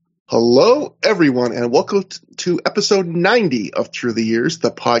Hello, everyone, and welcome to episode 90 of ThROH The Years,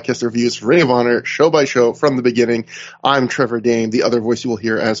 the podcast that reviews Ring of Honor show by show from the beginning. I'm Trevor Dame. The other voice you will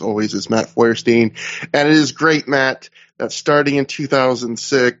hear, as always, is Matt Feuerstein. And it is great, Matt, that starting in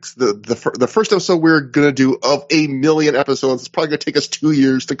 2006, the first episode we're going to do of a million episodes, it's probably going to take us 2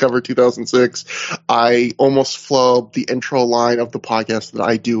 years to cover 2006. I almost flubbed the intro line of the podcast that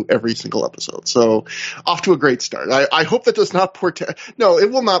I do every single episode. So, off to a great start. I hope that does not portend. No, it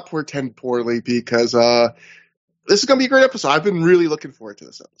will not portend poorly because this is going to be a great episode. I've been really looking forward to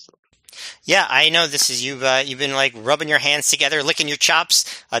this episode. Yeah, I know this is you've been like rubbing your hands together, licking your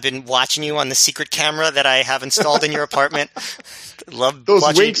chops. I've been watching you on the secret camera that I have installed in your apartment. Love those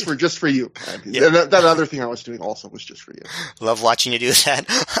watching winks were just for you. Yeah. And that other thing I was doing also was just for you. Love watching you do that.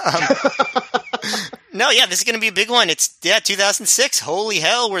 No, yeah, this is going to be a big one. It's 2006. Holy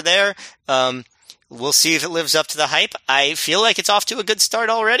hell, we're there. We'll see if it lives up to the hype. I feel like it's off to a good start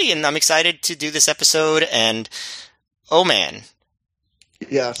already, and I'm excited to do this episode. And oh man.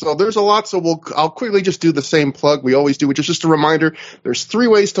 Yeah, so there's a lot, so I'll quickly just do the same plug we always do, which is just a reminder. There's 3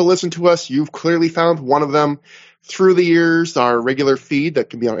 ways to listen to us. You've clearly found one of them. ThROH The Years, our regular feed that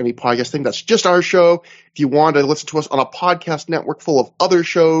can be on any podcast thing. That's just our show. If you want to listen to us on a podcast network full of other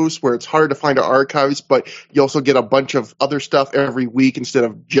shows where it's hard to find our archives, but you also get a bunch of other stuff every week instead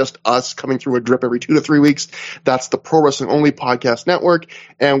of just us coming through a drip every 2 to 3 weeks, that's the Pro Wrestling Only Podcast Network.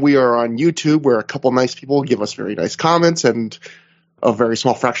 And we are on YouTube where a couple nice people give us very nice comments, and a very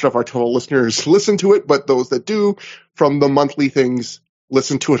small fraction of our total listeners listen to it, but those that do from the monthly things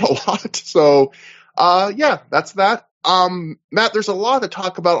listen to it a lot. So, yeah, that's that. Matt, there's a lot to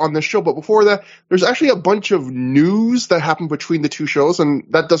talk about on this show, but before that, there's actually a bunch of news that happened between the 2 shows, and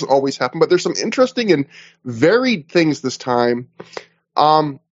that doesn't always happen, but there's some interesting and varied things this time.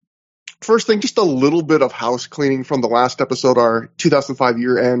 First thing, just a little bit of house cleaning from the last episode, our 2005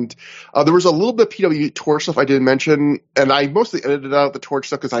 year end. There was a little bit of PW Torch stuff I didn't mention, and I mostly edited out the Torch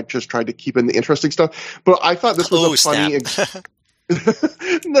stuff because I just tried to keep in the interesting stuff. But I thought this was a funny.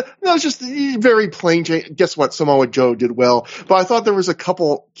 No, it's just very plain. Guess what? Samoa Joe did well. But I thought there was a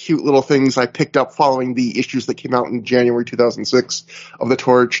couple cute little things I picked up following the issues that came out in January 2006 of the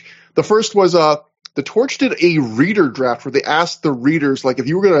Torch. The first was the Torch did a reader draft where they asked the readers, like, if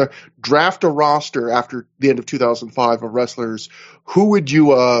you were going to draft a roster after the end of 2005 of wrestlers, who would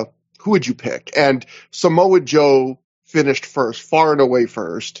you pick? And Samoa Joe finished first, far and away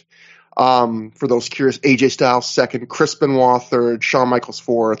first. For those curious, AJ Styles second, Chris Benoit third, Shawn Michaels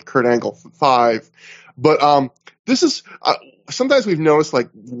fourth, Kurt Angle 5. But this is sometimes we've noticed, like,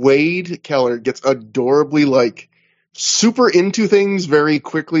 Wade Keller gets adorably, like, super into things very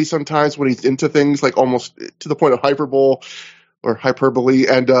quickly sometimes when he's into things, like almost to the point of hyperbole.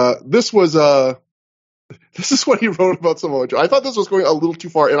 And this is what he wrote about Samoa Joe. I thought this was going a little too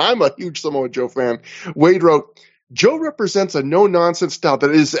far, and I'm a huge Samoa Joe fan. Wade wrote, Joe represents a no-nonsense style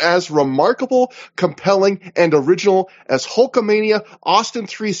that is as remarkable, compelling, and original as Hulkamania, Austin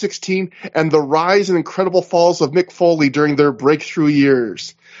 316, and the rise and incredible falls of Mick Foley during their breakthrough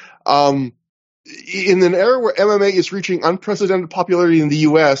years. In an era where MMA is reaching unprecedented popularity in the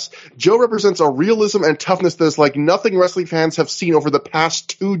U.S., Joe represents a realism and toughness that is like nothing wrestling fans have seen over the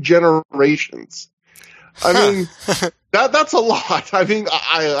past 2 generations. I mean, that's a lot. I mean,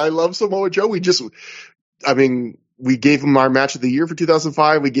 I love Samoa Joe. We gave him our match of the year for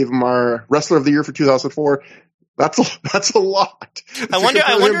 2005. We gave him our wrestler of the year for 2004. That's a lot. I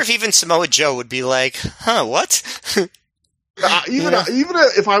wonder if even Samoa Joe would be like, what? Even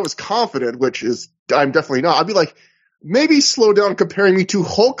if I was confident, which is I'm definitely not, I'd be like, maybe slow down comparing me to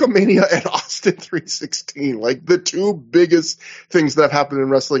Hulkamania and Austin 316, like the 2 biggest things that have happened in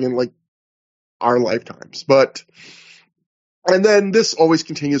wrestling in like our lifetimes. And then this always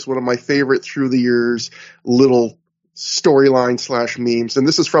continues one of my favorite through the years little storyline / memes. And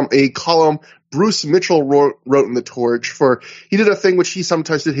this is from a column Bruce Mitchell wrote in the Torch he did a thing which he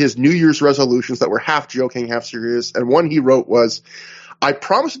sometimes did his New Year's resolutions that were half joking, half serious. And one he wrote was, I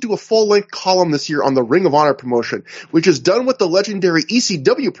promise to do a full-length column this year on the Ring of Honor promotion, which is done what the legendary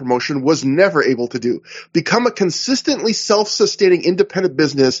ECW promotion was never able to do. Become a consistently self-sustaining independent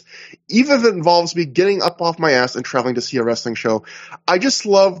business, even if it involves me getting up off my ass and traveling to see a wrestling show. I just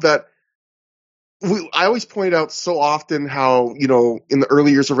love that. I always point out so often how, in the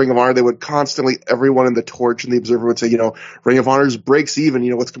early years of Ring of Honor, they would constantly, everyone in the Torch and the Observer would say, Ring of Honor's breaks even,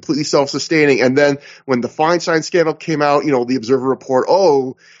 it's completely self-sustaining. And then when the Feinstein scandal came out, the Observer report,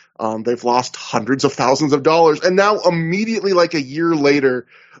 they've lost hundreds of thousands of dollars. And now immediately, like a year later,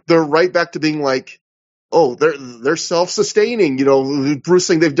 they're right back to being like, they're self-sustaining. Bruce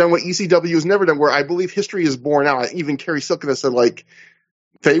saying they've done what ECW has never done, where I believe history is borne out. Even Kerry Silken has said, like,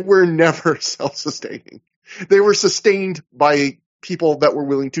 They were never self-sustaining. They were sustained by people that were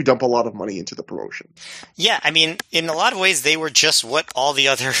willing to dump a lot of money into the promotion. Yeah, I mean, in a lot of ways, they were just what all the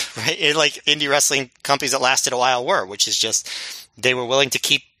other like indie wrestling companies that lasted a while were, which is just they were willing to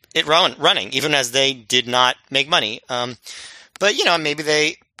keep it running, even as they did not make money. But maybe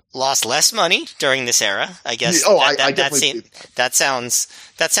they lost less money during this era. I guess. Oh, I definitely that sounds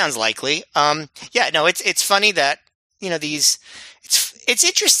likely. Yeah, no, it's funny that these. It's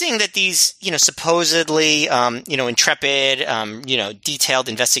interesting that these, supposedly, intrepid, detailed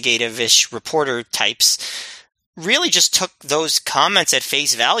investigative-ish reporter types really just took those comments at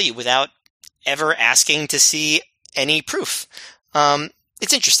face value without ever asking to see any proof.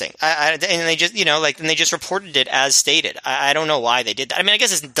 It's interesting. And they just, and they just reported it as stated. I don't know why they did that. I mean, I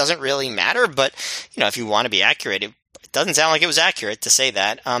guess it doesn't really matter, but, if you want to be accurate, it doesn't sound like it was accurate to say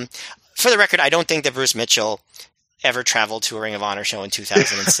that. For the record, I don't think that Bruce Mitchell ever traveled to a Ring of Honor show in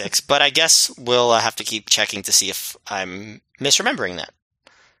 2006, but I guess we'll have to keep checking to see if I'm misremembering that.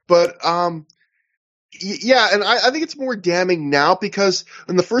 But, yeah, and I think it's more damning now because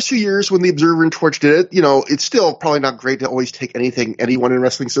in the first few years when the Observer and Torch did it, it's still probably not great to always take anything anyone in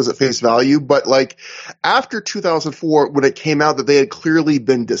wrestling says at face value, but like after 2004, when it came out that they had clearly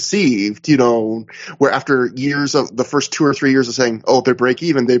been deceived, where after years of the first 2 or 3 years of saying, oh, they break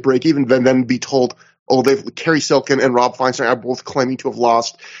even, then be told, oh, Kerry Silkin and Rob Feinstein are both claiming to have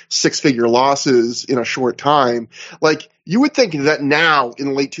lost 6-figure losses in a short time. Like, you would think that now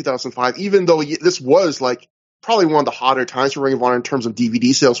in late 2005, even though this was like probably one of the hotter times for Ring of Honor in terms of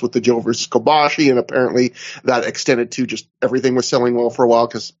DVD sales with the Joe versus Kobashi, and apparently that extended to just everything was selling well for a while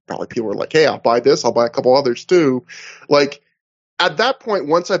because probably people were like, hey, I'll buy this, I'll buy a couple others too. Like, at that point,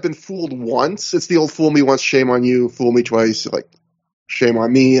 once I've been fooled once, it's the old fool me once, shame on you, fool me twice, like, shame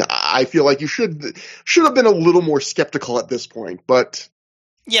on me. I feel like you should have been a little more skeptical at this point, but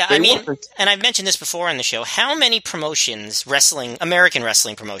yeah, I mean, and I've mentioned this before on the show. How many promotions, American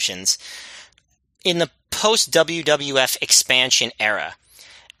wrestling promotions, in the post WWF expansion era,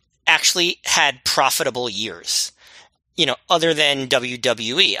 actually had profitable years? Other than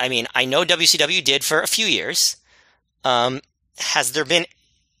WWE. I mean, I know WCW did for a few years. Has there been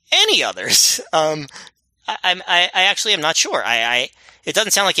any others? I actually am not sure. It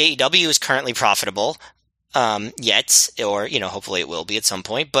doesn't sound like AEW is currently profitable yet, or hopefully it will be at some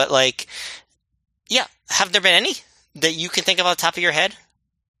point. But yeah, have there been any that you can think of off the top of your head?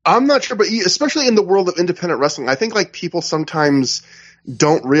 I'm not sure, but especially in the world of independent wrestling, I think like people sometimes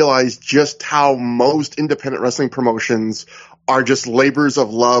don't realize just how most independent wrestling promotions are just labors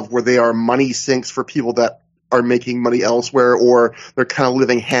of love, where they are money sinks for people that are making money elsewhere, or they're kind of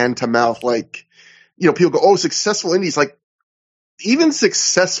living hand to mouth. Like, people go, oh, successful indies. Like, even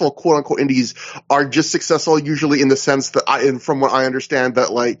successful quote unquote indies are just successful usually in the sense that and from what I understand,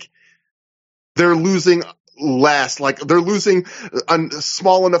 that like they're losing less, like they're losing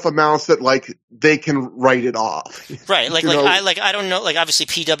small enough amounts that like they can write it off. Right. I don't know. Like, obviously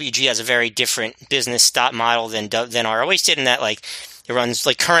PWG has a very different business stop model than ROH did, in that like it runs,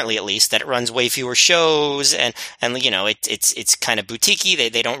 like currently at least, that it runs way fewer shows, and it's kind of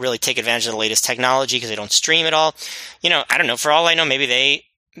boutiquey. They don't really take advantage of the latest technology because they don't stream it all. I don't know. For all I know, maybe they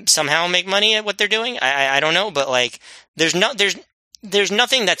somehow make money at what they're doing. I don't know, but like there's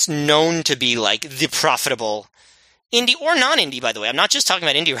nothing that's known to be like the profitable indie or non-indie, by the way. I'm not just talking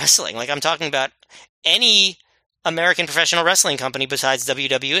about indie wrestling. Like, I'm talking about any American professional wrestling company besides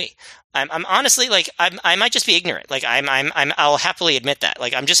WWE. I'm honestly, like, I might just be ignorant. Like, I'll happily admit that.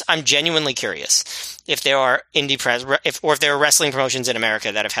 Like, I'm genuinely curious if there are if there are wrestling promotions in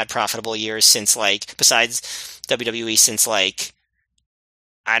America that have had profitable years since, like, besides WWE, since, like,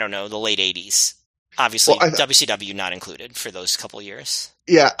 I don't know, the late 80s. Obviously, WCW not included for those couple of years.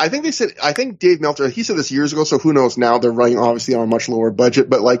 Yeah, I think Dave Meltzer, he said this years ago, so who knows now, they're running obviously on a much lower budget,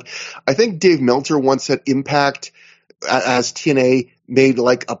 but like, I think Dave Meltzer once said Impact as TNA made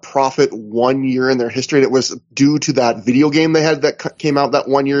like a profit 1 year in their history, and it was due to that video game they had that came out that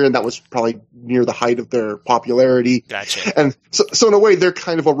 1 year, and that was probably near the height of their popularity. Gotcha. And so in a way, they're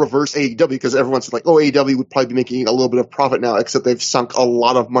kind of a reverse AEW, because everyone's like, oh, AEW would probably be making a little bit of profit now, except they've sunk a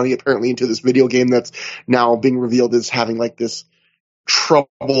lot of money apparently into this video game that's now being revealed as having like this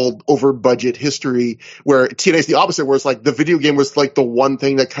troubled over budget history, where TNA is the opposite, where it's like the video game was like the one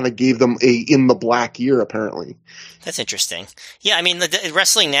thing that kind of gave them a in the black year apparently. That's interesting. Yeah, I mean, the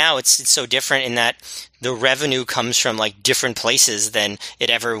wrestling now, it's so different in that the revenue comes from like different places than it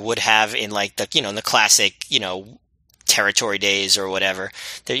ever would have in like the, in the classic, territory days or whatever.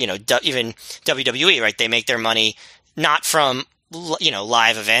 Even WWE, right? They make their money not from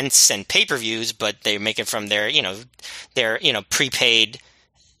live events and pay-per-views, but they make it from their prepaid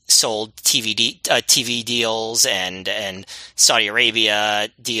sold TV deals and Saudi Arabia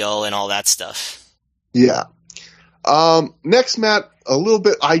deal and all that stuff. Yeah. Next, Matt, a little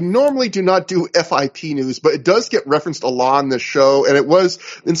bit, I normally do not do FIP news, but it does get referenced a lot on this show, and it was,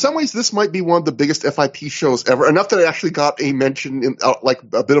 in some ways, this might be one of the biggest FIP shows ever, enough that it actually got a mention in, like,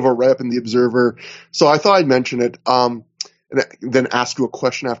 a bit of a write-up in The Observer, so I thought I'd mention it, and then ask you a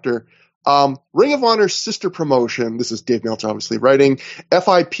question after. Ring of Honor's sister promotion, this is Dave Meltzer obviously writing,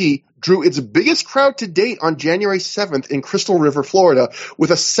 FIP drew its biggest crowd to date on January 7th in Crystal River, Florida,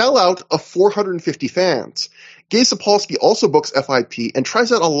 with a sellout of 450 fans. Gabe Sapolsky also books FIP and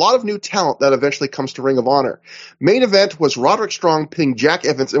tries out a lot of new talent that eventually comes to Ring of Honor. Main event was Roderick Strong pinning Jack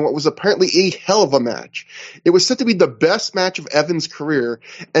Evans in what was apparently a hell of a match. It was said to be the best match of Evans' career,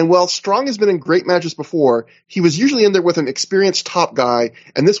 and while Strong has been in great matches before, he was usually in there with an experienced top guy,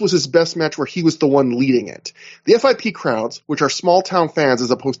 and this was his best match where he was the one leading it. The FIP crowds, which are small town fans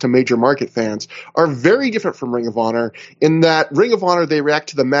as opposed to major market fans, are very different from Ring of Honor in that Ring of Honor they react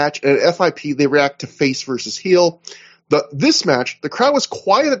to the match, and at FIP they react to face versus heel. This match, the crowd was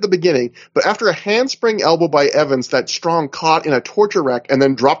quiet at the beginning, but after a handspring elbow by Evans that Strong caught in a torture rack and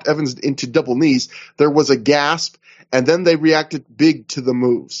then dropped Evans into double knees, there was a gasp, and then they reacted big to the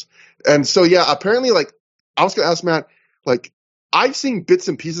moves. And so, yeah, apparently, like, I was going to ask Matt, like, I've seen bits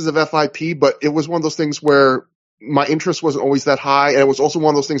and pieces of FIP, but it was one of those things where my interest wasn't always that high, and it was also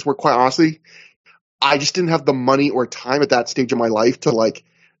one of those things where, quite honestly, I just didn't have the money or time at that stage of my life to, like,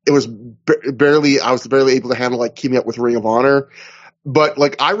 I was barely able to handle, like, keeping up with Ring of Honor. But,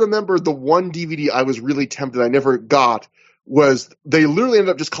 like, I remember the one DVD I was really tempted, I never got, was they literally ended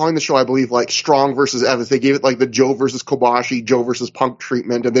up just calling the show, I believe, like, Strong versus Evans. They gave it, like, the Joe versus Kobashi, Joe versus Punk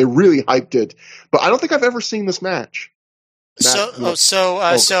treatment, and they really hyped it. But I don't think I've ever seen this match. So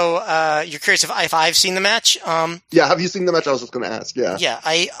you're curious if I've seen the match? Yeah, have you seen the match? I was just going to ask, yeah. Yeah,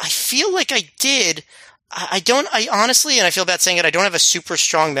 I feel like I did. I honestly, and I feel bad saying it, I don't have a super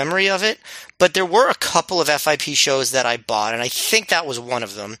strong memory of it, but there were a couple of FIP shows that I bought, and I think that was one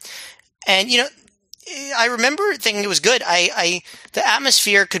of them. And, you know, I remember thinking it was good. The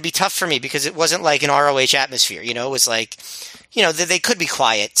atmosphere could be tough for me because it wasn't like an ROH atmosphere, you know, it was like, you know, they could be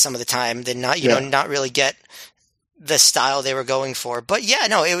quiet some of the time, then not, you know, not really get the style they were going for. But yeah,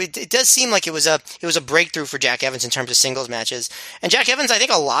 no, it does seem like it was a breakthrough for Jack Evans in terms of singles matches. And Jack Evans, I think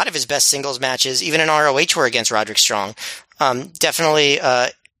a lot of his best singles matches, even in ROH, were against Roderick Strong. Definitely,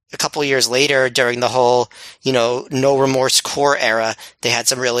 a couple of years later during the whole, you know, No Remorse core era, they had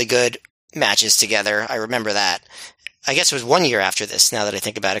some really good matches together. I remember that. I guess it was 1 year after this, now that I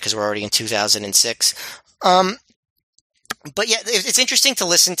think about it, because we're already in 2006. But yeah, it's interesting to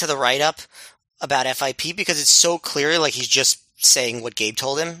listen to the write-up about FIP because it's so clear, like, he's just saying what Gabe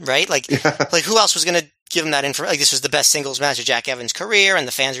told him, right? Like, like who else was going to give him that info? Like, this was the best singles match of Jack Evans' career, and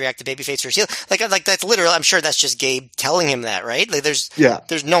the fans react to babyface versus heel. Like that's literally, I'm sure that's just Gabe telling him that, right? Like, there's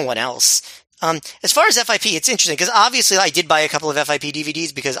no one else. As far as FIP, it's interesting because obviously I did buy a couple of FIP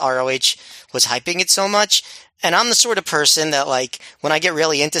DVDs because ROH was hyping it so much. And I'm the sort of person that, like, when I get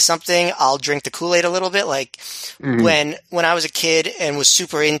really into something, I'll drink the Kool-Aid a little bit. Like, when I was a kid and was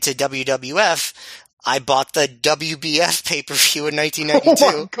super into WWF, I bought the WBF pay-per-view in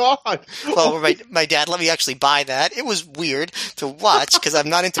 1992. Oh my God. Well, my dad let me actually buy that. It was weird to watch because I'm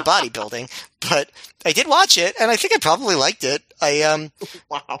not into bodybuilding, but I did watch it and I think I probably liked it.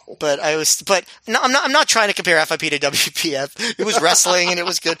 Wow. But no, I'm not trying to compare FIP to WBF. It was wrestling and it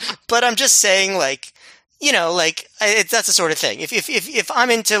was good, but I'm just saying, like, you know, like, that's the sort of thing. If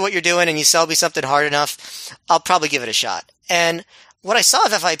I'm into what you're doing and you sell me something hard enough, I'll probably give it a shot. And what I saw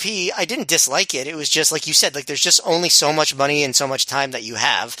of FIP, I didn't dislike it. It was just, like you said, like, there's just only so much money and so much time that you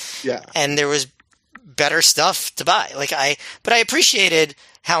have. Yeah. And there was better stuff to buy. But I appreciated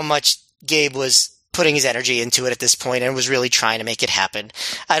how much Gabe was putting his energy into it at this point and was really trying to make it happen.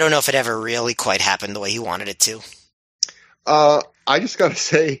 I don't know if it ever really quite happened the way he wanted it to. I just gotta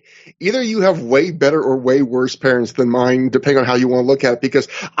say, either you have way better or way worse parents than mine, depending on how you want to look at it, because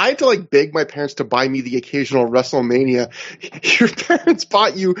I had to, like, beg my parents to buy me the occasional WrestleMania. Your parents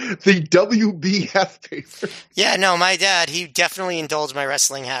bought you the WBF paper. Yeah, no, my dad, he definitely indulged my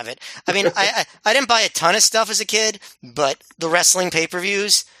wrestling habit. I mean, I didn't buy a ton of stuff as a kid, but the wrestling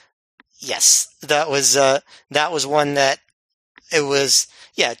pay-per-views, yes, that was one that it was,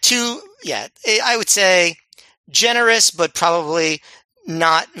 I would say generous, but probably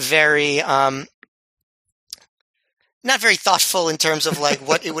not very thoughtful in terms of, like,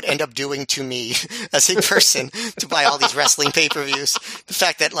 what it would end up doing to me as a person to buy all these wrestling pay-per-views. The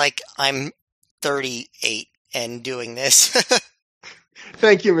fact that, like, I'm 38 and doing this.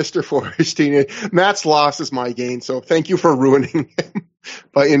 Thank you, Mr. Forrestine. Matt's loss is my gain, so thank you for ruining him.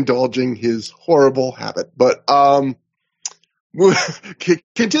 by indulging his horrible habit. But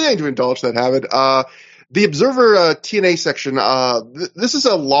continuing to indulge that habit, the Observer TNA section, this is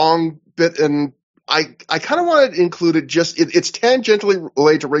a long bit, and I kind of want to include it it's tangentially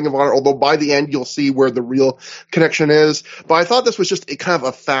related to Ring of Honor, although by the end you'll see where the real connection is. But I thought this was just a kind of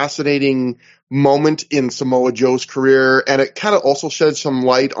a fascinating moment in Samoa Joe's career, and it kind of also shed some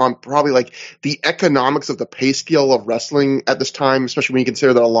light on probably like the economics of the pay scale of wrestling at this time, especially when you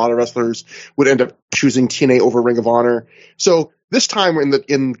consider that a lot of wrestlers would end up choosing TNA over Ring of Honor. So this time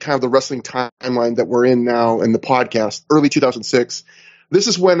in kind of the wrestling timeline that we're in now in the podcast, early 2006, this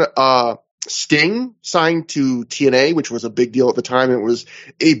is when Sting signed to TNA, which was a big deal at the time. It was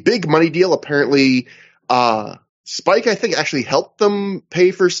a big money deal. Apparently, Spike, I think, actually helped them pay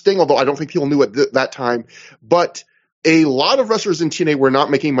for Sting, although I don't think people knew at that time. But a lot of wrestlers in TNA were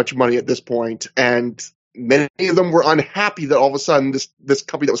not making much money at this point, and many of them were unhappy that all of a sudden this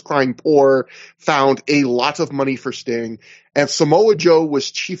company that was crying poor found a lot of money for Sting, and Samoa Joe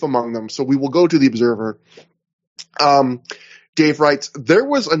was chief among them. So we will go to the Observer. Dave writes, there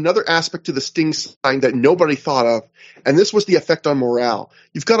was another aspect to the Sting sign that nobody thought of, and this was the effect on morale.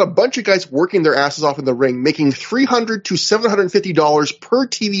 You've got a bunch of guys working their asses off in the ring, making $300 to $750 per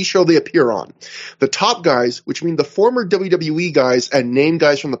TV show they appear on. The top guys, which mean the former WWE guys and name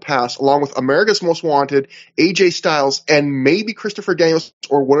guys from the past, along with America's Most Wanted, AJ Styles, and maybe Christopher Daniels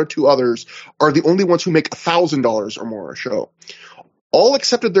or one or two others, are the only ones who make $1,000 or more a show. All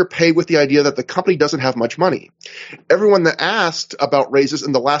accepted their pay with the idea that the company doesn't have much money. Everyone that asked about raises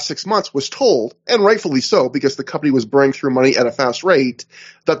in the last 6 months was told, and rightfully so, because the company was burning through money at a fast rate,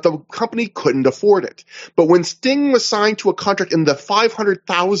 that the company couldn't afford it. But when Sting was signed to a contract in the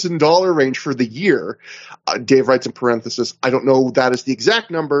 $500,000 range for the year, Dave writes in parenthesis, I don't know that is the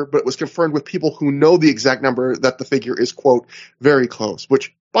exact number, but it was confirmed with people who know the exact number that the figure is, quote, very close.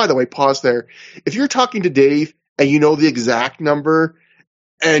 Which, by the way, pause there. If you're talking to Dave and you know the exact number,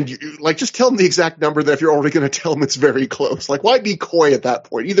 and just tell them the exact number that if you're already going to tell them it's very close. Like, why be coy at that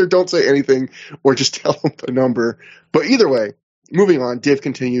point? Either don't say anything or just tell them the number. But either way, moving on, Dave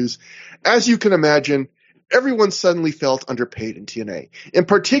continues, as you can imagine, everyone suddenly felt underpaid in TNA. In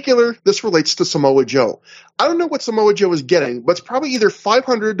particular, this relates to Samoa Joe. I don't know what Samoa Joe is getting, but it's probably either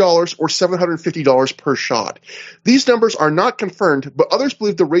 $500 or $750 per shot. These numbers are not confirmed, but others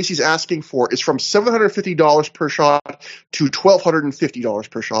believe the race he's asking for is from $750 per shot to $1,250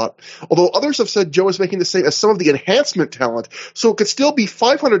 per shot, although others have said Joe is making the same as some of the enhancement talent, so it could still be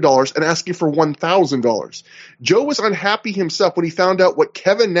 $500 and asking for $1,000. Joe was unhappy himself when he found out what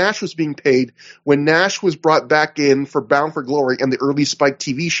Kevin Nash was being paid when Nash was brought back in for Bound for Glory and the early Spike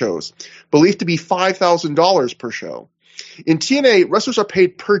TV shows, believed to be $5,000 per show. In TNA, wrestlers are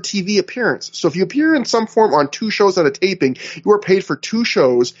paid per TV appearance. So if you appear in some form on 2 shows at a taping, you are paid for 2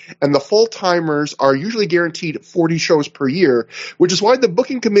 shows, and the full-timers are usually guaranteed 40 shows per year, which is why the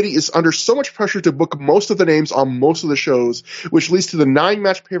booking committee is under so much pressure to book most of the names on most of the shows, which leads to the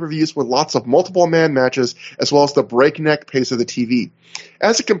 9-match pay-per-views with lots of multiple-man matches, as well as the breakneck pace of the TV.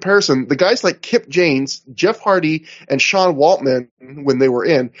 As a comparison, the guys like Kip James, Jeff Hardy, and Sean Waltman, when they were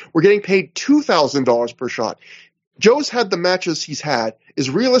in, were getting paid $2,000 per shot. Joe's had the matches he's had,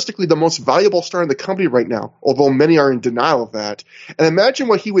 is realistically the most valuable star in the company right now, although many are in denial of that. And imagine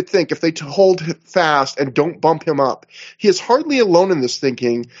what he would think if they hold fast and don't bump him up. He is hardly alone in this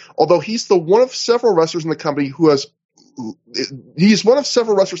thinking, although he's one of several wrestlers in the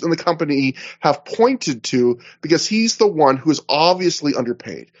company have pointed to, because he's the one who is obviously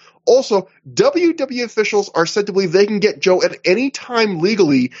underpaid. Also, WWE officials are said to believe they can get Joe at any time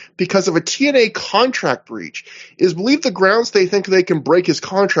legally because of a TNA contract breach. It is believed the grounds they think they can break his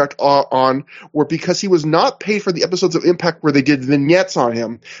contract on were because he was not paid for the episodes of Impact where they did vignettes on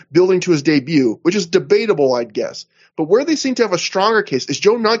him, building to his debut, which is debatable, I'd guess. But where they seem to have a stronger case is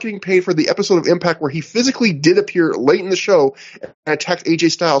Joe not getting paid for the episode of Impact where he physically did appear late in the show and attacked AJ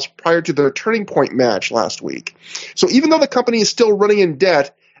Styles prior to the Turning Point match last week. So even though the company is still running in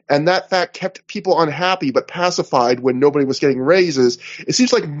debt, and that fact kept people unhappy but pacified when nobody was getting raises, it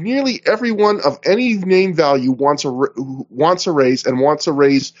seems like nearly everyone of any name value wants a raise, and wants a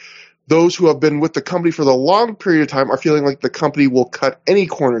raise. Those who have been with the company for the long period of time are feeling like the company will cut any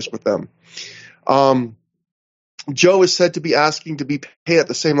corners with them. Joe is said to be asking to be paid at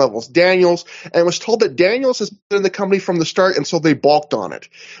the same level as Daniels, and was told that Daniels has been in the company from the start, and so they balked on it.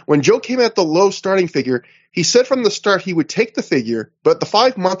 When Joe came at the low starting figure, he said from the start he would take the figure, but at the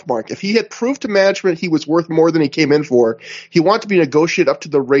 5-month mark, if he had proved to management he was worth more than he came in for, he wanted to be negotiated up to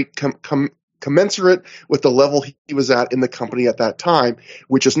the rate commensurate with the level he was at in the company at that time,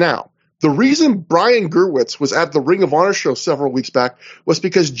 which is now. The reason Brian Gerwitz was at the Ring of Honor show several weeks back was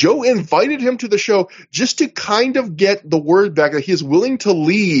because Joe invited him to the show just to kind of get the word back that he is willing to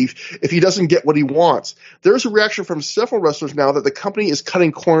leave if he doesn't get what he wants. There's a reaction from several wrestlers now that the company is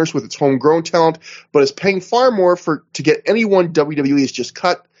cutting corners with its homegrown talent, but is paying far more to get anyone WWE has just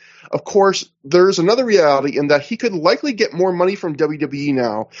cut. Of course, there's another reality in that he could likely get more money from WWE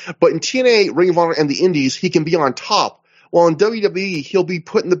now, but in TNA, Ring of Honor, and the Indies, he can be on top. While in WWE, he'll be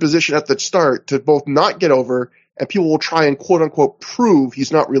put in the position at the start to both not get over, and people will try and quote-unquote prove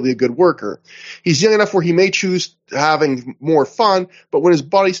he's not really a good worker. He's young enough where he may choose having more fun, but when his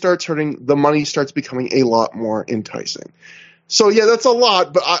body starts hurting, the money starts becoming a lot more enticing. So, yeah, that's a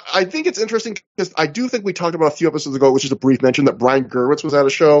lot, but I think it's interesting because I do think we talked about a few episodes ago, which is a brief mention, that Brian Gerwitz was at a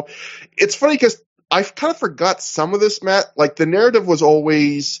show. It's funny because I kind of forgot some of this, Matt. Like, the narrative was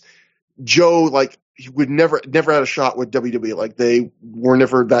always Joe, like, he would never had a shot with WWE. Like, they were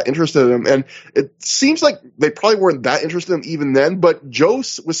never that interested in him. And it seems like they probably weren't that interested in him even then, but Joe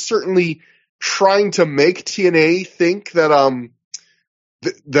was certainly trying to make TNA think that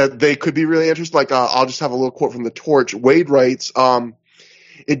that they could be really interested. Like, I'll just have a little quote from the Torch. Wade writes,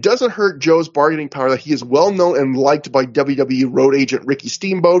 it doesn't hurt Joe's bargaining power that he is well known and liked by WWE road agent Ricky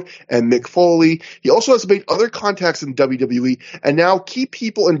Steamboat and Mick Foley. He also has made other contacts in WWE, and now key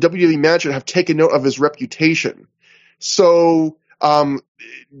people in WWE management have taken note of his reputation. So,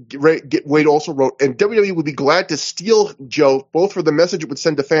 Wade also wrote, and WWE would be glad to steal Joe, both for the message it would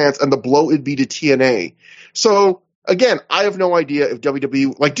send to fans and the blow it'd be to TNA. So, again, I have no idea if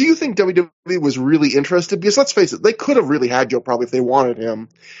WWE, like, do you think WWE was really interested? Because let's face it, they could have really had Joe probably if they wanted him.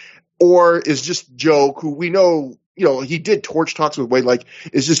 Or is just Joe, who we know, he did Torch Talks with Wade, like,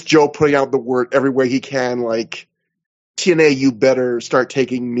 is just Joe putting out the word every way he can, like, TNA, you better start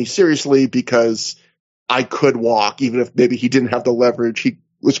taking me seriously because I could walk, even if maybe he didn't have the leverage. He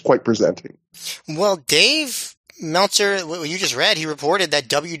was quite presenting. Well, Dave Meltzer, what you just read, he reported that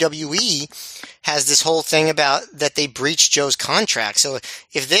WWE has this whole thing about that they breached Joe's contract. So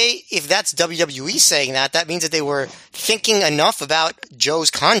if that's WWE saying that, that means that they were thinking enough about Joe's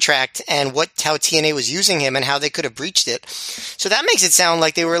contract and how TNA was using him and how they could have breached it. So that makes it sound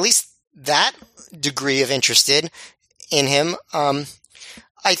like they were at least that degree of interested in him.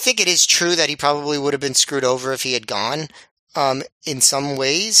 I think it is true that he probably would have been screwed over if he had gone. In some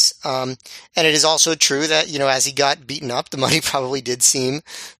ways. And it is also true that, as he got beaten up, the money probably did seem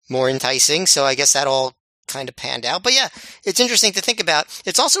more enticing. So I guess that all kind of panned out. But yeah, it's interesting to think about.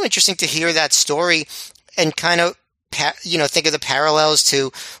 It's also interesting to hear that story and kind of, think of the parallels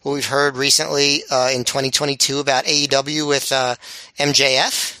to what we've heard recently, in 2022 about AEW with,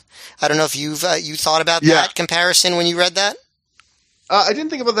 MJF. I don't know if you thought about that comparison when you read that. I didn't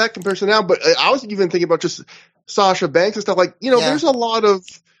think about that comparison now, but I was even thinking about just Sasha Banks and stuff like, there's a lot of,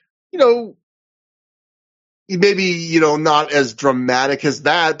 maybe, not as dramatic as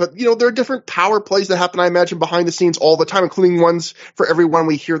that, but, there are different power plays that happen, I imagine, behind the scenes all the time, including ones for everyone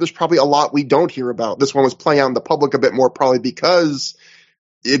we hear. There's probably a lot we don't hear about. This one was playing out in the public a bit more, probably because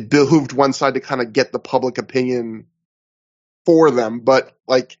it behooved one side to kind of get the public opinion for them. But,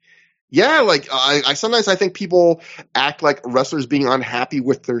 I sometimes I think people act like wrestlers being unhappy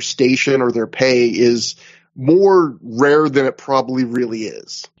with their station or their pay is more rare than it probably really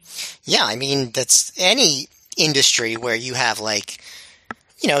is. Yeah, I mean, that's any industry where you have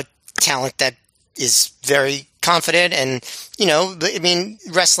talent that is very confident and,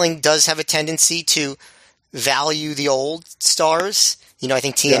 wrestling does have a tendency to value the old stars. I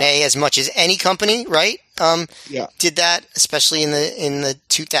think TNA, as much as any company, right? Did that, especially in the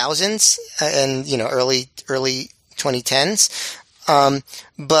 2000s and, early 2010s.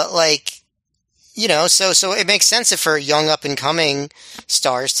 So it makes sense if for young up and coming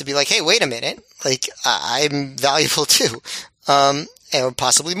stars to be like, hey, wait a minute, I'm valuable too. And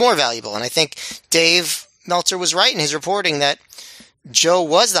possibly more valuable. And I think Dave Meltzer was right in his reporting that Joe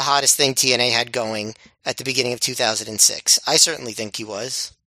was the hottest thing TNA had going at the beginning of 2006. I certainly think he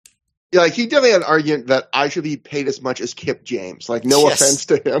was. Yeah, he definitely had an argument that I should be paid as much as Kip James. No offense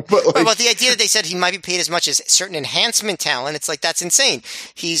to him, but about the idea that they said he might be paid as much as certain enhancement talent, it's that's insane.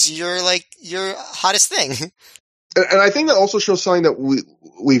 He's your hottest thing. And I think that also shows something that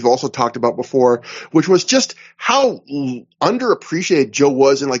we've also talked about before, which was just how underappreciated Joe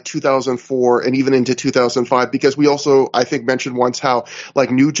was in 2004 and even into 2005, because we also, I think, mentioned once how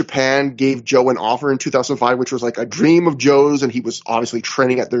New Japan gave Joe an offer in 2005, which was a dream of Joe's, and he was obviously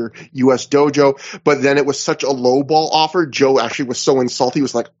training at their US dojo, but then it was such a lowball offer. Joe actually was so insulted. He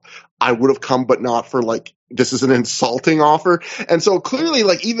was like, I would have come, but not for this is an insulting offer. And so clearly,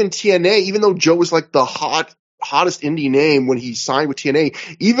 even TNA, even though Joe was the hot hottest indie name when he signed with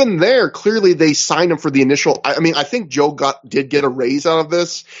TNA. Even there, clearly they signed him for the initial. I mean, I think Joe did get a raise out of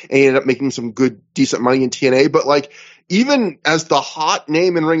this, and he ended up making some good, decent money in TNA. But like, even as the hot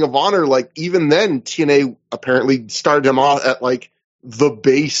name in Ring of Honor, like even then, TNA apparently started him off at like the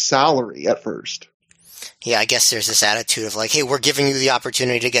base salary at first. Yeah, I guess there's this attitude of like, hey, we're giving you the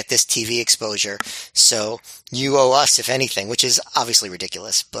opportunity to get this TV exposure, so you owe us, if anything, which is obviously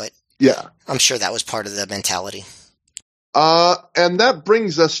ridiculous, but yeah, I'm sure that was part of the mentality. And that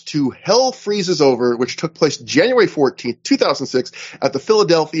brings us to Hell Freezes Over, which took place January 14th, 2006 at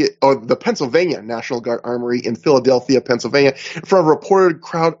the Pennsylvania National Guard Armory in Philadelphia, Pennsylvania, in front of a reported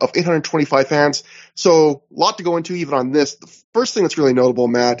crowd of 825 fans. So, a lot to go into even on this. The first thing that's really notable,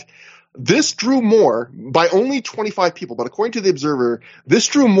 Matt, this drew more by only 25 people, but according to the Observer, this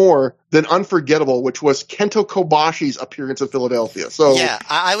drew more than Unforgettable, which was Kento Kobashi's appearance in Philadelphia. So yeah,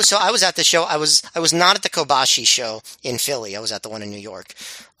 I was at the show. I was not at the Kobashi show in Philly. I was at the one in New York.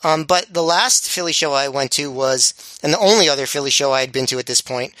 But the last Philly show I went to and the only other Philly show I had been to at this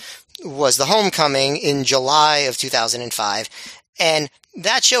point was the Homecoming in July of 2005, and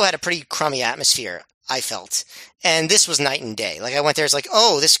that show had a pretty crummy atmosphere, I felt. And this was night and day. Like I went there, it's like,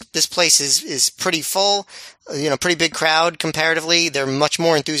 oh, this place is pretty full, pretty big crowd comparatively. They're much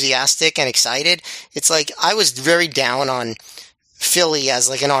more enthusiastic and excited. It's like I was very down on Philly as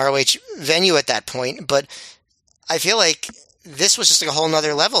like an ROH venue at that point, but I feel like this was just like a whole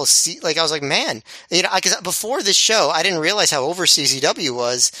nother level. Like I was like, man, because before this show, I didn't realize how over CZW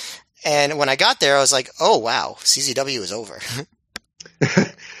was. And when I got there, I was like, oh wow, CZW is over.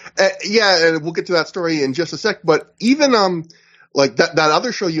 Yeah, and we'll get to that story in just a sec. But even like that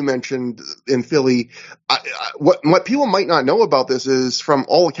other show you mentioned in Philly, what people might not know about this is, from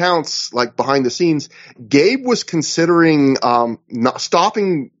all accounts, like behind the scenes, Gabe was considering not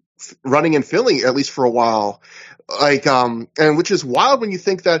stopping running in Philly, at least for a while. Like, and which is wild when you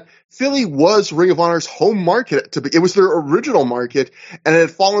think that Philly was Ring of Honor's home market. It was their original market, and it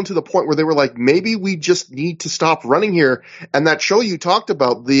had fallen to the point where they were like, maybe we just need to stop running here. And that show you talked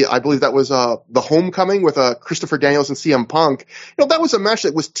about, I believe that was the Homecoming with Christopher Daniels and CM Punk. That was a match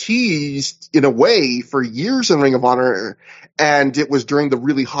that was teased in a way for years in Ring of Honor, and it was during the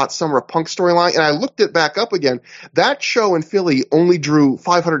really hot Summer of Punk storyline. And I looked it back up again. That show in Philly only drew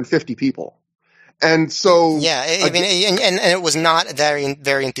 550 people. And so, yeah, I mean, and it was not a very,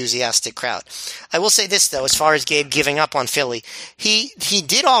 very enthusiastic crowd. I will say this though, as far as Gabe giving up on Philly, he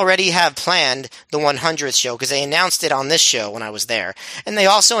did already have planned the 100th show, because they announced it on this show when I was there, and they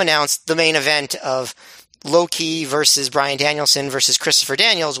also announced the main event of Low-Key versus Bryan Danielson versus Christopher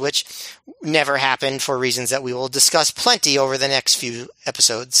Daniels, which never happened for reasons that we will discuss plenty over the next few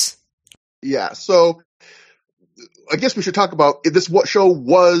episodes. Yeah, so I guess we should talk about this. What show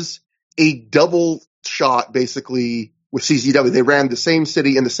was a double shot, basically, with CZW. They ran the same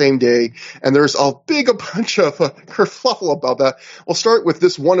city in the same day, and there's a bunch of kerfluffle about that. We'll start with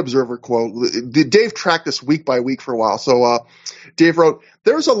this one Observer quote. Dave tracked this week by week for a while. So Dave wrote,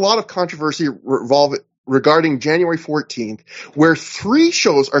 "There's a lot of controversy regarding January 14th, where 3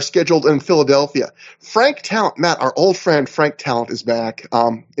 shows are scheduled in Philadelphia. Frank Talent," Matt, our old friend Frank Talent, is back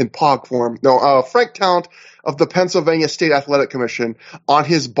in POG form. No, Frank Talent of the Pennsylvania State Athletic Commission, on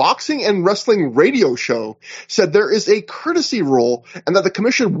his boxing and wrestling radio show, said there is a courtesy rule and that the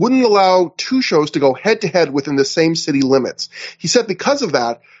commission wouldn't allow 2 shows to go head-to-head within the same city limits. He said because of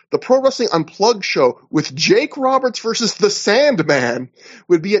that, the Pro Wrestling Unplugged show with Jake Roberts versus the Sandman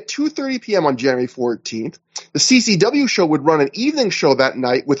would be at 2:30 p.m. on January 14th. The CZW show would run an evening show that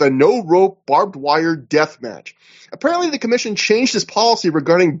night with a no-rope barbed wire death match. Apparently, the commission changed its policy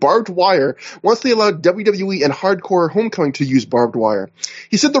regarding barbed wire once they allowed WWE and Hardcore Homecoming to use barbed wire.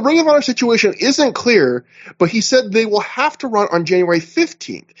 He said the Ring of Honor situation isn't clear, but he said they will have to run on January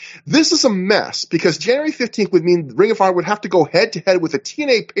 15th. This is a mess because January 15th would mean Ring of Honor would have to go head-to-head with a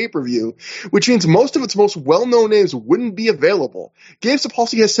TNA pay-per-view, which means most of its most well-known names wouldn't be available. Gabe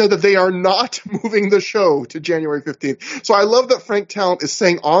Sapolsky has said that they are not moving the show to January 15th. So I love that Frank Talent is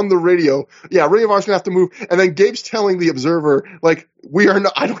saying on the radio, yeah, Ring of Honor's going to have to move, and then Gabe's telling the Observer, like, we are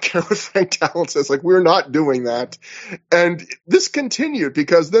not, I don't care what Frank Talent says, like, we're not doing that. And this continued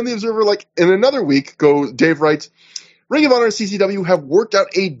because then the Observer, like, in another week, Dave writes, Ring of Honor and CZW have worked out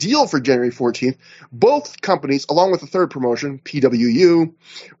a deal for January 14th. Both companies, along with the third promotion, PWU,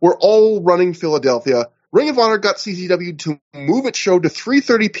 were all running Philadelphia. Ring of Honor got CZW to move its show to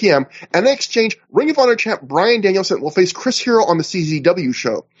 3:30 p.m., and in exchange, Ring of Honor champ Bryan Danielson will face Chris Hero on the CZW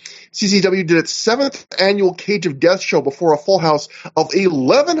show. CZW did its 7th annual Cage of Death show before a full house of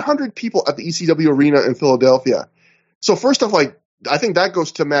 1,100 people at the ECW Arena in Philadelphia. So first off, like, I think that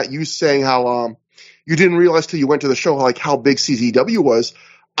goes to Matt, you saying how you didn't realize till you went to the show like how big CZW was.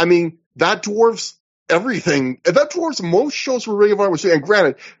 I mean, that dwarfs everything. That dwarfs most shows where Ring of Honor was doing. And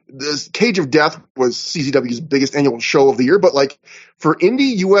granted, the Cage of Death was CZW's biggest annual show of the year, but like for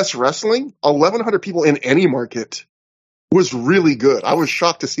indie US wrestling, 1,100 people in any market was really good. I was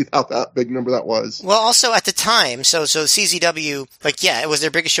shocked to see how that big number that was. Well, also at the time, so CZW, like, yeah, it was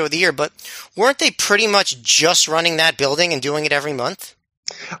their biggest show of the year, but weren't they pretty much just running that building and doing it every month?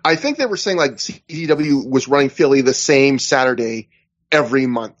 I think they were saying like CZW was running Philly the same Saturday every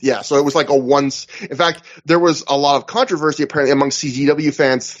month. Yeah, so it was like a once. In fact, there was a lot of controversy apparently among CZW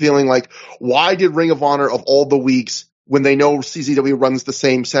fans feeling like, why did Ring of Honor of all the weeks, when they know CZW runs the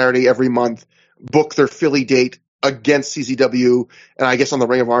same Saturday every month, book their Philly date against CZW? And I guess on the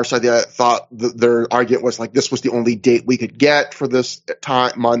Ring of Honor side, they thought their argument was like, this was the only date we could get for this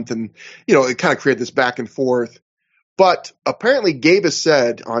month. And, you know, it kind of created this back and forth. But apparently Gabe has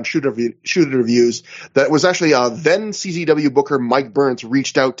said on Shooter Reviews that it was actually then CZW booker Mike Burns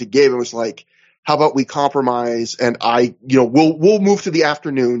reached out to Gabe and was like, how about we compromise and we'll move to the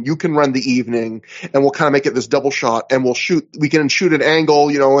afternoon. You can run the evening and we'll kind of make it this double shot and we can shoot an angle,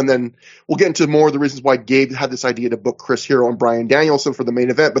 and then we'll get into more of the reasons why Gabe had this idea to book Chris Hero and Bryan Danielson for the main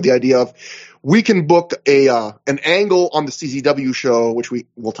event. But the idea of we can book an angle on the CZW show, which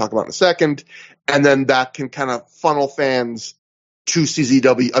we'll talk about in a second. And then that can kind of funnel fans to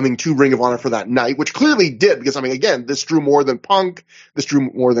to Ring of Honor for that night, which clearly did because, again, this drew more than Punk. This drew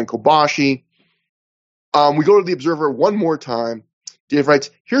more than Kobashi. We go to the Observer one more time. Dave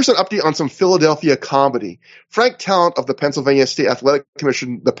writes, here's an update on some Philadelphia comedy. Frank Talent of the Pennsylvania State Athletic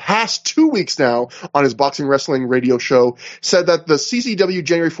Commission, the past 2 weeks now on his boxing wrestling radio show, said that the CZW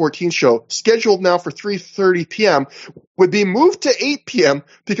January 14th show, scheduled now for 3:30 p.m., would be moved to 8 p.m.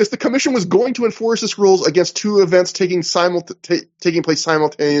 because the commission was going to enforce its rules against two events taking place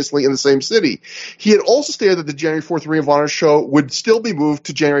simultaneously in the same city. He had also stated that the January 4th Ring of Honor show would still be moved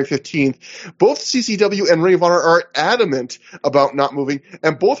to January 15th. Both CZW and Ring of Honor are adamant about not moving,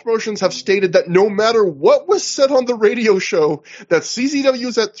 and both promotions have stated that no matter what was said on the radio show, that CZW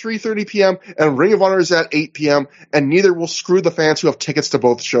is at 3:30 p.m. and Ring of Honor is at 8 p.m., and neither will screw the fans who have tickets to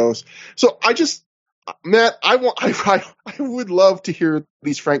both shows. So Matt, I would love to hear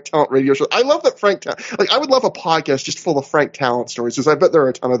these Frank Talent radio shows. I love that Frank Talent, I would love a podcast just full of Frank Talent stories because I bet there are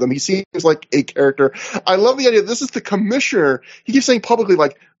a ton of them. He seems like a character. I love the idea. This is the commissioner. He keeps saying publicly,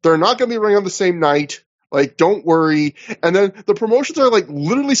 they're not going to be running on the same night. Don't worry. And then the promotions are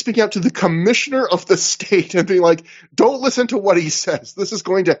literally speaking out to the commissioner of the state and being like, don't listen to what he says. This is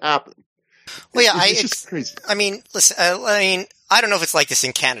going to happen. Well, yeah, it's just crazy. Listen, I don't know if it's like this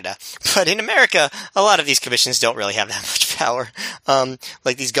in Canada, but in America, a lot of these commissions don't really have that much power.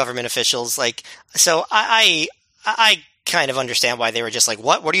 Like these government officials, so I kind of understand why they were just like,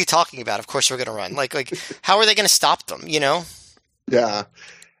 what are you talking about? Of course we're going to run. How are they going to stop them, Yeah.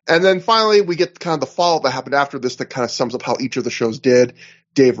 And then finally, we get kind of the follow-up that happened after this that kind of sums up how each of the shows did.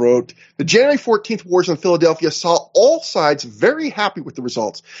 Dave wrote, the January 14th Wars in Philadelphia saw all sides very happy with the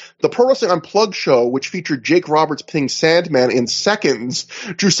results. The Pro Wrestling Unplugged show, which featured Jake Roberts pinning Sandman in seconds,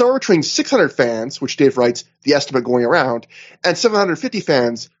 drew somewhere between 600 fans, which Dave writes, the estimate going around, and 750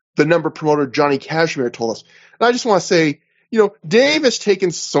 fans, the number promoter Johnny Cashmere told us. And I just want to say, Dave has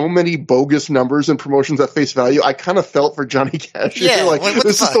taken so many bogus numbers and promotions at face value. I kind of felt for Johnny Cashmere. Yeah, what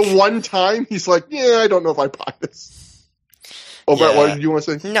this is the one time he's like, yeah, I don't know if I buy this. Oh, yeah. Matt, what did you want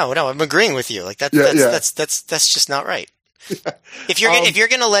to say? No, I'm agreeing with you. That's just not right. Yeah. If you're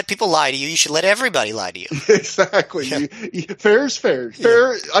going to let people lie to you, you should let everybody lie to you. Exactly. Yeah. Fair is fair.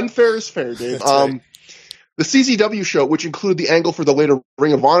 Unfair is fair, Dave. Right. The CZW show, which included the angle for the later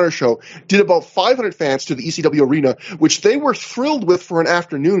Ring of Honor show, did about 500 fans to the ECW arena, which they were thrilled with for an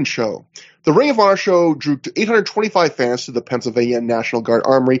afternoon show. The Ring of Honor show drew 825 fans to the Pennsylvania National Guard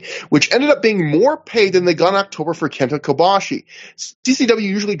Armory, which ended up being more paid than they got in October for Kenta Kobashi. CCW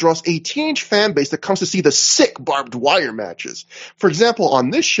usually draws a teenage fan base that comes to see the sick barbed wire matches. For example,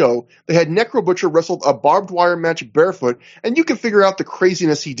 on this show, they had Necro Butcher wrestled a barbed wire match barefoot, and you can figure out the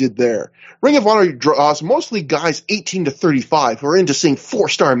craziness he did there. Ring of Honor draws mostly guys 18 to 35 who are into seeing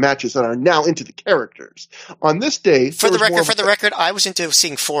 4-star matches and are now into the characters. On this day, for the record, I was into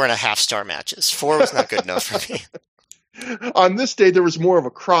seeing 4.5-star matches. 4 was not good enough for me. On this day, there was more of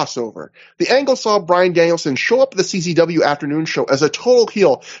a crossover. The angle saw Bryan Danielson show up at the CZW afternoon show as a total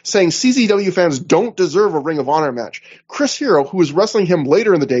heel, saying CZW fans don't deserve a Ring of Honor match. Chris Hero, who was wrestling him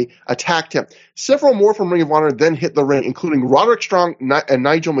later in the day, attacked him. Several more from Ring of Honor then hit the ring, including Roderick Strong and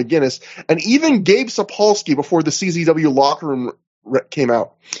Nigel McGuinness, and even Gabe Sapolsky before the CZW locker room came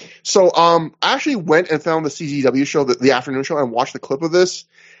out. So I actually went and found the CZW show, the afternoon show, and watched the clip of this.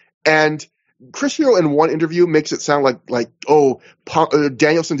 And Chris Hero in one interview makes it sound like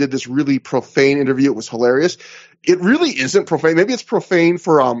Danielson did this really profane interview. It was hilarious. It really isn't profane. Maybe it's profane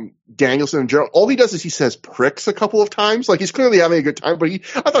for Danielson in general. All he does is he says pricks a couple of times. Like, he's clearly having a good time, but I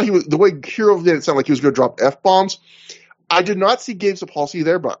thought the way Hero did it sound like he was going to drop F-bombs. I did not see Gabe Sapolsky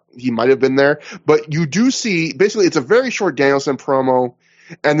there, but he might have been there. But you do see, basically, it's a very short Danielson promo,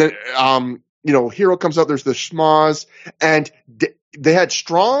 and then Hero comes out. There's the schmoz, and they had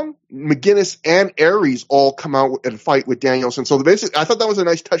Strong, McGinnis, and Aries all come out and fight with Danielson. So basically, I thought that was a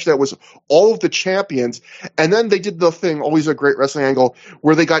nice touch. That was all of the champions, and then they did the thing, always a great wrestling angle,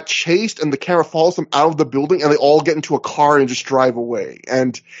 where they got chased and the camera follows them out of the building, and they all get into a car and just drive away.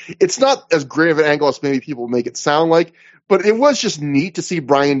 And it's not as great of an angle as maybe people make it sound like, but it was just neat to see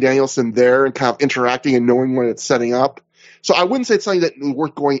Bryan Danielson there and kind of interacting and knowing when it's setting up. So I wouldn't say it's something that is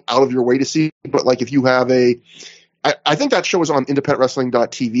worth going out of your way to see, but like if you have I think that show is on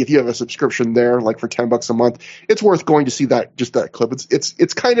independentwrestling.tv. If you have a subscription there, like for $10 a month, it's worth going to see that clip.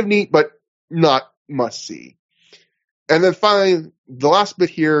 It's kind of neat, but not must see. And then finally, the last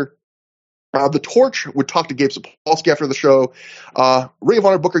bit here, the Torch would talk to Gabe Sapolsky after the show. Ring of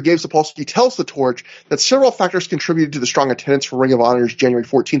Honor booker Gabe Sapolsky tells the Torch that several factors contributed to the strong attendance for Ring of Honor's January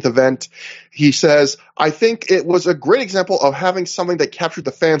 14th event. He says, I think it was a great example of having something that captured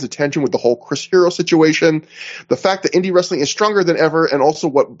the fans' attention with the whole Chris Hero situation. The fact that indie wrestling is stronger than ever, and also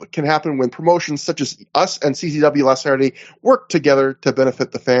what can happen when promotions such as us and CZW last Saturday work together to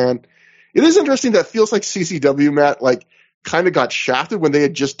benefit the fan. It is interesting that it feels like CZW, Matt, like, kind of got shafted when they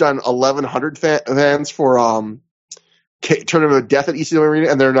had just done 1,100 fans for Tournament of Death at ECW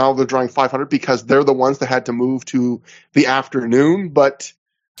Arena, and they're drawing 500 because they're the ones that had to move to the afternoon. But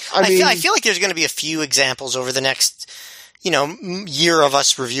I feel like there's going to be a few examples over the next, year of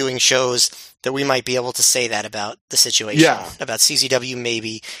us reviewing shows that we might be able to say that about the situation. Yeah. About CZW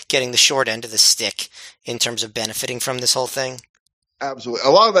maybe getting the short end of the stick in terms of benefiting from this whole thing. Absolutely. A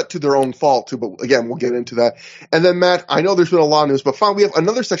lot of that to their own fault, too, but again, we'll get into that. And then, Matt, I know there's been a lot of news, but finally we have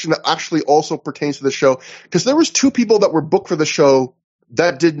another section that actually also pertains to the show, because there was two people that were booked for the show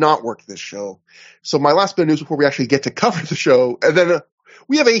that did not work this show. So my last bit of news before we actually get to cover the show, and then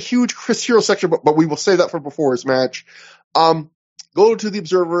we have a huge Chris Hero section, but we will save that for before his match. Go to the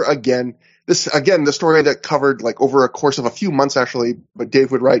Observer again. The story that covered like over a course of a few months actually, but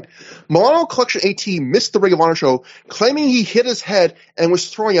Dave would write, Milano Collection AT missed the Ring of Honor show, claiming he hit his head and was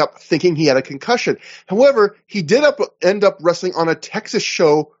throwing up, thinking he had a concussion. However, he did end up wrestling on a Texas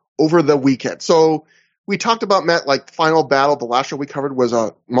show over the weekend. So we talked about, Matt, like Final Battle, the last show we covered was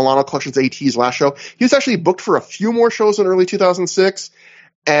Milano Collections AT's last show. He was actually booked for a few more shows in early 2006,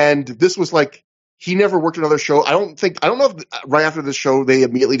 and this was like, he never worked another show. I don't know if right after this show they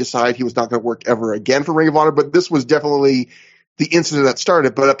immediately decided he was not going to work ever again for Ring of Honor, but this was definitely the incident that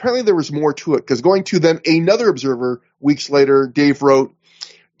started. But apparently there was more to it, because going to then another Observer weeks later, Dave wrote,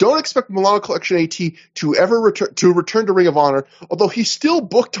 don't expect Milano Collection AT to ever return to Ring of Honor, although he's still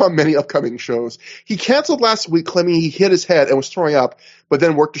booked on many upcoming shows. He canceled last week claiming he hit his head and was throwing up, but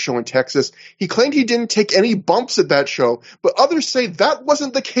then worked a show in Texas. He claimed he didn't take any bumps at that show, but others say that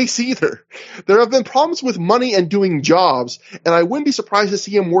wasn't the case either. There have been problems with money and doing jobs, and I wouldn't be surprised to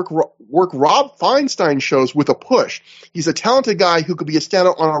see him work Rob Feinstein shows with a push. He's a talented guy who could be a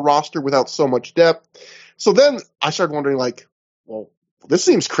standout on a roster without so much depth. So then I started wondering, like, well, this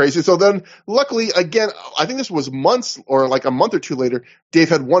seems crazy. So then, luckily, again, I think this was months or like a month or two later, Dave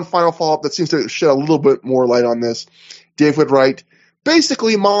had one final follow-up that seems to shed a little bit more light on this. Dave would write,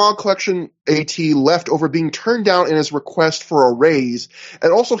 basically, Milano Collection AT left over being turned down in his request for a raise,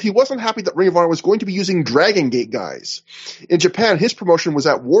 and also he wasn't happy that Ring of Honor was going to be using Dragon Gate guys. In Japan, his promotion was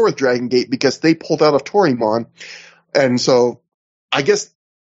at war with Dragon Gate because they pulled out of Torimon, and so I guess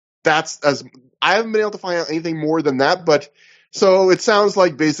that's I haven't been able to find out anything more than that, but so it sounds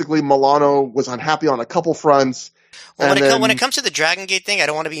like basically Milano was unhappy on a couple fronts. Well, when it comes to the Dragon Gate thing, I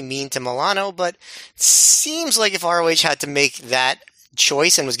don't want to be mean to Milano, but it seems like if ROH had to make that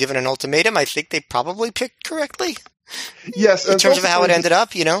choice and was given an ultimatum, I think they probably picked correctly. Yes. In terms of how it ended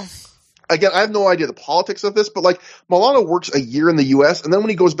up, Again, I have no idea the politics of this, but like Milano works a year in the US, and then when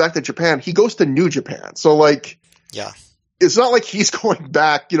he goes back to Japan, he goes to New Japan. So like, yeah. It's not like he's going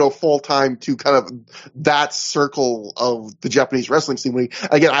back, full time to kind of that circle of the Japanese wrestling scene.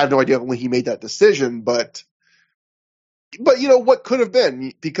 Again, I have no idea when he made that decision, but what could have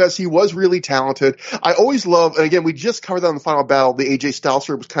been, because he was really talented. I always love, and again, we just covered that in the Final Battle. The AJ Styles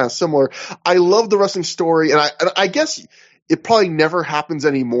story was kind of similar. I love the wrestling story, and I guess it probably never happens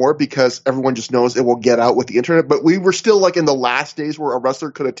anymore because everyone just knows it will get out with the internet. But we were still like in the last days where a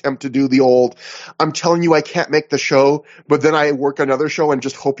wrestler could attempt to do the old, I'm telling you I can't make the show, but then I work another show and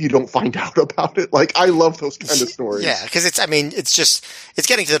just hope you don't find out about it. Like, I love those kind of stories. Yeah, because it's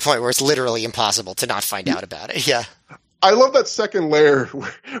getting to the point where it's literally impossible to not find out about it. Yeah. I love that second layer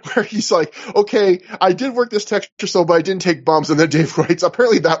where he's like, okay, I did work this texture so, but I didn't take bumps. And then Dave writes,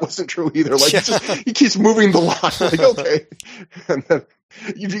 apparently that wasn't true either. Like, he keeps moving the line. Like, okay. And then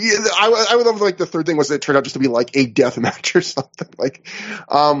I would love, like, the third thing was it turned out just to be like a death match or something. Like,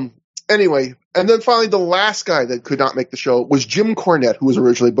 anyway. And then finally the last guy that could not make the show was Jim Cornette, who was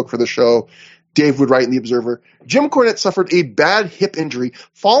originally booked for the show. Dave would write in The Observer, Jim Cornette suffered a bad hip injury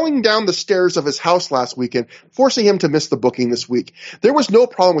falling down the stairs of his house last weekend, forcing him to miss the booking this week. There was no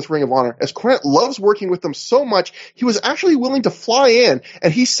problem with Ring of Honor, as Cornette loves working with them so much, he was actually willing to fly in,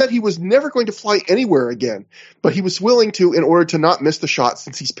 and he said he was never going to fly anywhere again. But he was willing to in order to not miss the shot,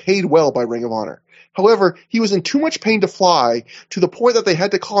 since he's paid well by Ring of Honor. However, he was in too much pain to fly, to the point that they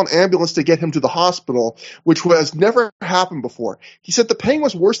had to call an ambulance to get him to the hospital, which has never happened before. He said the pain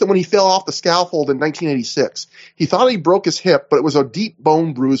was worse than when he fell off the scaffold in 1986. He thought he broke his hip, but it was a deep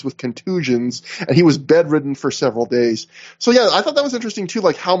bone bruise with contusions, and he was bedridden for several days. So yeah, I thought that was interesting too,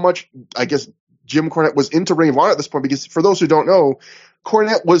 like how much, I guess, Jim Cornette was into Ring of Honor at this point, because for those who don't know,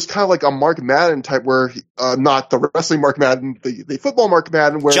 Cornette was kind of like a Mark Madden type, where, not the wrestling Mark Madden, the football Mark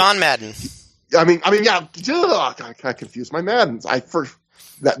Madden, where John Madden. I mean, yeah. I confused my Maddens.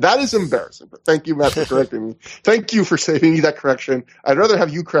 That is embarrassing. But thank you, Matt, for correcting me. Thank you for saving me that correction. I'd rather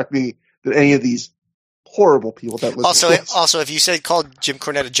have you correct me than any of these horrible people that listen. Also, if you said called Jim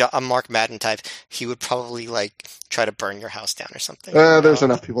Cornette a Mark Madden type, he would probably like try to burn your house down or something. There's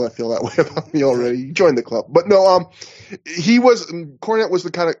enough people that feel that way about me already. Join the club. But no,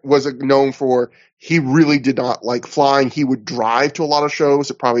 Cornette was known for, he really did not like flying. He would drive to a lot of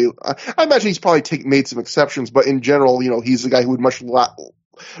shows. I imagine he's probably made some exceptions, but in general, he's the guy who would much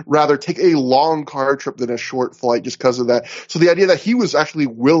rather take a long car trip than a short flight just because of that. So the idea that he was actually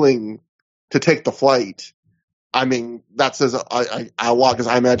willing to take the flight, I mean, that says a lot, because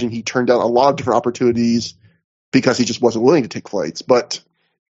I imagine he turned down a lot of different opportunities because he just wasn't willing to take flights. But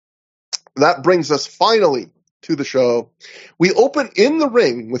that brings us finally to the show. We open in the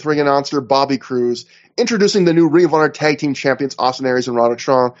ring with ring announcer Bobby Cruz introducing the new Ring of Honor Tag Team Champions Austin Aries and Roderick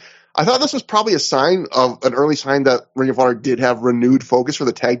Strong. I thought this was probably an early sign that Ring of Honor did have renewed focus for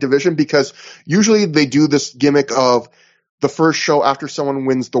the tag division, because usually they do this gimmick of the first show after someone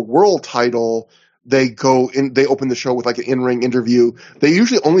wins the world title, they open the show with like an in-ring interview. They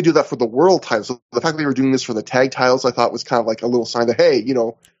usually only do that for the world title. So the fact that they were doing this for the tag titles, I thought was kind of like a little sign that, hey,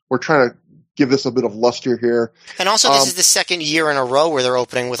 we're trying to give this a bit of luster here. And also, this is the second year in a row where they're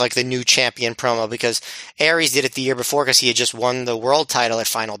opening with like the new champion promo, because Aries did it the year before because he had just won the world title at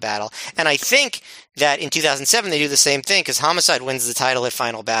Final Battle. And I think that in 2007 they do the same thing, because Homicide wins the title at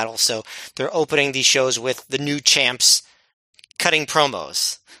Final Battle. So they're opening these shows with the new champs cutting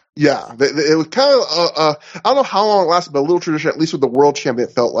promos. Yeah, it was kind of I don't know how long it lasted, but a little tradition, at least with the world champion,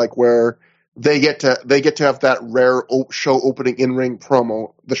 it felt like, where they get to have that rare show opening in-ring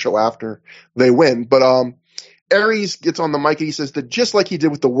promo the show after they win. But Aries gets on the mic and he says that just like he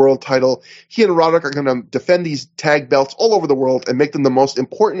did with the world title, he and Roderick are going to defend these tag belts all over the world and make them the most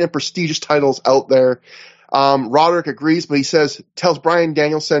important and prestigious titles out there. Roderick agrees, but he tells Bryan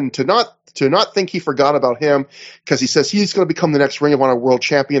Danielson to not think he forgot about him, because he says he's going to become the next Ring of Honor world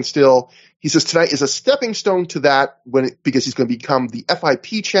champion still. He says tonight is a stepping stone to that, because he's going to become the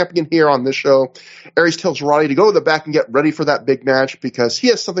FIP champion here on this show. Aries tells Roddy to go to the back and get ready for that big match, because he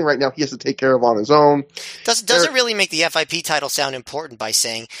has something right now he has to take care of on his own. Does it really make the FIP title sound important by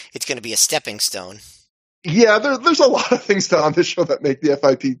saying it's going to be a stepping stone? Yeah, there's a lot of things on this show that make the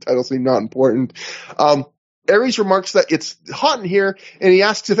FIP title seem not important. Aries remarks that it's hot in here, and he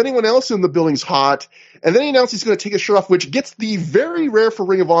asks if anyone else in the building's hot, and then he announces he's going to take his shirt off, which gets the very rare for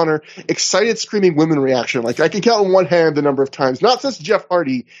Ring of Honor excited screaming women reaction. Like, I can count on one hand the number of times, not since Jeff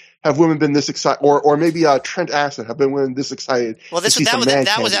Hardy have women been this excited, or maybe Trent Acid have been women this excited. Well,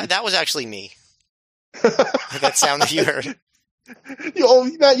 that was actually me. That sound that you heard.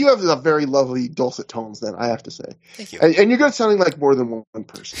 Matt, you have a very lovely dulcet tones, then, I have to say. Thank you. And you're good at sounding like more than one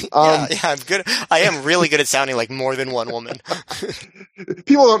person. Yeah, I'm good. I am really good at sounding like more than one woman.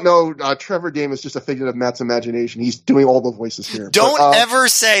 People don't know, Trevor Dame is just a figment of Matt's imagination. He's doing all the voices here. Don't ever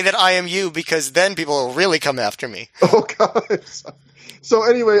say that I am you, because then people will really come after me. Oh, God. So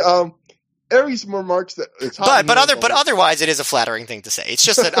anyway, Aries remarks that it's hot. But otherwise, it is a flattering thing to say. It's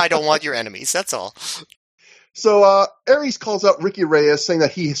just that I don't want your enemies. That's all. So Aries calls out Ricky Reyes, saying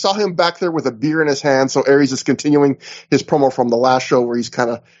that he saw him back there with a beer in his hand. So Aries is continuing his promo from the last show where he's kind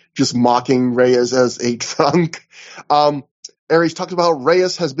of just mocking Reyes as a drunk. Aries talked about how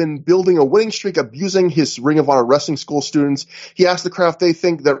Reyes has been building a winning streak, abusing his Ring of Honor wrestling school students. He asked the crowd if they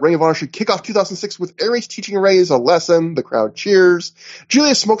think that Ring of Honor should kick off 2006 with Aries teaching Reyes a lesson. The crowd cheers.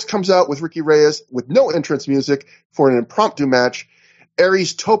 Julius Smokes comes out with Ricky Reyes with no entrance music for an impromptu match.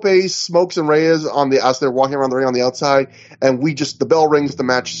 Aries topes Smokes and Reyes as they're walking around the ring on the outside, and the bell rings, the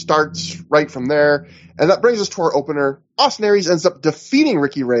match starts right from there. And that brings us to our opener. Austin Aries ends up defeating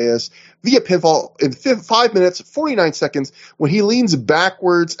Ricky Reyes via pinfall in 5 minutes, 49 seconds, when he leans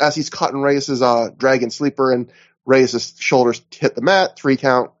backwards as he's caught in Reyes' dragon sleeper, and Reyes' shoulders hit the mat, 3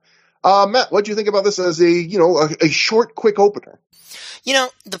 count. Matt, what do you think about this as a short, quick opener?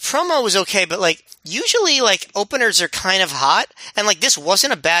 The promo was okay, but usually openers are kind of hot, and this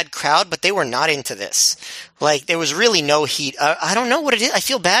wasn't a bad crowd, but they were not into this. There was really no heat. I don't know what it is. I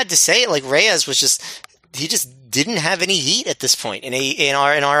feel bad to say it. Reyes was he just didn't have any heat at this point in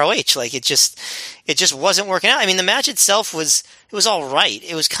ROH. It just wasn't working out. I mean, the match itself was all right.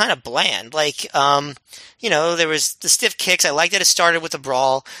 It was kind of bland. There was the stiff kicks. I liked that it started with a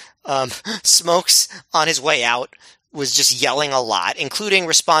brawl. Smokes on his way out was just yelling a lot, including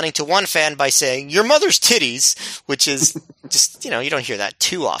responding to one fan by saying, "Your mother's titties," which is just, you don't hear that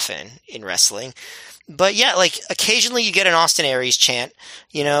too often in wrestling. But yeah, occasionally you get an Austin Aries chant,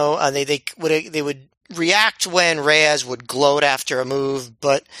 they would react when Reyes would gloat after a move,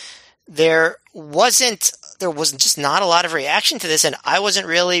 but there wasn't just not a lot of reaction to this, and I wasn't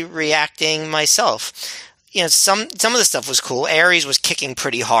really reacting myself. Some of the stuff was cool. Aries was kicking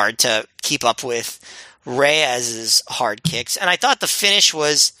pretty hard to keep up with Reyes's hard kicks, and I thought the finish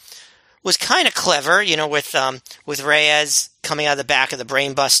was kind of clever, with Reyes coming out of the back of the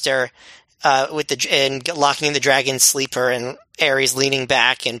Brainbuster, and locking in the Dragon Sleeper, and Aries leaning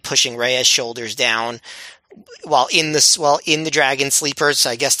back and pushing Reyes' shoulders down while in the Dragon Sleeper.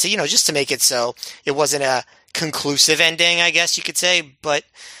 So I guess just to make it so it wasn't a conclusive ending, I guess you could say. But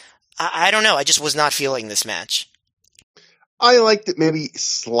I don't know. I just was not feeling this match. I liked it maybe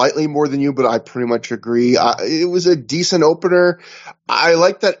slightly more than you, but I pretty much agree. It was a decent opener. I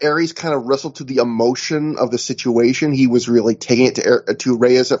like that Aries kind of wrestled to the emotion of the situation. He was really taking it to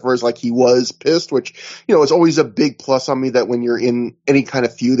Reyes at first, he was pissed, which, is always a big plus on me that when you're in any kind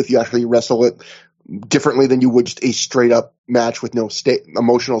of feud, if you actually wrestle it differently than you would just a straight up match with no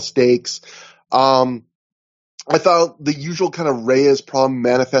emotional stakes. I thought the usual kind of Reyes problem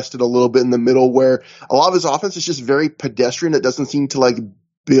manifested a little bit in the middle, where a lot of his offense is just very pedestrian. It doesn't seem to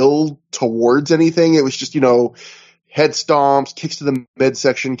build towards anything. It was just, head stomps, kicks to the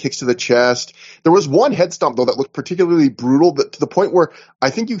midsection, kicks to the chest. There was one head stomp though that looked particularly brutal, to the point where I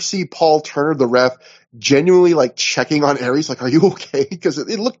think you see Paul Turner, the ref, genuinely checking on Aries, are you okay? Because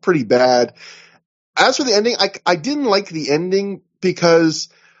it looked pretty bad. As for the ending, I didn't like the ending because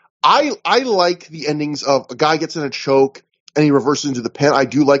I like the endings of a guy gets in a choke and he reverses into the pin. I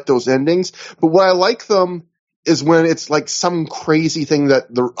do like those endings, but what I like them is when it's some crazy thing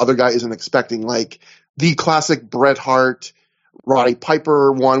that the other guy isn't expecting, the classic Bret Hart, Roddy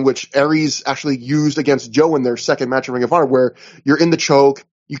Piper one, which Aries actually used against Joe in their second match of Ring of Honor, where you're in the choke,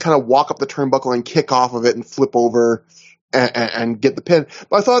 you kind of walk up the turnbuckle and kick off of it and flip over and get the pin.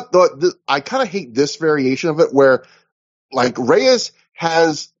 But I thought I kind of hate this variation of it, where Reyes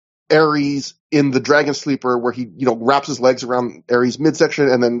has Aries in the Dragon Sleeper, where he, wraps his legs around Aries' midsection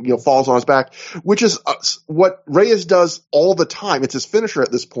and then, falls on his back, which is what Reyes does all the time. It's his finisher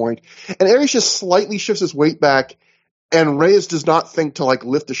at this point. And Aries just slightly shifts his weight back, and Reyes does not think to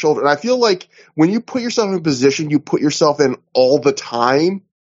lift the shoulder. And I feel when you put yourself in a position you put yourself in all the time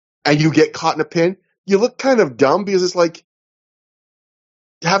and you get caught in a pin, you look kind of dumb, because it's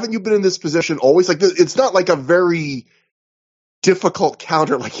haven't you been in this position always? It's not a very difficult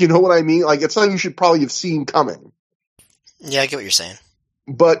counter, you know what I mean? It's something you should probably have seen coming. Yeah, I get what you're saying.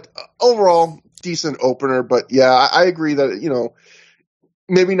 But overall, decent opener. But yeah, I agree that,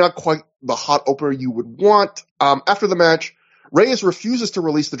 maybe not quite the hot opener you would want. After the match, Reyes refuses to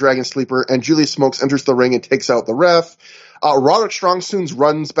release the Dragon Sleeper, and Julius Smokes enters the ring and takes out the ref. Roderick Strong soon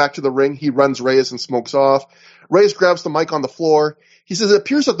runs back to the ring. He runs Reyes and Smokes off. Reyes grabs the mic on the floor. He says it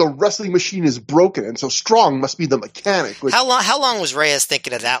appears that the wrestling machine is broken, and so Strong must be the mechanic. How long was Reyes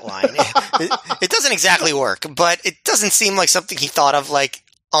thinking of that line? It doesn't exactly work, but it doesn't seem like something he thought of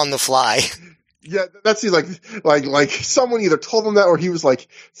on the fly. Yeah, that seems like someone either told him that or he was like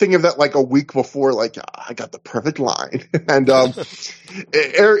thinking of that like a week before, like I got the perfect line. And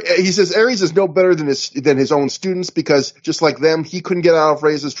he says Ares is no better than his own students because just like them, he couldn't get out of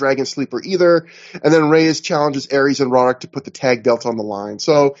Reyes' Dragon Sleeper either. And then Reyes challenges Ares and Roderick to put the tag belt on the line.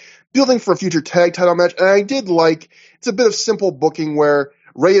 So building for a future tag title match, and I did like it's a bit of simple booking where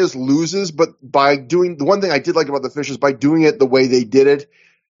Reyes loses, but by doing the one thing I did like about the finish is by doing it the way they did it.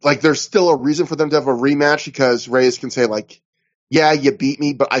 Like, there's still a reason for them to have a rematch because Reyes can say, like, yeah, you beat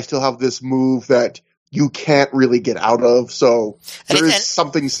me, but I still have this move that you can't really get out of. So there is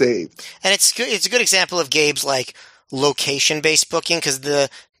something saved. And it's good. It's a good example of Gabe's, like, location-based booking because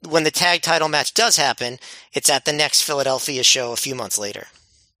when the tag title match does happen, it's at the next Philadelphia show a few months later.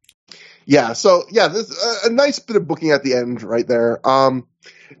 Yeah. So, yeah, there's a nice bit of booking at the end right there.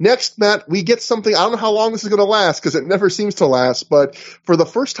 Next, Matt, we get something. I don't know how long this is going to last because it never seems to last. But for the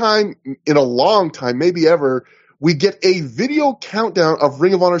first time in a long time, maybe ever, we get a video countdown of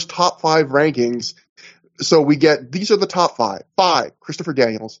Ring of Honor's top 5 rankings. So we get these are the top 5: 5, Christopher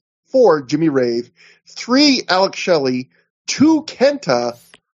Daniels; 4, Jimmy Rave; 3, Alex Shelley; 2, Kenta;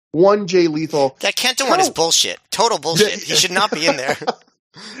 1, Jay Lethal. That Kenta one is bullshit. Total bullshit. He should not be in there.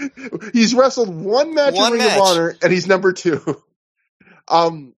 He's wrestled one match in Ring of Honor, and he's number 2.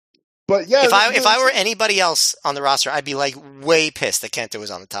 But yeah, if I were anybody else on the roster, I'd be like way pissed that Kenta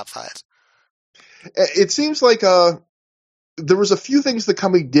was on the top 5. It seems like there was a few things the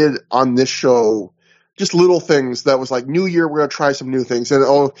company did on this show, just little things that was like, New Year, we're gonna try some new things, and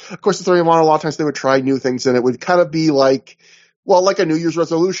of course, the Ring of Honor a lot of times they would try new things, and it would kind of be like, well, like a New Year's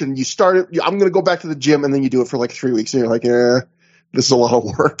resolution. You start it, I'm gonna go back to the gym, and then you do it for like 3 weeks, and you're like, this is a lot of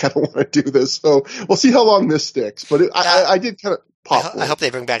work. I don't want to do this. So we'll see how long this sticks. But I did kind of pop. I hope they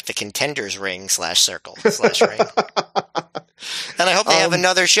bring back the Contenders ring /circle/ring. And I hope they have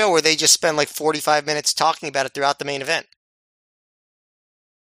another show where they just spend like 45 minutes talking about it throughout the main event.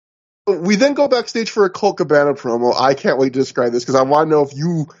 We then go backstage for a Colt Cabana promo. I can't wait to describe this because I want to know if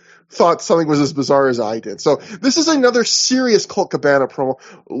you thought something was as bizarre as I did. So this is another serious Colt Cabana promo.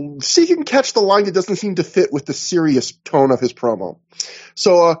 See if you can catch the line that doesn't seem to fit with the serious tone of his promo.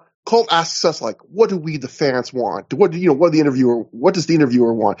 So Colt asks us, like, what do we, the fans, want? What does the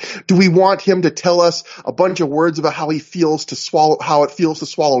interviewer want? Do we want him to tell us a bunch of words about how it feels to swallow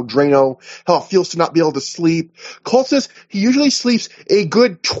Drano, how it feels to not be able to sleep? Colt says he usually sleeps a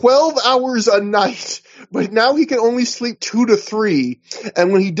good 12 hours a night, but now he can only sleep 2 to 3.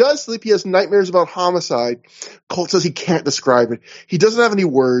 And when he does sleep, he has nightmares about homicide. Colt says he can't describe it. He doesn't have any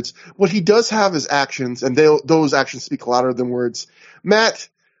words. What he does have is actions, and those actions speak louder than words. Matt,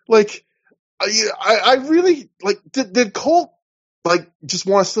 like, I really, like, did Colt, like, just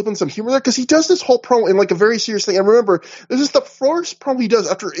want to slip in some humor there? Because he does this whole promo in, like, a very serious thing. And remember, this is the first promo he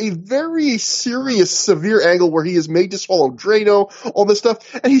does after a very serious, severe angle where he is made to swallow Drano, all this stuff.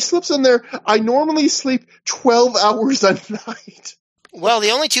 And he slips in there, I normally sleep 12 hours a night. Well,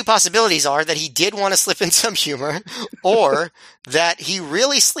 the only two possibilities are that he did want to slip in some humor, or that he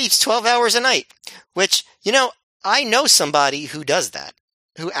really sleeps 12 hours a night. Which, I know somebody who does that.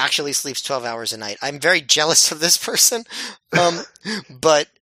 Who actually sleeps 12 hours a night. I'm very jealous of this person. But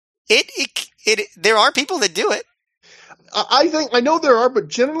there are people that do it. I know there are, but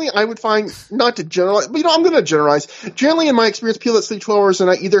generally I would find, not to generalize, but I'm going to generalize. Generally, in my experience, people that sleep 12 hours a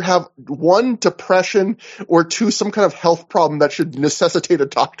night either have 1, depression, or 2, some kind of health problem that should necessitate a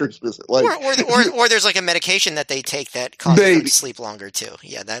doctor's visit. Like, or there's like a medication that they take that causes them to sleep longer too.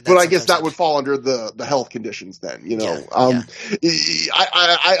 Yeah, but I guess that would fall under the health conditions then. I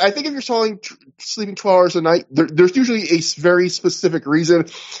think if you're sleeping 12 hours a night, there's usually a very specific reason,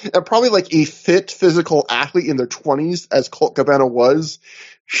 and probably like a fit physical athlete in their 20s, as Colt Cabana was,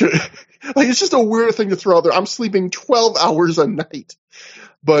 it's just a weird thing to throw out there. I'm sleeping 12 hours a night,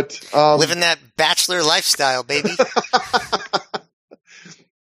 but living that bachelor lifestyle, baby.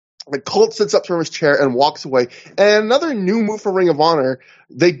 Like, Colt sits up from his chair and walks away. And another new move for Ring of Honor,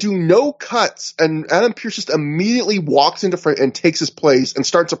 they do no cuts, and Adam Pearce just immediately walks into front and takes his place and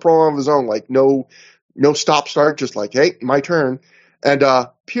starts a promo of his own, like no stop start, just like, hey, my turn. And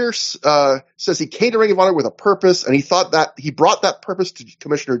Pearce says he came to Ring of Honor with a purpose, and he thought that he brought that purpose to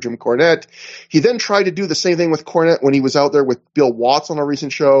Commissioner Jim Cornette. He then tried to do the same thing with Cornette when he was out there with Bill Watts on a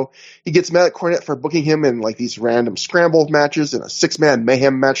recent show. He gets mad at Cornette for booking him in like these random scramble matches in a 6-man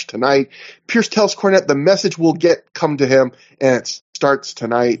mayhem match tonight. Pearce tells Cornette the message will come to him, and it starts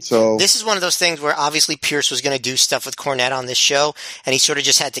tonight. So this is one of those things where obviously Pearce was going to do stuff with Cornette on this show, and he sort of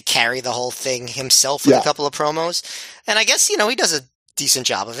just had to carry the whole thing himself with a couple of promos. And I guess, he does a decent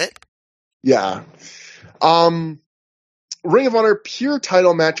job of it. Yeah. Ring of Honor Pure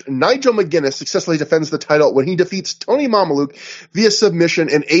Title match. Nigel McGuinness successfully defends the title when he defeats Tony Mamaluke via submission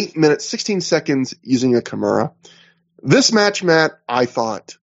in 8 minutes, 16 seconds using a Kimura. This match, Matt, I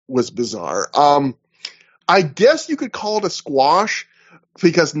thought was bizarre. I guess you could call it a squash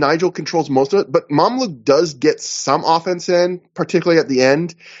because Nigel controls most of it, but Mamaluke does get some offense in, particularly at the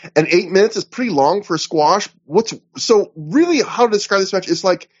end. And 8 minutes is pretty long for a squash. So really how to describe this match is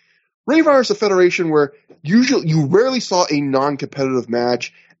like Ring of Honor is a federation where usually you rarely saw a non-competitive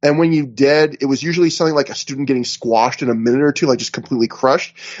match. And when you did, it was usually something like a student getting squashed in a minute or two, like just completely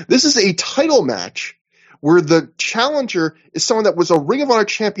crushed. This is a title match where the challenger is someone that was a Ring of Honor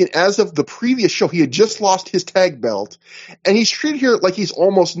champion as of the previous show. He had just lost his tag belt, and he's treated here like he's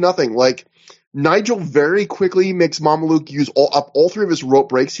almost nothing. Like, Nigel very quickly makes Mamaluke use all three of his rope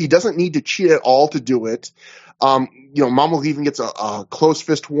breaks. He doesn't need to cheat at all to do it. Mamaluke even gets a close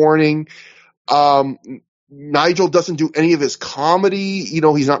fist warning. Nigel doesn't do any of his comedy.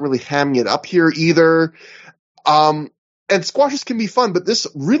 He's not really hamming it up here either. And squashes can be fun, but this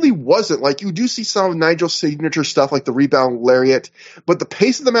really wasn't. Like, you do see some of Nigel's signature stuff, like the rebound lariat, but the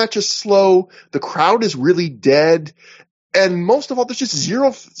pace of the match is slow. The crowd is really dead. And most of all, there's just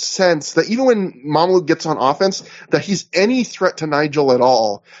zero sense that even when Mamaluke gets on offense, that he's any threat to Nigel at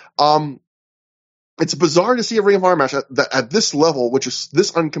all. It's bizarre to see a Ring of Honor match at this level, which is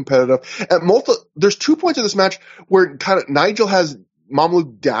this uncompetitive. There's 2 points of this match where kind of Nigel has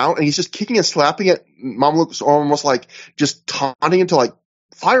Mamaluke down, and he's just kicking and slapping at Mamaluke's almost like just taunting him to like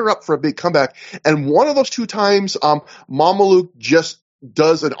fire up for a big comeback. And one of those 2 times, Mamaluke just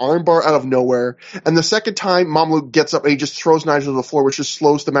does an armbar out of nowhere. And the second time, Mamaluke gets up and he just throws Nigel to the floor, which just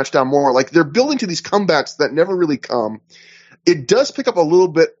slows the match down more. Like, they're building to these comebacks that never really come. It does pick up a little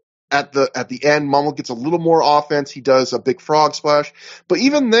bit at the end. Mamaluke gets a little more offense. He does a big frog splash. But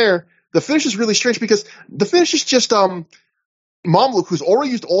even there, the finish is really strange because the finish is just, Mamaluke, who's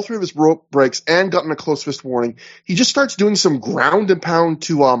already used all three of his rope breaks and gotten a close fist warning, he just starts doing some ground and pound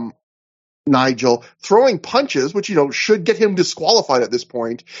to Nigel, throwing punches, which, should get him disqualified at this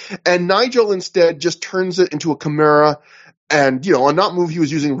point. And Nigel instead just turns it into a Kimura and, a not move he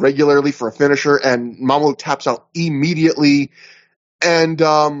was using regularly for a finisher, and Mamaluke taps out immediately. And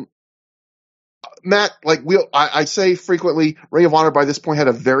Matt, like I say frequently, Ring of Honor by this point had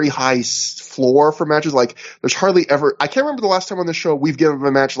a very high floor for matches. Like, there's hardly ever, I can't remember the last time on the show we've given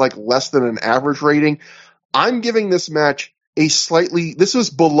a match like less than an average rating. I'm giving this match this was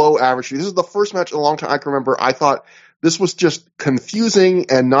below average. This is the first match in a long time I can remember. I thought this was just confusing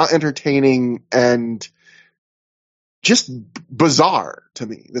and not entertaining and just bizarre to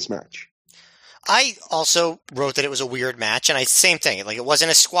me, this match. I also wrote that it was a weird match, and same thing. Like, it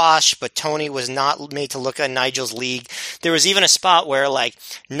wasn't a squash, but Tony was not made to look at Nigel's league. There was even a spot where, like,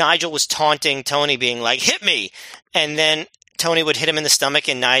 Nigel was taunting Tony, being like, "Hit me!" And then Tony would hit him in the stomach,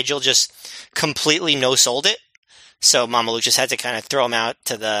 and Nigel just completely no-sold it. So Mamaluke just had to kind of throw him out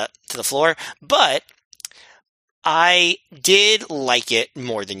to the floor. But I did like it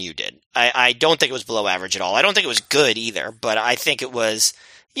more than you did. I don't think it was below average at all. I don't think it was good either, but I think it was...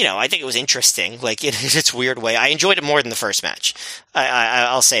 I think it was interesting, like, in its weird way. I enjoyed it more than the first match.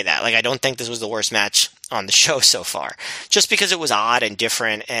 I'll say that. Like, I don't think this was the worst match on the show so far, just because it was odd and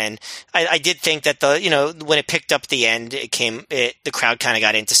different. And I did think that when it picked up at the end, the crowd kind of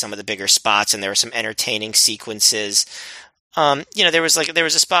got into some of the bigger spots, and there were some entertaining sequences. There was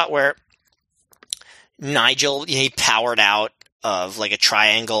a spot where Nigel, he powered out of like a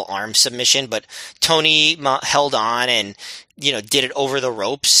triangle arm submission, but Tony held on and, did it over the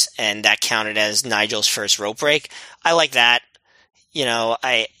ropes, and that counted as Nigel's first rope break. I like that.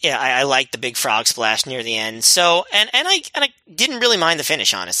 I like the big frog splash near the end. So, and I didn't really mind the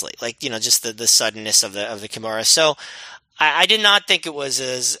finish, honestly. Like, just the suddenness of the Kimura. So I did not think it was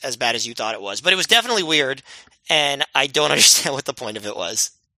as bad as you thought it was, but it was definitely weird, and I don't understand what the point of it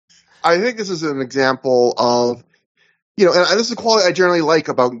was. I think this is an example of, and this is a quality I generally like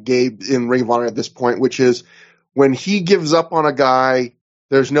about Gabe in Ring of Honor at this point, which is when he gives up on a guy,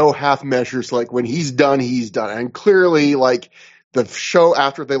 there's no half measures. Like, when he's done, he's done. And clearly, like, the show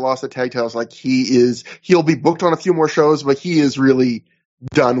after they lost the tag titles, like, he'll be booked on a few more shows, but he is really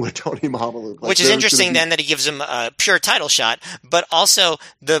done with Tony Mamaluke. Like, which is interesting then that he gives him a pure title shot, but also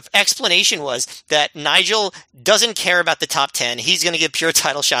the explanation was that Nigel doesn't care about the top 10. He's going to give pure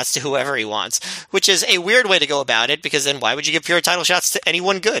title shots to whoever he wants, which is a weird way to go about it, because then why would you give pure title shots to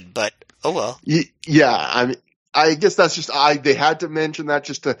anyone good? But, oh well. Yeah, I mean, I guess that's just they had to mention that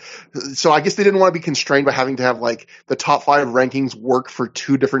so I guess they didn't want to be constrained by having to have like the top 5 rankings work for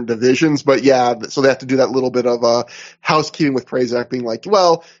 2 different divisions. But yeah, so they have to do that little bit of housekeeping with Prazak being like,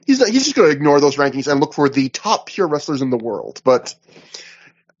 well, he's just going to ignore those rankings and look for the top pure wrestlers in the world. But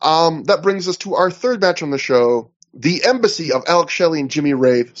that brings us to our third match on the show. The Embassy of Alex Shelley and Jimmy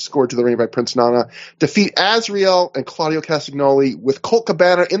Rave, scored to the ring by Prince Nana, defeat Azrael and Claudio Castagnoli with Colt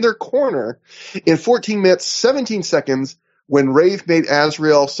Cabana in their corner in 14 minutes, 17 seconds when Rave made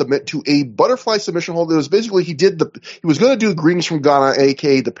Azrael submit to a butterfly submission hold. It was basically he was going to do Greetings from Ghana,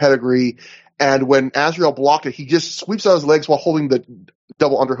 aka the pedigree, and when Azrael blocked it, he just sweeps out his legs while holding the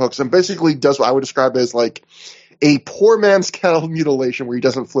double underhooks and basically does what I would describe as like a poor man's cattle mutilation where he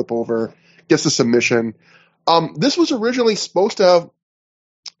doesn't flip over, gets the submission. This was originally supposed to have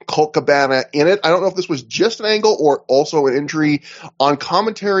Colt Cabana in it. I don't know if this was just an angle or also an injury. On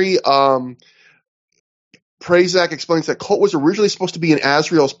commentary, Prazak explains that Colt was originally supposed to be in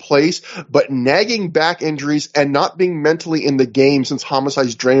Azrael's place, but nagging back injuries and not being mentally in the game since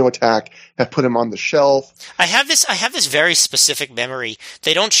Homicide's Drano attack have put him on the shelf. I have this very specific memory.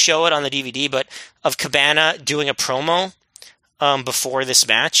 They don't show it on the DVD, but of Cabana doing a promo before this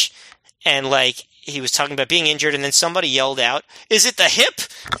match, and like he was talking about being injured, and then somebody yelled out, "Is it the hip?"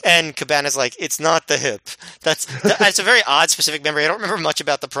 And Cabana's like, "It's not the hip." That's a very odd specific memory. I don't remember much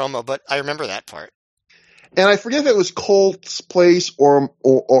about the promo, but I remember that part. And I forget if it was Colt's place or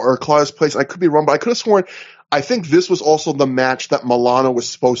Claudio's place. I could be wrong, but I could have sworn, I think this was also the match that Milano was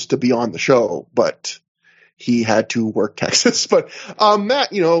supposed to be on the show, but he had to work Texas. But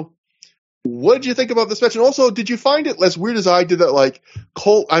Matt, what did you think about this match? And also, did you find it as weird as I did that, like,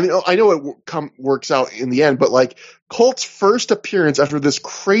 Colt, I mean, I know it works out in the end, but like, Colt's first appearance after this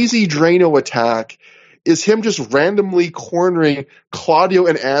crazy Drano attack is him just randomly cornering Claudio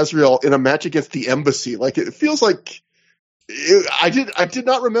and Azrael in a match against the Embassy. Like, it feels like I did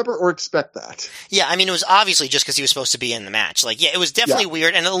not remember or expect that. Yeah, I mean, it was obviously just because he was supposed to be in the match. Like, yeah, it was definitely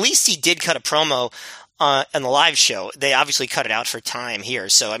weird, and at least he did cut a promo on the live show. They obviously cut it out for time here,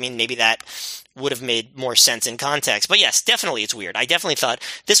 so I mean, maybe that would have made more sense in context. But yes, definitely it's weird. I definitely thought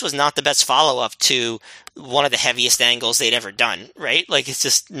this was not the best follow-up to one of the heaviest angles they'd ever done, right? Like, it's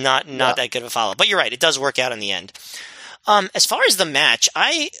just not that good of a follow-up. But you're right, it does work out in the end. As far as the match,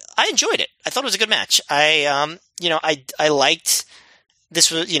 I enjoyed it. I thought it was a good match. I liked this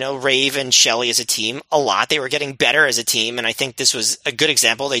was, Rave and Shelley as a team a lot. They were getting better as a team, and I think this was a good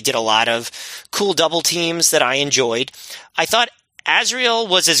example. They did a lot of cool double teams that I enjoyed. I thought Azrael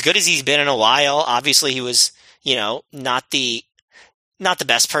was as good as he's been in a while. Obviously, he was, not the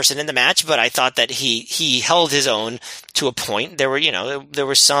best person in the match, but I thought that he held his own to a point. There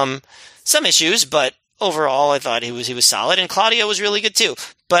were some issues, but overall, I thought he was solid, and Claudio was really good too.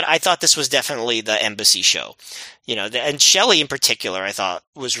 But I thought this was definitely the Embassy show, and Shelley in particular, I thought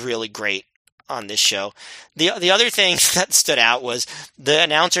was really great on this show. The other thing that stood out was the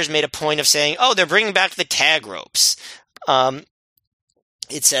announcers made a point of saying, "Oh, they're bringing back the tag ropes."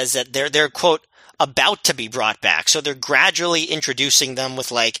 It says that they're quote about to be brought back, so they're gradually introducing them with,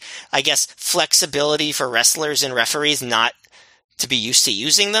 like, I guess, flexibility for wrestlers and referees not to be used to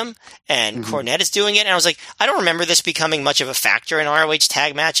using them, and Cornette is doing it, and I was like, I don't remember this becoming much of a factor in ROH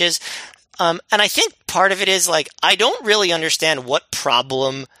tag matches, and I think part of it is, like, I don't really understand what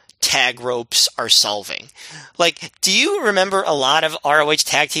problem tag ropes are solving. Like, do you remember a lot of ROH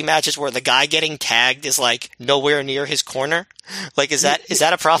tag team matches where the guy getting tagged is, like, nowhere near his corner? Like, is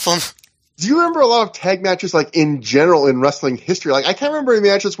that a problem? Do you remember a lot of tag matches, like, in general in wrestling history? Like, I can't remember any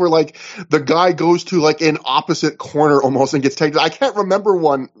matches where, like, the guy goes to, like, an opposite corner almost and gets tagged. I can't remember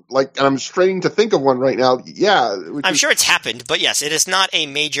one, like, and I'm straining to think of one right now. Yeah. I'm sure it's happened, but yes, it is not a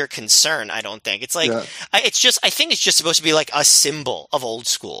major concern, I don't think. It's like, I think it's just supposed to be, like, a symbol of old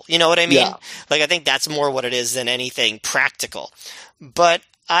school. You know what I mean? Yeah. Like, I think that's more what it is than anything practical. But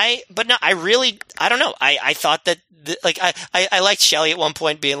I don't know. I thought that, I liked Shelley at one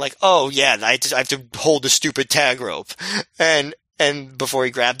point being like, "Oh yeah, I have to hold the stupid tag rope," and before he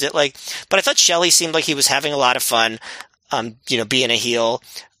grabbed it, like. But I thought Shelley seemed like he was having a lot of fun, being a heel.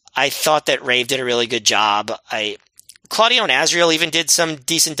 I thought that Rave did a really good job. Claudio and Azrael even did some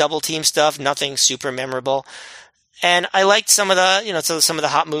decent double team stuff, nothing super memorable, and I liked some of the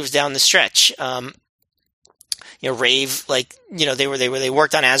hot moves down the stretch. Rave, like, they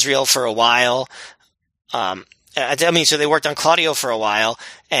worked on Azrael for a while. So they worked on Claudio for a while,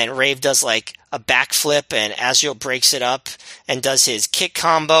 and Rave does, like, a backflip, and Azrael breaks it up and does his kick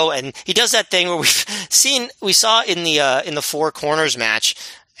combo, and he does that thing where we saw in the Four Corners match,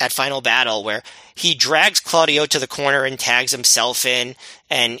 at Final Battle where he drags Claudio to the corner and tags himself in,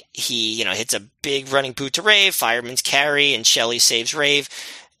 and he, hits a big running boot to Rave, fireman's carry, and Shelley saves Rave.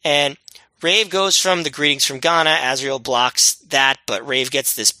 And Rave goes from the greetings from Ghana. Azrael blocks that, but Rave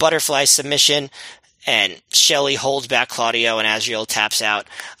gets this butterfly submission, and Shelley holds back Claudio, and Azrael taps out.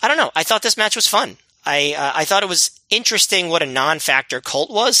 I don't know. I thought this match was fun. I thought it was interesting what a non-factor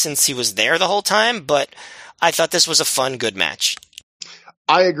Colt was since he was there the whole time, but I thought this was a fun, good match.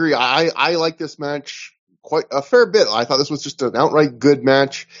 I agree. I like this match quite a fair bit. I thought this was just an outright good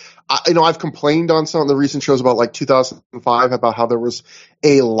match. I've complained on some of the recent shows about like 2005 about how there was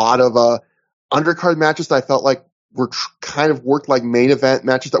a lot of undercard matches that I felt like were kind of worked like main event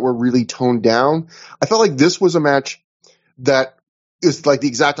matches that were really toned down. I felt like this was a match that is like the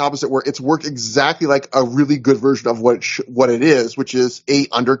exact opposite, where it's worked exactly like a really good version of what it is, which is a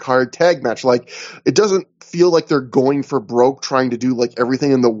undercard tag match. Like, it doesn't feel like they're going for broke trying to do like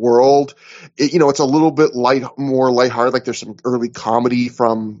everything in the world. It's a little bit more lighthearted. Like, there's some early comedy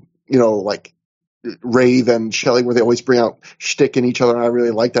from, like Rave and Shelley where they always bring out shtick in each other. And I really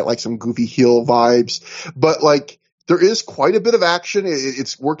like that, like some goofy heel vibes, but like, there is quite a bit of action.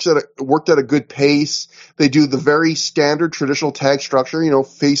 It's worked at a good pace. They do the very standard traditional tag structure.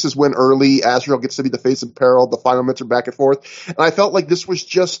 Faces win early. Azrael gets to be the face of peril. The final minutes are back and forth. And I felt like this was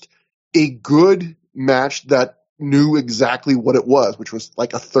just a good match that knew exactly what it was, which was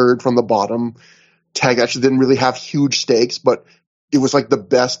like a third from the bottom tag match. It didn't really have huge stakes, but it was like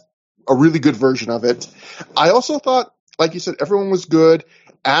a really good version of it. I also thought, like you said, everyone was good.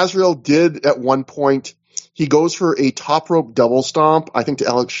 Azrael did at one point, he goes for a top rope double stomp, I think to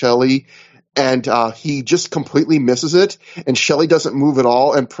Alex Shelley, and he just completely misses it, and Shelley doesn't move at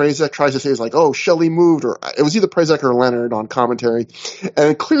all, and Prazak tries to say, he's like, oh, Shelley moved, or it was either Prazak or Leonard on commentary,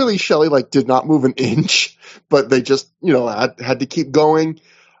 and clearly Shelley like did not move an inch, but they just, had to keep going.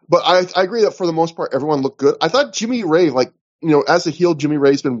 But I agree that for the most part, everyone looked good. I thought Jimmy Rave, like, as a heel, Jimmy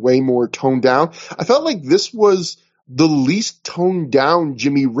Rave's been way more toned down. I felt like this was the least toned down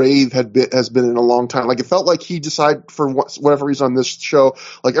Jimmy Rave has been in a long time. Like, it felt like he decided for whatever reason on this show,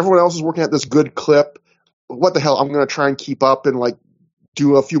 like everyone else is working at this good clip. What the hell? I'm going to try and keep up and like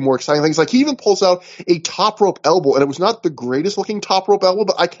do a few more exciting things. Like, he even pulls out a top rope elbow, and it was not the greatest looking top rope elbow,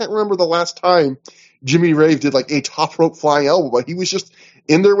 but I can't remember the last time Jimmy Rave did like a top rope flying elbow, but he was just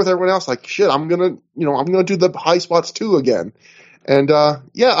in there with everyone else. Like, shit, I'm going to do the high spots too again. And,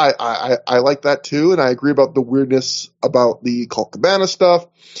 I like that too. And I agree about the weirdness about the Colt Cabana stuff.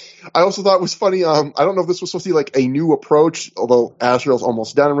 I also thought it was funny. I don't know if this was supposed to be like a new approach, although Azrael's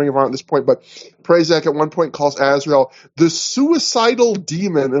almost down in Ring of Honor at this point, but Prazak at one point calls Azrael the suicidal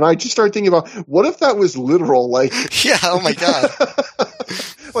demon. And I just started thinking about, what if that was literal? Like, yeah. Oh my God.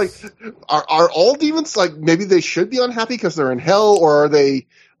 Like, are all demons like, maybe they should be unhappy because they're in hell, or are they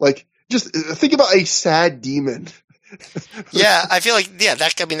like, just think about a sad demon. Yeah, I feel like,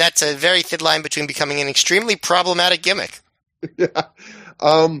 that's a very thin line between becoming an extremely problematic gimmick. Yeah.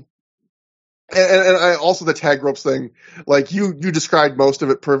 And I also, the tag ropes thing, like you described most of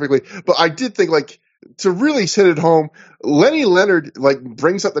it perfectly, but I did think, like, to really hit it home, Lenny Leonard like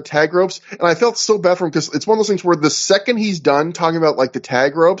brings up the tag ropes, and I felt so bad for him because it's one of those things where the second he's done talking about like the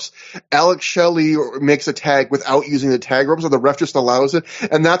tag ropes, Alex Shelley makes a tag without using the tag ropes, or the ref just allows it,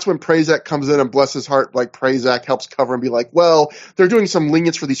 and that's when Prazak comes in, and bless his heart, like Prazak helps cover and be like, well, they're doing some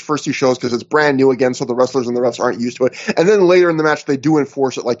lenience for these first two shows because it's brand new again, so the wrestlers and the refs aren't used to it. And then later in the match they do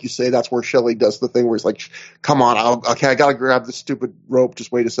enforce it, like you say. That's where Shelley does the thing where he's like, come on, I gotta grab this stupid rope,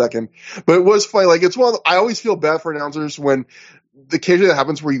 just wait a second. But it was funny, like, it's one of I always feel bad for announcers when occasionally that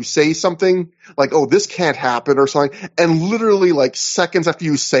happens where you say something like, oh, this can't happen or something, and literally like seconds after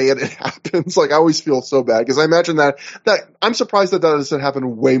you say it, it happens. Like, I always feel so bad because I imagine that I'm surprised that doesn't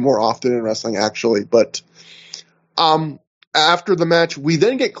happen way more often in wrestling, actually. But after the match, we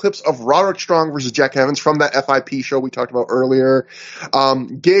then get clips of Roderick Strong versus Jack Evans from that FIP show we talked about earlier.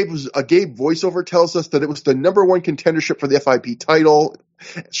 Gabe voiceover tells us that it was the number one contendership for the FIP title.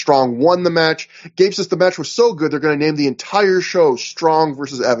 Strong won the match. Gabe says the match was so good they're going to name the entire show Strong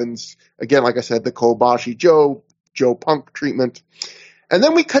versus Evans. Again, like I said, the Kobashi Joe Punk treatment. And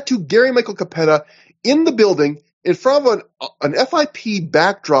then we cut to Gary Michael Capetta in the building in front of an FIP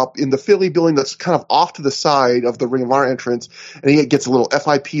backdrop in the Philly building that's kind of off to the side of the Ring of Honor entrance, and he gets a little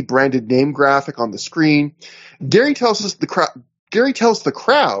FIP branded name graphic on the screen. Gary tells the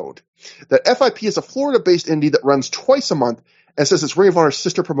crowd that FIP is a Florida-based indie that runs twice a month and says it's Ring of Honor's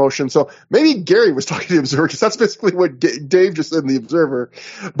sister promotion. So maybe Gary was talking to the Observer, because that's basically what Dave just said in the Observer.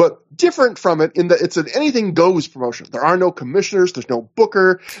 But different from it in that it's an anything goes promotion. There are no commissioners. There's no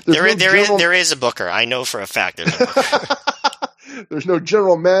booker. There is a booker. I know for a fact there's a booker. There's no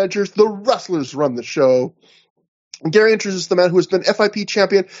general managers. The wrestlers run the show. Gary introduces the man who has been FIP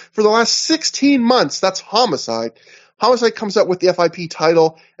champion for the last 16 months. That's Homicide. Homicide comes out with the FIP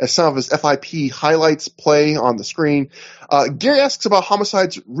title as some of his FIP highlights play on the screen. Gary asks about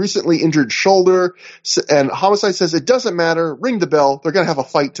Homicide's recently injured shoulder, and Homicide says it doesn't matter. Ring the bell. They're going to have a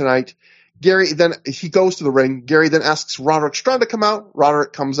fight tonight. Gary then he goes to the ring. Gary then asks Roderick Strong to come out.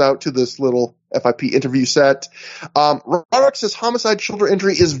 Roderick comes out to this little FIP interview set. Roderick says Homicide's shoulder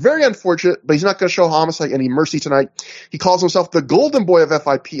injury is very unfortunate, but he's not going to show Homicide any mercy tonight. He calls himself the golden boy of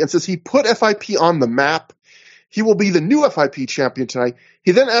FIP and says he put FIP on the map. He will be the new FIP champion tonight.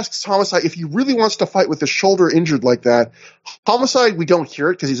 He then asks Homicide if he really wants to fight with his shoulder injured like that. Homicide, we don't hear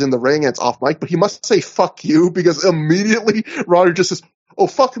it because he's in the ring and it's off mic, but he must say fuck you because immediately Roderick just says, oh,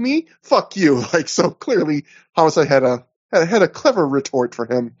 fuck me? Fuck you. Like, so clearly Homicide had a clever retort for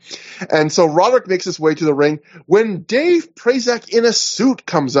him. And so Roderick makes his way to the ring. When Dave Prazak in a suit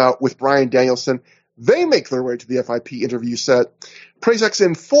comes out with Bryan Danielson, they make their way to the FIP interview set. Prazak's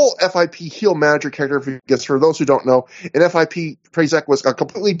in full FIP heel manager character, because for those who don't know, in FIP, Prazak was a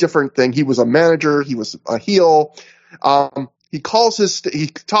completely different thing. He was a manager. He was a heel. He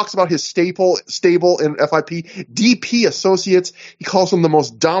talks about his stable in FIP, DP Associates. He calls them the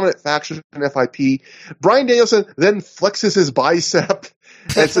most dominant faction in FIP. Bryan Danielson then flexes his bicep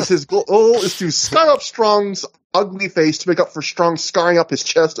and says his goal is to scar up Strong's ugly face to make up for Strong scarring up his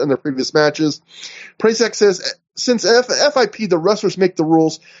chest in their previous matches. Prazak says, since FIP, the wrestlers make the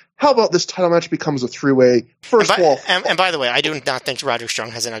rules, how about this title match becomes a three-way? And by the way, I do not think Roderick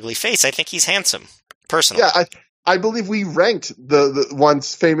Strong has an ugly face. I think he's handsome, personally. Yeah, I believe we ranked the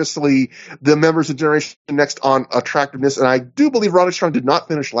ones famously the members of Generation Next on attractiveness, and I do believe Roderick Strong did not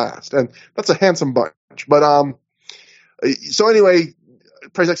finish last, and that's a handsome bunch. But so anyway,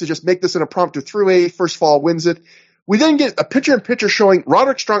 Prazak says just make this an impromptu three-way. First fall wins it. We then get a picture-in-picture showing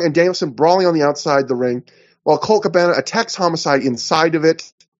Roderick Strong and Danielson brawling on the outside the ring, while Colt Cabana attacks Homicide inside of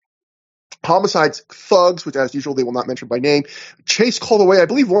it. Homicide's thugs, which as usual they will not mention by name, chase Colt away. I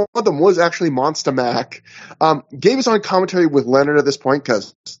believe one of them was actually Monster Mac. Gabe is on commentary with Leonard at this point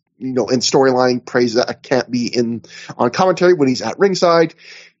because, in storyline, Prazak can't be on commentary when he's at ringside.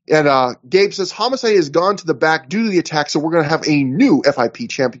 And Gabe says Homicide has gone to the back due to the attack, so we're going to have a new FIP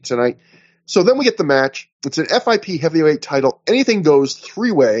champion tonight. So then we get the match. It's an FIP heavyweight title. Anything goes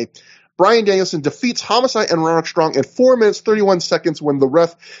three-way. Bryan Danielson defeats Homicide and Roderick Strong in 4 minutes, 31 seconds when the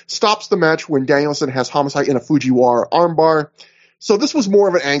ref stops the match when Danielson has Homicide in a Fujiwara armbar. So this was more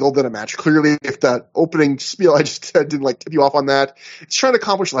of an angle than a match. Clearly, if that opening spiel I just said didn't tip you off on that, it's trying to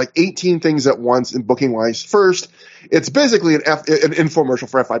accomplish 18 things at once in booking-wise. First, it's basically an infomercial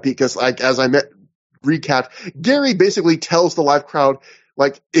for FIP because, as I recapped, Gary basically tells the live crowd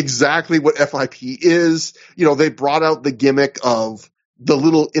exactly what FIP is. They brought out the gimmick of the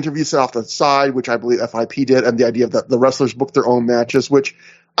little interview set off the side, which I believe FIP did, and the idea that the wrestlers booked their own matches, which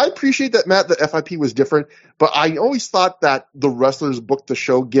I appreciate that, Matt, that FIP was different, but I always thought that the wrestlers booked the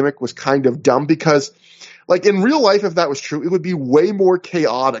show gimmick was kind of dumb because, in real life, if that was true, it would be way more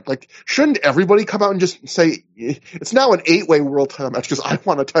chaotic. Shouldn't everybody come out and just say, it's now an 8-way world title match because I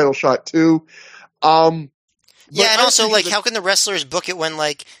want a title shot too? Yeah, and also, how can the wrestlers book it when,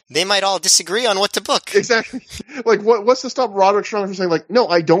 they might all disagree on what to book? Exactly. What's to stop Roderick Strong from saying, no,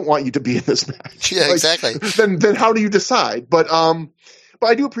 I don't want you to be in this match? Yeah, exactly. Then how do you decide? But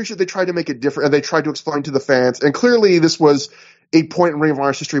I do appreciate they tried to make it different, and they tried to explain to the fans. And clearly, this was a point in Ring of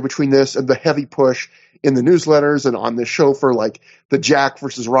Honor's history between this and the heavy push in the newsletters and on this show for, the Jack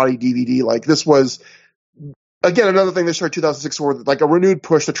versus Roddy DVD. This was, again, another thing they started 2006 where a renewed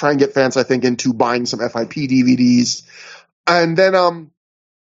push to try and get fans, I think, into buying some FIP DVDs. And then,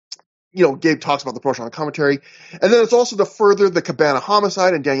 Gabe talks about the push on commentary. And then it's also to further the Cabana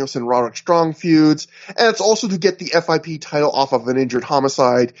Homicide and Danielson Roderick Strong feuds. And it's also to get the FIP title off of an injured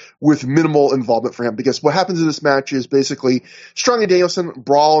Homicide with minimal involvement for him. Because what happens in this match is basically Strong and Danielson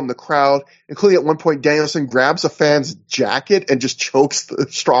brawl in the crowd, including at one point Danielson grabs a fan's jacket and just chokes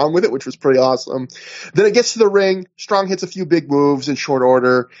Strong with it, which was pretty awesome. Then it gets to the ring. Strong hits a few big moves in short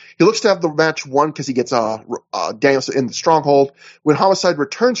order. He looks to have the match won because he gets Danielson in the stronghold. When Homicide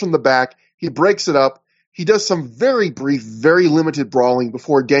returns from the back, he breaks it up. He does some very brief, very limited brawling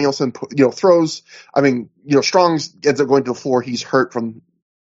before Danielson, throws. Strong ends up going to the floor. He's hurt from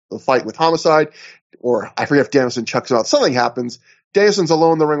the fight with Homicide, or I forget if Danielson chucks him out. Something happens. Danielson's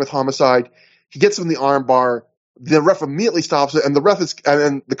alone in the ring with Homicide. He gets him in the armbar. The ref immediately stops it, and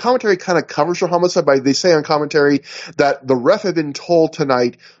the commentary kind of covers for Homicide, but they say on commentary that the ref had been told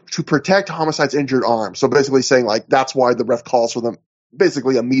tonight to protect Homicide's injured arm. So basically saying that's why the ref calls for them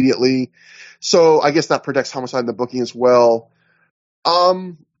basically immediately. So I guess that protects Homicide in the booking as well.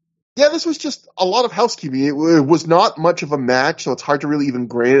 Yeah, this was just a lot of housekeeping. It was not much of a match, so it's hard to really even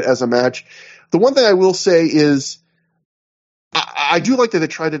grade it as a match. The one thing I will say is I do like that they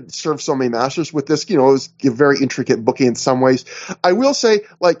tried to serve so many masters with this. It was a very intricate booking in some ways. I will say,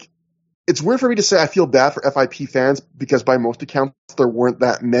 it's weird for me to say I feel bad for FIP fans because by most accounts there weren't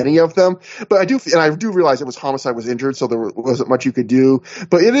that many of them. But I do realize it was Homicide was injured, so there wasn't much you could do.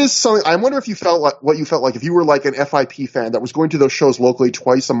 But it is something. I wonder if you felt like what you felt like if you were like an FIP fan that was going to those shows locally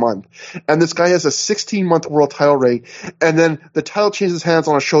twice a month, and this guy has a 16-month world title reign, and then the title changes hands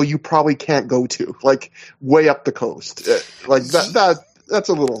on a show you probably can't go to, like way up the coast, like that. That's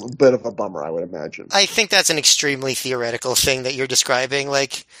a little bit of a bummer, I would imagine. I think that's an extremely theoretical thing that you're describing.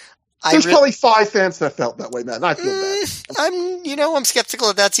 There's probably 5 fans that felt that way, Matt, and I feel bad. I'm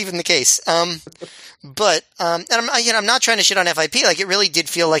skeptical if that's even the case. But I'm not trying to shit on FIP. It really did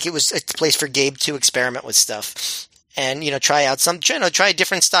feel like it was a place for Gabe to experiment with stuff and, try out try a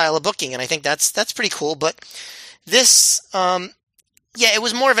different style of booking. And I think that's pretty cool. But this, it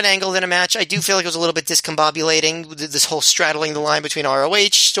was more of an angle than a match. I do feel like it was a little bit discombobulating, this whole straddling the line between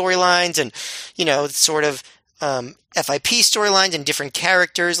ROH storylines and, sort of, FIP storylines and different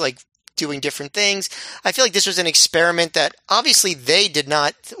characters, doing different things. I feel like this was an experiment that obviously Gabe did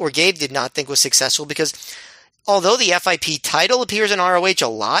not think was successful because although the FIP title appears in ROH a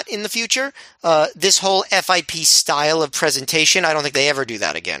lot in the future, this whole FIP style of presentation, I don't think they ever do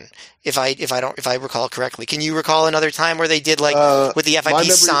that again. If I recall correctly. Can you recall another time where they did with the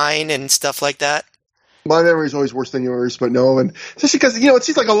FIP sign and stuff like that? My memory is always worse than yours, but no, and especially because, it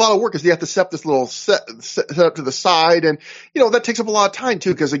seems like a lot of work because you have to set this little set up to the side, and, that takes up a lot of time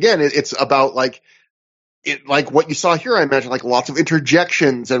too, because again, it's about like what you saw here, I imagine, lots of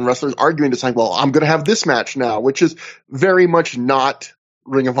interjections and wrestlers arguing, deciding, well, I'm going to have this match now, which is very much not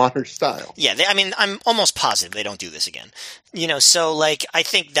Ring of Honor style. Yeah, I'm almost positive they don't do this again. So I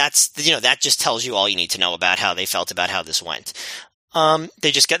think that's, that just tells you all you need to know about how they felt about how this went.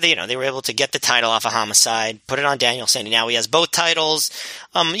 They just they were able to get the title off of Homicide, put it on Danielson, and now he has both titles.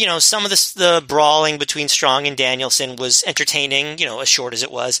 Some of the brawling between Strong and Danielson was entertaining, as short as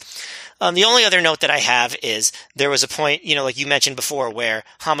it was. The only other note that I have is there was a point, like you mentioned before, where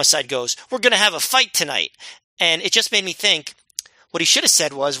Homicide goes, "We're gonna have a fight tonight." And it just made me think, what he should have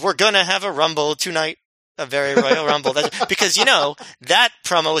said was, "We're gonna have a Rumble tonight." A very Royal Rumble. Because, that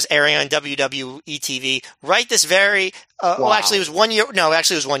promo was airing on WWE TV right this very, wow. Well, actually it was 1 year, no,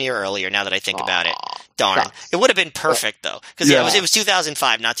 actually it was 1 year earlier now that I think about it. Darn. It would have been perfect though. Because it was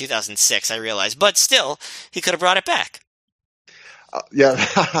 2005, not 2006, I realized. But still, he could have brought it back.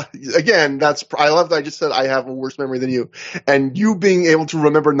 Again, I love that I just said I have a worse memory than you. And you being able to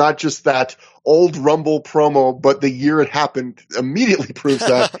remember not just that old Rumble promo, but the year it happened immediately proves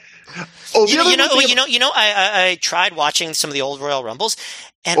that. I tried watching some of the old Royal Rumbles,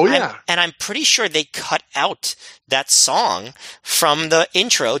 and I'm pretty sure they cut out that song from the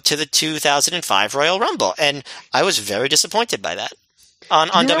intro to the 2005 Royal Rumble, and I was very disappointed by that on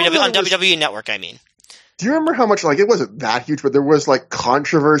WWE Network. I mean. Do you remember how much, it wasn't that huge, but there was,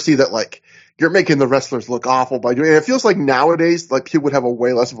 controversy that, you're making the wrestlers look awful by doing it. It feels like nowadays, people would have a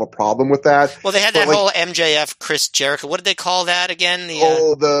way less of a problem with that. Well, they had that whole MJF, Chris Jericho. What did they call that again?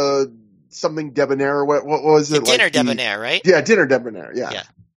 The something debonair. What was it? Dinner debonair, right? Yeah, dinner debonair, yeah.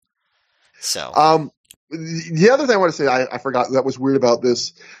 So. The other thing I want to say I forgot that was weird about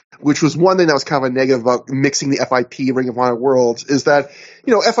this, which was one thing that was kind of a negative about mixing the FIP Ring of Honor worlds, is that,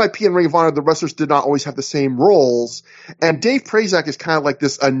 FIP and Ring of Honor, the wrestlers did not always have the same roles. And Dave Prazak is kind of like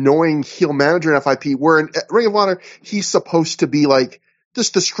this annoying heel manager in FIP, where in Ring of Honor, he's supposed to be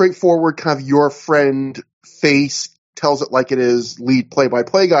just a straightforward kind of your friend face, tells it like it is, lead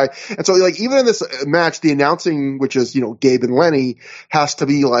play-by-play guy. And so, even in this match, the announcing, which is, Gabe and Lenny, has to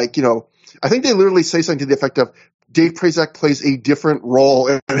be I think they literally say something to the effect of Dave Prazak plays a different role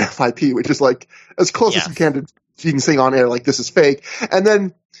in FIP, which is as close as you can sing on air, this is fake. And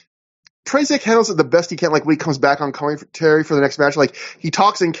then Prazak handles it the best he can, when he comes back on commentary for the next match. He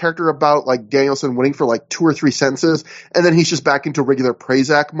talks in character about, Danielson winning for 2 or 3 sentences, and then he's just back into regular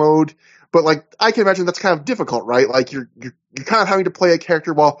Prazak mode. But, I can imagine that's kind of difficult, right? You're kind of having to play a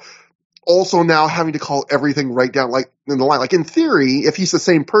character while also now having to call everything right down, in the line. In theory, if he's the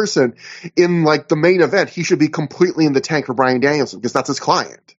same person in, the main event, he should be completely in the tank for Bryan Danielson because that's his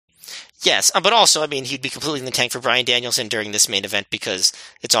client. Yes, but also, he'd be completely in the tank for Bryan Danielson during this main event because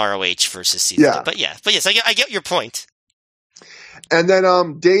it's ROH versus Sydal. Yeah. But yes, I get your point. And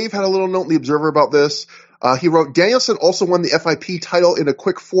then Dave had a little note in the Observer about this. He wrote, Danielson also won the FIP title in a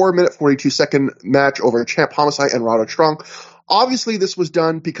quick 4-minute, 42-second match over champ Homicide and Roderick Strong. Obviously, this was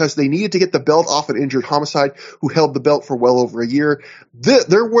done because they needed to get the belt off an injured Homicide who held the belt for well over a year.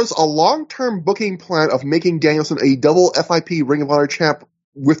 There was a long-term booking plan of making Danielson a double FIP Ring of Honor champ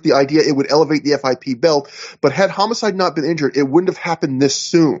with the idea it would elevate the FIP belt, but had Homicide not been injured, it wouldn't have happened this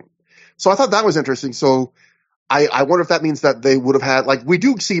soon. So I thought that was interesting. So I wonder if that means that they would have had, like, we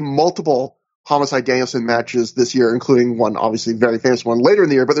do see multiple Homicide Danielson matches this year, including one obviously very famous one later in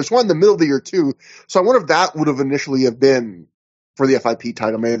the year, but there's one in the middle of the year too. So I wonder if that would have initially have been for the FIP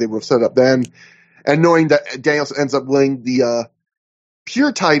title. Maybe they would have set it up then. And knowing that Danielson ends up winning the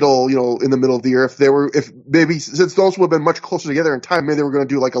pure title, in the middle of the year, if maybe since those would have been much closer together in time, maybe they were going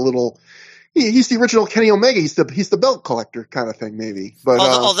to do like a little, he's the original Kenny Omega, he's the belt collector kind of thing, maybe. But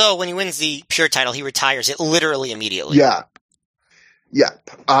although when he wins the pure title, he retires it literally immediately. Yeah.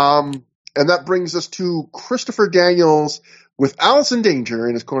 And that brings us to Christopher Daniels with Allison Danger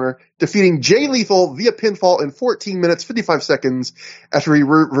in his corner, defeating Jay Lethal via pinfall in 14 minutes, 55 seconds after he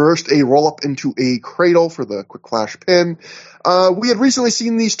reversed a roll-up into a cradle for the quick flash pin. We had recently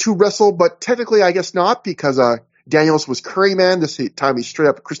seen these two wrestle, but technically I guess not, because Daniels was Curryman. This time he's straight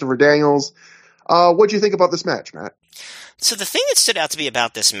up Christopher Daniels. What'd you think about this match, Matt? So the thing that stood out to me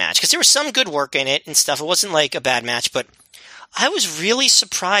about this match, because there was some good work in it and stuff, it wasn't like a bad match, but I was really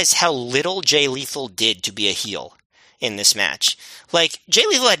surprised how little Jay Lethal did to be a heel in this match. Like, Jay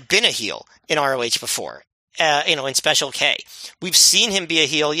Lethal had been a heel in ROH before, in Special K. We've seen him be a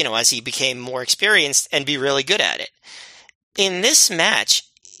heel, as he became more experienced and be really good at it. In this match,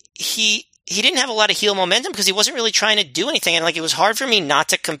 he didn't have a lot of heel momentum because he wasn't really trying to do anything. And, it was hard for me not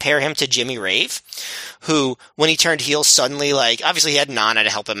to compare him to Jimmy Rave, who, when he turned heel, suddenly, obviously he had Nana to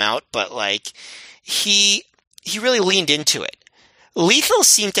help him out, but, he really leaned into it. Lethal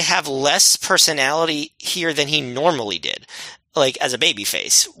seemed to have less personality here than he normally did, as a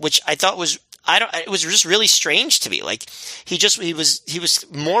babyface, which I thought it was just really strange to me. He was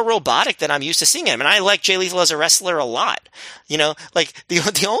more robotic than I'm used to seeing him. And I like Jay Lethal as a wrestler a lot.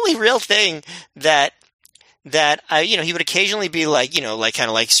 The only real thing that he would occasionally be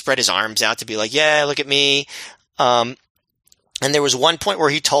spread his arms out to be like, yeah, look at me. And there was one point where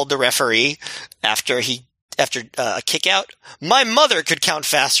he told the referee after a kick out, my mother could count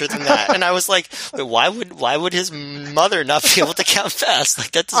faster than that. And I was like, why would his mother not be able to count fast?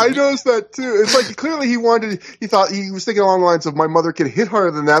 I noticed that too. It's clearly he thought he was thinking along the lines of my mother could hit harder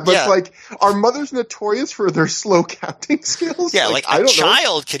than that. But It's are mothers notorious for their slow counting skills? Yeah, a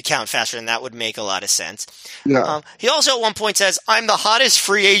child could count faster than that would make a lot of sense. Yeah. He also at one point says, I'm the hottest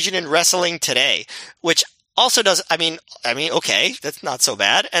free agent in wrestling today, which also does, okay, that's not so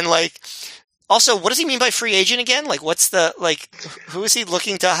bad. And also, what does he mean by free agent again? What's the, who is he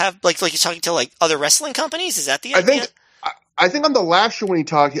looking to have, he's talking to, other wrestling companies? Is that the idea? I think on the last show when he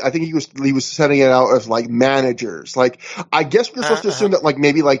talked, I think he was setting it out as, managers. I guess we're supposed to assume that,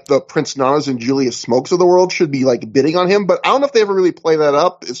 maybe, the Prince Nanas and Julius Smokes of the world should be, bidding on him, but I don't know if they ever really play that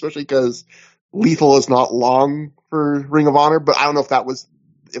up, especially because Lethal is not long for Ring of Honor, but I don't know if that was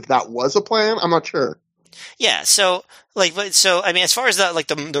a plan. I'm not sure. Yeah, so as far as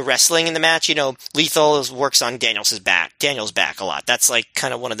the wrestling in the match, Lethal works on Daniel's back a lot. That's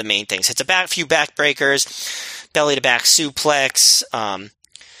kind of one of the main things. Hits few back breakers, belly to back suplex.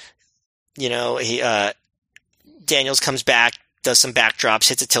 Daniels comes back, does some backdrops,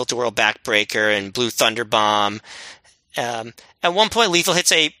 hits a tilt-a-whirl backbreaker and blue thunder bomb. At one point, Lethal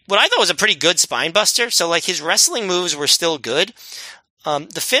hits what I thought was a pretty good spine buster. So his wrestling moves were still good.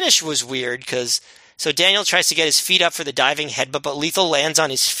 The finish was weird because. So Daniel tries to get his feet up for the diving headbutt, but Lethal lands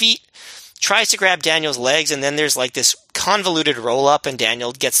on his feet, tries to grab Daniel's legs, and then there's this convoluted roll-up, and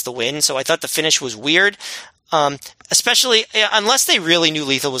Daniel gets the win. So I thought the finish was weird, especially unless they really knew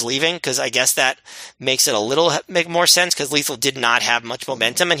Lethal was leaving, because I guess that makes it make more sense, because Lethal did not have much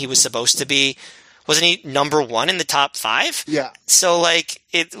momentum, and he was supposed to be, wasn't he number one in the top 5? Yeah. So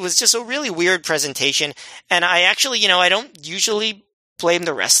it was just a really weird presentation, and I actually, I don't usually blame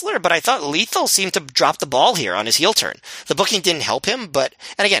the wrestler, but I thought Lethal seemed to drop the ball here on his heel turn. The booking didn't help him, and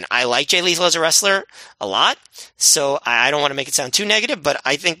again, I like Jay Lethal as a wrestler a lot, so I don't want to make it sound too negative, but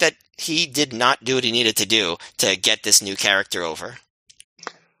I think that he did not do what he needed to do to get this new character over.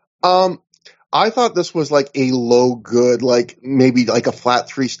 I thought this was a low good, maybe a flat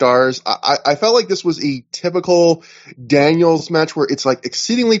 3 stars. I felt like this was a typical Daniels match where it's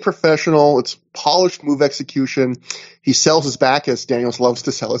exceedingly professional. It's polished move execution. He sells his back, as Daniels loves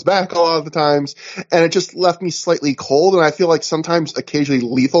to sell his back a lot of the times. And it just left me slightly cold. And I feel like sometimes occasionally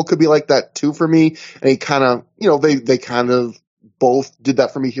Lethal could be like that too for me. And he kind of, they kind of both did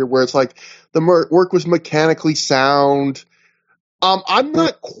that for me here, where it's the work was mechanically sound. I'm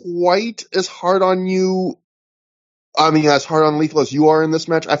not quite as hard on you I mean, as hard on Lethal as you are in this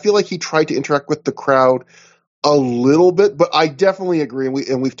match, I feel like he tried to interact with the crowd a little bit, but I definitely agree,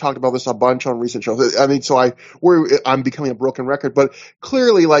 and we've talked about this a bunch on recent shows. I mean, I'm becoming a broken record, but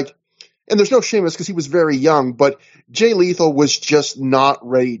clearly, like, and there's no shame in this because he was very young, but Jay Lethal was just not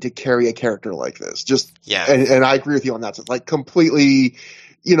ready to carry a character like this. And I agree with you on that. So, like, completely,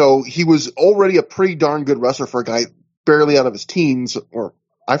 he was already a pretty darn good wrestler for a guy barely out of his teens, or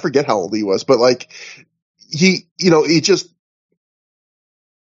I forget how old he was, but like, he just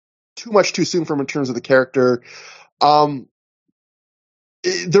too much too soon for him in terms of the character. There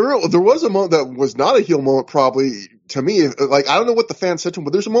was a moment that was not a heel moment, probably to me. Like, I don't know what the fan said to him,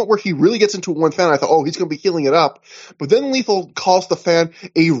 but there's a moment where he really gets into one fan. I thought, oh, he's going to be healing it up. But then Lethal calls the fan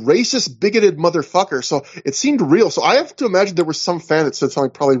a racist, bigoted motherfucker. So it seemed real. So I have to imagine there was some fan that said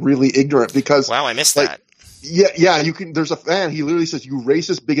something probably really ignorant because. Wow, I missed that. Yeah, you can. There's a fan. He literally says, "You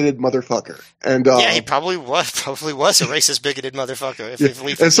racist, bigoted motherfucker." And he probably was a racist, bigoted motherfucker.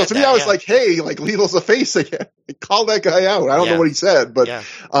 If and so to me, I was like, "Hey, like Lethal's a face again. Call that guy out." I don't know what he said, but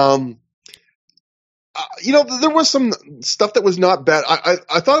there was some stuff that was not bad.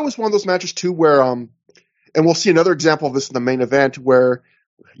 I thought it was one of those matches too where and we'll see another example of this in the main event where.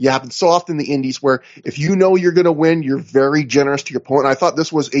 You happen so often in the indies where if you know you're going to win, you're very generous to your opponent. I thought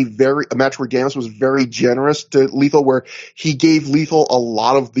this was a match where Daniels was very generous to Lethal, where he gave Lethal a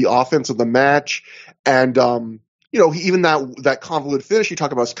lot of the offense of the match. And, even that convoluted finish you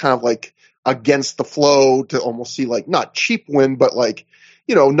talk about is kind of like against the flow to almost see like not cheap win, but like,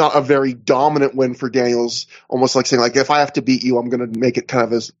 not a very dominant win for Daniels, almost like saying like, if I have to beat you, I'm going to make it kind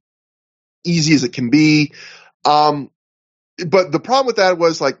of as easy as it can be. But the problem with that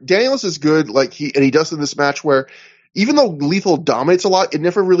was like Daniels is good, like he does in this match where even though Lethal dominates a lot, it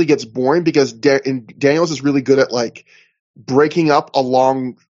never really gets boring because Daniels is really good at like breaking up a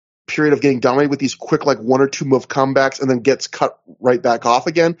long period of getting dominated with these quick like one or two move comebacks and then gets cut right back off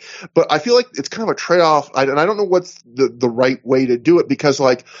again. But I feel like it's kind of a trade-off, and I don't know what's the right way to do it because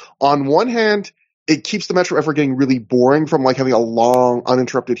like on one hand, it keeps the match from ever getting really boring from like having a long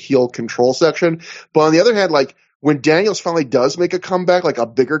uninterrupted heel control section. But on the other hand, like when Daniels finally does make a comeback, like a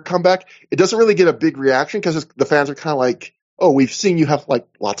bigger comeback, it doesn't really get a big reaction because the fans are kind of like, oh, we've seen you have like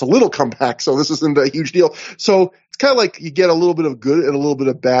lots of little comebacks, so this isn't a huge deal. So it's kind of like you get a little bit of good and a little bit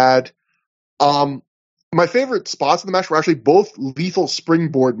of bad. My favorite spots in the match were actually both Lethal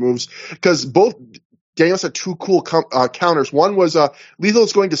springboard moves because both Daniels had two cool counters. One was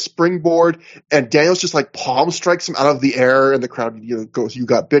Lethal's going to springboard and Daniels just like palm strikes him out of the air and the crowd goes, "You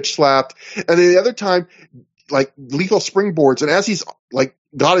got bitch slapped." And then the other time, like Lethal springboards, and as he's like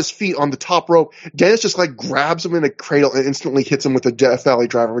got his feet on the top rope, Daniels just like grabs him in a cradle and instantly hits him with a Death Valley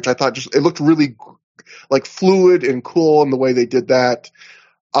driver, which I thought it looked really like fluid and cool in the way they did that.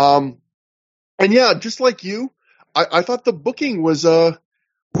 And yeah, just like you, I thought the booking was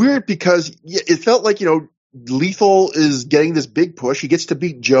weird because it felt like Lethal is getting this big push. He gets to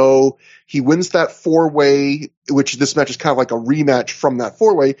beat Joe. He wins that 4-way, which this match is kind of like a rematch from that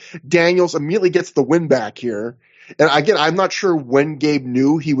 4-way. Daniels immediately gets the win back here. And again, I'm not sure when Gabe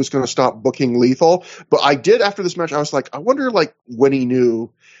knew he was going to stop booking Lethal, but I did after this match. I was like, I wonder like when he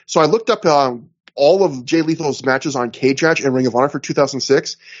knew. So I looked up all of Jay Lethal's matches on Cage Match and Ring of Honor for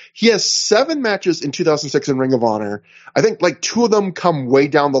 2006. He has 7 matches in 2006 in Ring of Honor. I think like 2 of them come way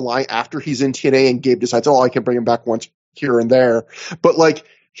down the line after he's in TNA and Gabe decides, oh, I can bring him back once here and there. But like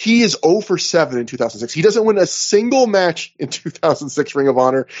he is 0 for 7 in 2006. He doesn't win a single match in 2006 Ring of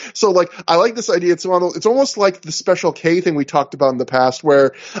Honor. So like I like this idea. It's almost like the Special K thing we talked about in the past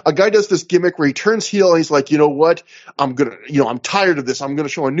where a guy does this gimmick where he turns heel and he's like, you know what? I'm tired of this. I'm going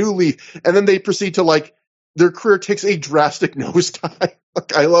to show a new leaf. And then they proceed to like their career takes a drastic nosedive.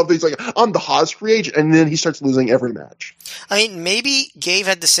 Like I love these. Like I'm the Haas free agent, and then he starts losing every match. I mean, maybe Gabe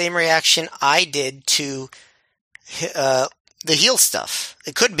had the same reaction I did to the heel stuff.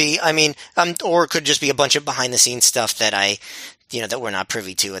 It could be. I mean, or it could just be a bunch of behind the scenes stuff that that we're not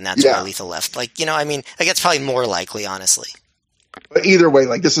privy to, and that's why Lethal left. Like, I mean, I guess probably more likely, honestly. But either way,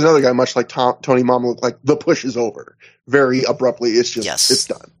 like this is another guy, much like Tony Mama, like the push is over very abruptly. It's just it's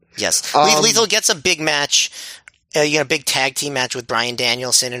done. Yes, Lethal gets a big match. A big tag team match with Bryan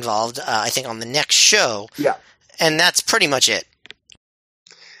Danielson involved. I think on the next show. Yeah, and that's pretty much it.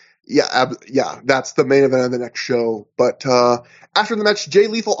 Yeah, that's the main event of the next show. But after the match, Jay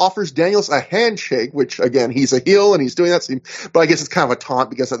Lethal offers Daniels a handshake, which, again, he's a heel and he's doing that. But I guess it's kind of a taunt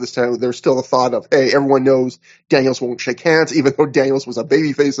because at this time there's still the thought of, hey, everyone knows Daniels won't shake hands, even though Daniels was a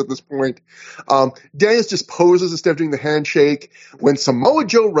babyface at this point. Daniels just poses instead of doing the handshake. When Samoa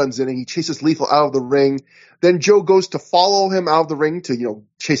Joe runs in and he chases Lethal out of the ring, Then Joe goes to follow him out of the ring to,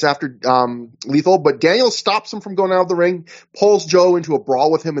 chase after Lethal, but Daniels stops him from going out of the ring, pulls Joe into a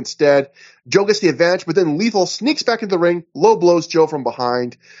brawl with him instead. Joe gets the advantage, but then Lethal sneaks back into the ring, low blows Joe from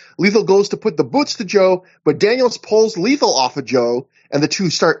behind. Lethal goes to put the boots to Joe, but Daniels pulls Lethal off of Joe, and the two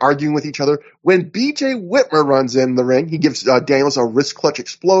start arguing with each other. When BJ Whitmer runs in the ring, he gives Daniels a wrist clutch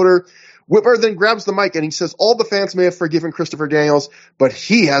exploder. Whitmer then grabs the mic and he says all the fans may have forgiven Christopher Daniels, but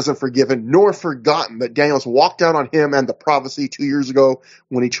he hasn't forgiven nor forgotten that Daniels walked out on him and the Prophecy 2 years ago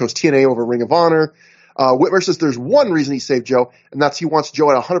when he chose TNA over Ring of Honor. Whitmer says there's one reason he saved Joe, and that's he wants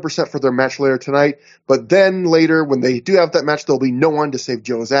Joe at 100% for their match later tonight. But then later, when they do have that match, there'll be no one to save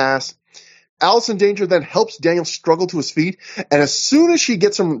Joe's ass. Allison Danger then helps Daniel struggle to his feet, and as soon as she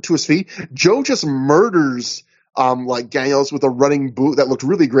gets him to his feet, Joe just murders Daniels with a running boot that looked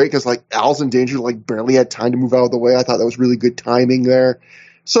really great because Allison Danger barely had time to move out of the way. I thought that was really good timing there.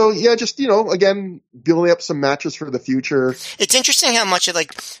 So yeah, just, again, building up some matches for the future. It's interesting how much of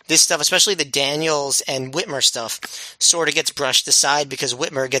this stuff, especially the Daniels and Whitmer stuff, sort of gets brushed aside because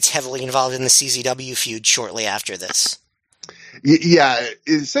Whitmer gets heavily involved in the CZW feud shortly after this. Yeah,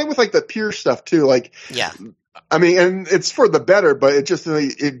 same with the Pierce stuff too. Yeah. I mean, and it's for the better, but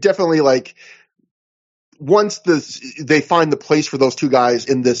it definitely once they find the place for those two guys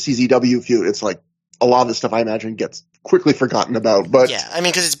in the CZW feud, it's a lot of the stuff I imagine gets quickly forgotten about. But yeah, I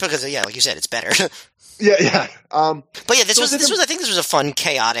mean, because like you said, it's better. yeah. But yeah, this was I think this was a fun,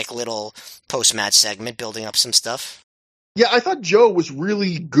 chaotic little post-match segment, building up some stuff. Yeah, I thought Joe was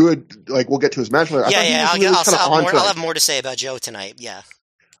really good. We'll get to his match later. I'll have more to say about Joe tonight. Yeah.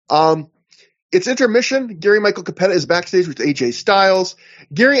 It's intermission. Gary Michael Capetta is backstage with AJ Styles.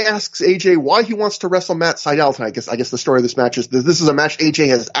 Gary asks AJ why he wants to wrestle Matt Sydal tonight. I guess the story of this match is that this is a match AJ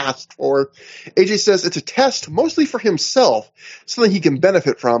has asked for. AJ says it's a test, mostly for himself, something he can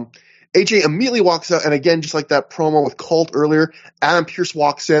benefit from. AJ immediately walks out, and again, just like that promo with Colt earlier, Adam Pearce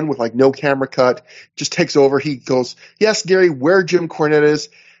walks in with no camera cut, just takes over. He asks Gary where Jim Cornette is.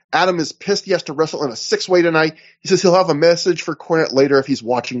 Adam is pissed he has to wrestle in a 6-way tonight. He says he'll have a message for Cornette later if he's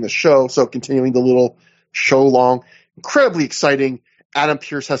watching the show. So continuing the little show long, incredibly exciting. Adam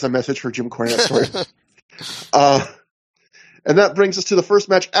Pearce has a message for Jim Cornette. And that brings us to the first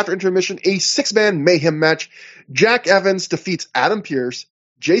match after intermission, a 6-man mayhem match. Jack Evans defeats Adam Pearce,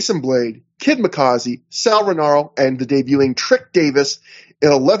 Jason Blade, Kid McCausey, Sal Renaro, and the debuting Trick Davis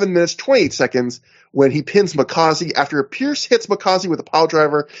in 11 minutes, 28 seconds. When he pins McCausey after Pierce hits McCausey with a pile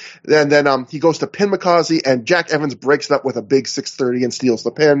driver. Then he goes to pin McCausey, and Jack Evans breaks it up with a big 630 and steals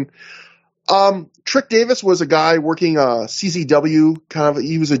the pin. Trick Davis was a guy working CZW,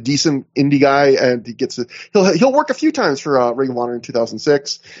 he was a decent indie guy, and he'll work a few times for Ring of Honor in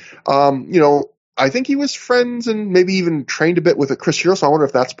 2006. I think he was friends and maybe even trained a bit with Chris Hero, so I wonder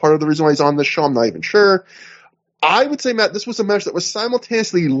if that's part of the reason why he's on this show. I'm not even sure. I would say, Matt, this was a match that was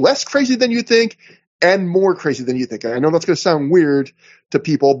simultaneously less crazy than you think and more crazy than you think. And I know that's going to sound weird to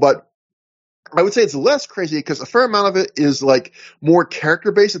people, but I would say it's less crazy because a fair amount of it is more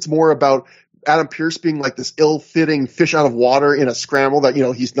character-based. It's more about Adam Pearce being this ill-fitting fish out of water in a scramble that,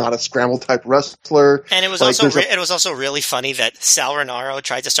 he's not a scramble-type wrestler. And it was also really funny that Sal Renaro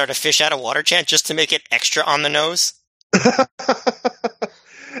tried to start a fish out of water chant just to make it extra on the nose.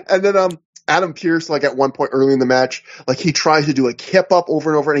 And then Adam Pearce, at one point early in the match, he tries to do a kip up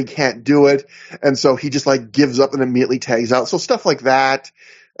over and over and he can't do it. And so he just gives up and immediately tags out. So stuff like that.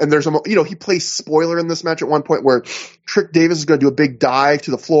 And there's he plays spoiler in this match at one point where Trick Davis is going to do a big dive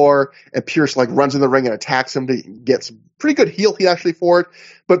to the floor and Pierce runs in the ring and attacks him to get some pretty good heel heat actually for it.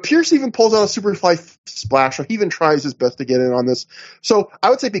 But Pierce even pulls out a Superfly splash, so he even tries his best to get in on this. So I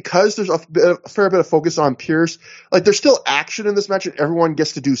would say because there's a fair bit of focus on Pierce, there's still action in this match and everyone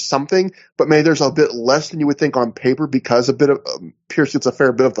gets to do something, but maybe there's a bit less than you would think on paper because a bit of Pierce gets a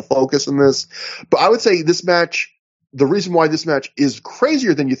fair bit of the focus in this. But I would say this match, the reason why this match is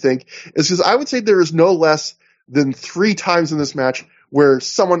crazier than you think is because I would say there is no less than 3 times in this match where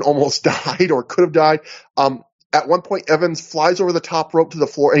someone almost died or could have died. At one point, Evans flies over the top rope to the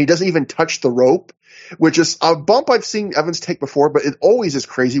floor and he doesn't even touch the rope, which is a bump I've seen Evans take before, but it always is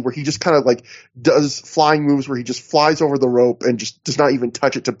crazy where he just kind of does flying moves where he just flies over the rope and just does not even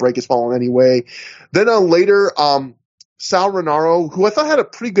touch it to break his fall in any way. Then later, Sal Renaro, who I thought had a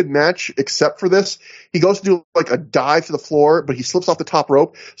pretty good match except for this, he goes to do a dive to the floor, but he slips off the top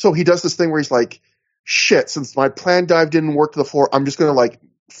rope. So he does this thing where he's shit, since my planned dive didn't work to the floor, I'm just going to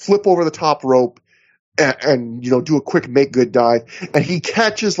flip over the top rope and do a quick make good dive. And he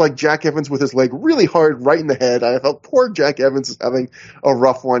catches Jack Evans with his leg really hard right in the head. I felt poor Jack Evans is having a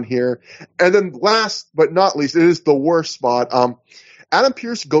rough one here. And then last but not least, it is the worst spot. Adam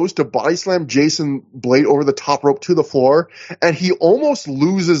Pearce goes to body slam Jason Blade over the top rope to the floor, and he almost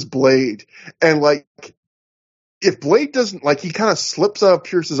loses Blade. And like, if Blade doesn't, like, he kind of slips out of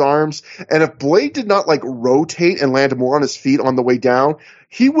Pierce's arms, and if Blade did not, like, rotate and land more on his feet on the way down,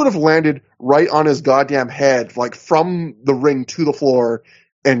 he would have landed right on his goddamn head, like, from the ring to the floor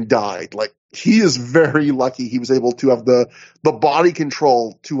and died. Like, he is very lucky he was able to have the body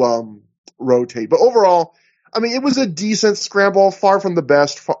control to, rotate. But overall, I mean, it was a decent scramble, far from the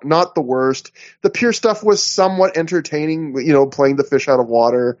best, not the worst. The Pierce stuff was somewhat entertaining, you know, playing the fish out of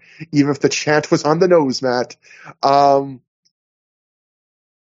water, even if the chant was on the nose mat. Also,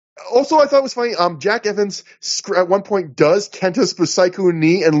 I thought it was funny, Jack Evans at one point does Kenta's Busaiku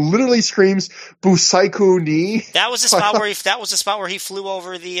knee and literally screams Busaiku knee. That was the spot where he flew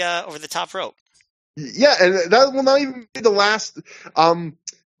over the top rope. Yeah, and that will not even be the last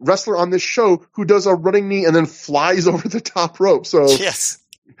wrestler on this show who does a running knee and then flies over the top rope. So, yes,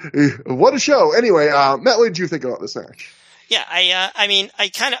 what a show! Anyway, Matt, what did you think about this match? Yeah,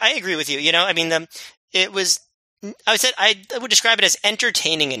 I agree with you. You know, I mean, I would describe it as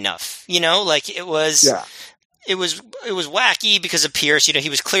entertaining enough. You know, like it was. Yeah. It was wacky because of Pierce. You know,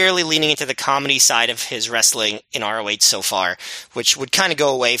 he was clearly leaning into the comedy side of his wrestling in ROH so far, which would kind of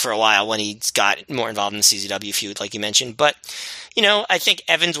go away for a while when he got more involved in the CZW feud, like you mentioned. But, you know, I think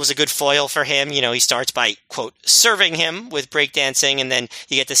Evans was a good foil for him. You know, he starts by, quote, serving him with breakdancing, and then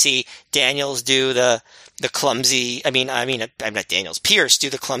you get to see Daniels do the clumsy, I'm not Daniels, Pierce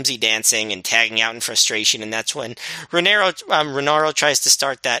do the clumsy dancing and tagging out in frustration, and that's when Renaro tries to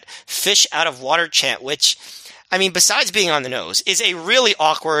start that fish out of water chant, which, I mean, besides being on the nose, is a really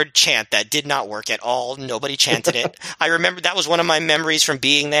awkward chant that did not work at all. Nobody chanted it. I remember that was one of my memories from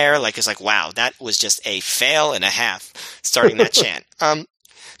being there. Like, it's like, wow, that was just a fail and a half starting that chant.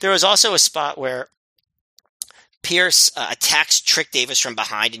 There was also a spot where Pierce attacks Trick Davis from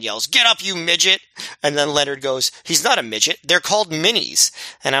behind and yells, "Get up, you midget!" And then Leonard goes, "He's not a midget. They're called minis."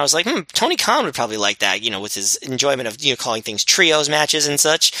 And I was like, Tony Khan would probably like that, you know, with his enjoyment of, you know, calling things trios matches and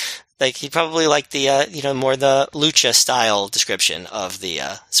such. Like, he'd probably like the, more the lucha style description of the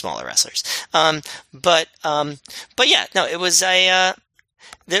smaller wrestlers. But yeah, no, it was there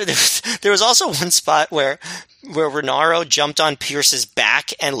was also one spot where Renaro jumped on Pierce's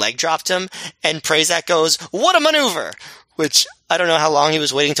back and leg dropped him, and Prazak goes, "What a maneuver!" Which, I don't know how long he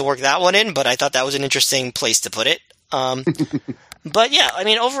was waiting to work that one in, but I thought that was an interesting place to put it. But yeah, I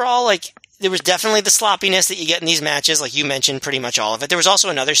mean, overall, like, there was definitely the sloppiness that you get in these matches, like you mentioned, pretty much all of it. There was also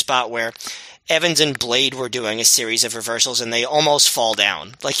another spot where Evans and Blade were doing a series of reversals, and they almost fall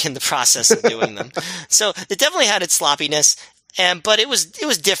down, like, in the process of doing them. So it definitely had its sloppiness. But it was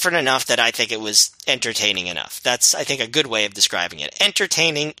different enough that I think it was entertaining enough. That's, I think, a good way of describing it.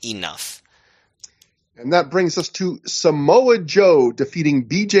 Entertaining enough. And that brings us to Samoa Joe defeating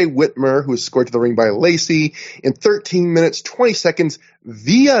BJ Whitmer, who was scored to the ring by Lacey in 13 minutes, 20 seconds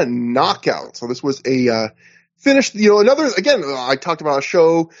via knockout. So this was a finish, you know, another, again, I talked about a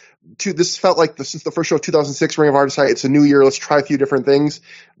show. This felt like this is the first show of 2006. Ring of Honor decided it's a new year. Let's try a few different things.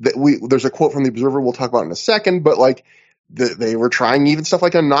 There's a quote from the Observer we'll talk about in a second, but like, they were trying even stuff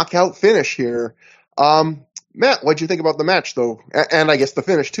like a knockout finish here. Matt, what'd you think about the match, though? And I guess the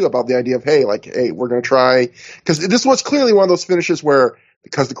finish, too, about the idea of, hey, we're going to try. Because this was clearly one of those finishes where,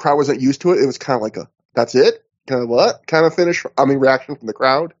 because the crowd wasn't used to it, it was kind of like that's it? Kind of what? Kind of finish? Reaction from the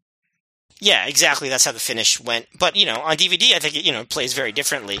crowd? Yeah, exactly. That's how the finish went. But, you know, on DVD, I think it, plays very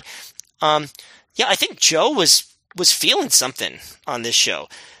differently. Yeah, I think Joe was feeling something on this show.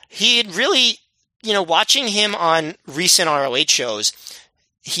 He had really, watching him on recent ROH shows,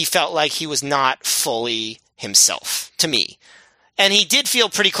 he felt like he was not fully himself, to me. And he did feel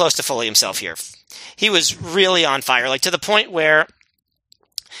pretty close to fully himself here. He was really on fire, like to the point where,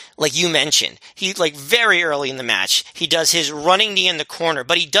 like you mentioned, he, like, very early in the match, he does his running knee in the corner,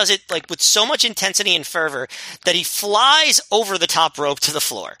 but he does it, like, with so much intensity and fervor that he flies over the top rope to the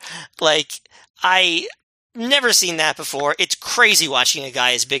floor. Like, I never seen that before. It's crazy watching a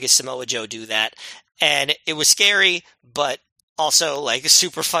guy as big as Samoa Joe do that. And it was scary, but also, like,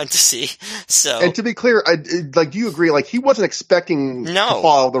 super fun to see. So, and to be clear, do you agree? Like, he wasn't expecting to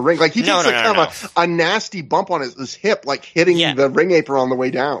fall out of the ring. Like, he just kind of a nasty bump on his hip, like hitting the ring apron on the way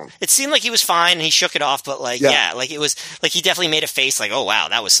down. It seemed like he was fine and he shook it off, but like it was like he definitely made a face like, oh wow,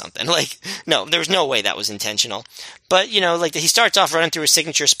 that was something. Like, no, there was no way that was intentional. But like he starts off running through his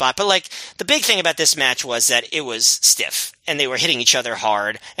signature spot. But like the big thing about this match was that it was stiff. and they were hitting each other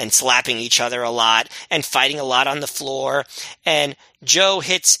hard and slapping each other a lot and fighting a lot on the floor. And Joe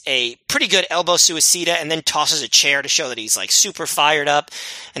hits a pretty good elbow suicida and then tosses a chair to show that he's like super fired up.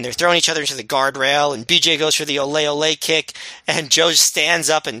 And they're throwing each other into the guardrail, and BJ goes for the ole ole kick, and Joe stands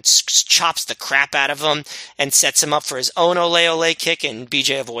up and chops the crap out of him and sets him up for his own ole ole kick, and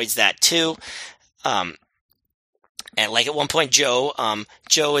BJ avoids that too. And like at one point, Joe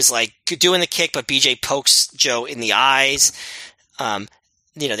is like doing the kick, but BJ pokes Joe in the eyes.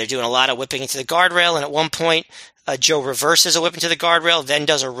 They're doing a lot of whipping into the guardrail, and at one point, Joe reverses a whip into the guardrail, then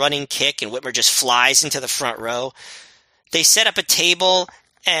does a running kick, and Whitmer just flies into the front row. They set up a table,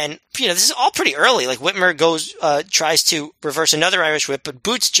 and this is all pretty early. Like Whitmer tries to reverse another Irish whip, but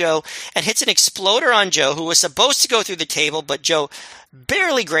boots Joe and hits an exploder on Joe, who was supposed to go through the table, but Joe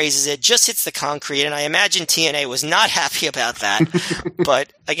barely grazes it, just hits the concrete, and I imagine TNA was not happy about that.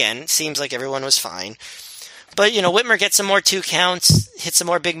 But again, seems like everyone was fine. But Whitmer gets some more 2 counts, hits some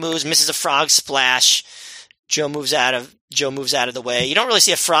more big moves, misses a frog splash. Joe moves out of the way. You don't really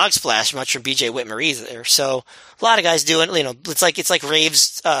see a frog splash much from BJ Whitmer either. So a lot of guys doing, it's like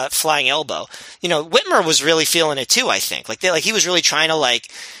Rave's flying elbow. Whitmer was really feeling it too, I think. He was really trying to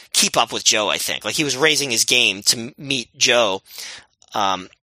keep up with Joe, I think. Like he was raising his game to meet Joe. When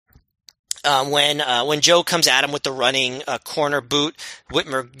Joe comes at him with the running corner boot,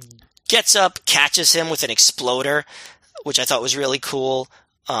 Whitmer gets up, catches him with an exploder, which I thought was really cool.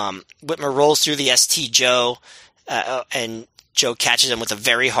 Whitmer rolls through the ST Joe, and Joe catches him with a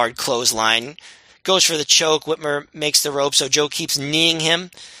very hard clothesline. Goes for the choke. Whitmer makes the rope, so Joe keeps kneeing him.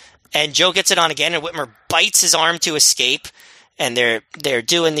 And Joe gets it on again, and Whitmer bites his arm to escape. And they're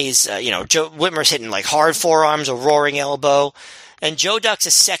doing these, Joe Whitmer's hitting like hard forearms, a roaring elbow. And Joe ducks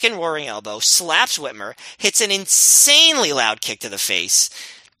a second roaring elbow, slaps Whitmer, hits an insanely loud kick to the face,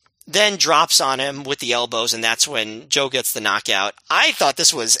 then drops on him with the elbows, and that's when Joe gets the knockout. I thought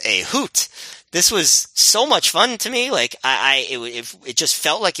this was a hoot. This was so much fun to me. It just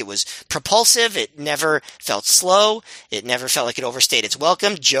felt like it was propulsive. It never felt slow. It never felt like it overstayed its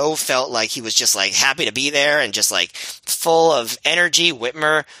welcome. Joe felt like he was just happy to be there and just full of energy.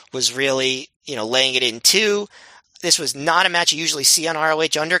 Whitmer was really, laying it in too. This was not a match you usually see on ROH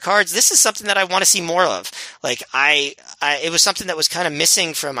undercards. This is something that I want to see more of. It was something that was kind of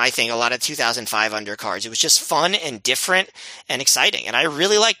missing from, I think, a lot of 2005 undercards. It was just fun and different and exciting, and I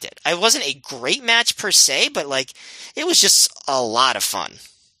really liked it. It wasn't a great match per se, but it was just a lot of fun.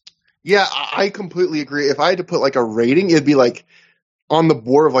 Yeah, I completely agree. If I had to put a rating, it'd be on the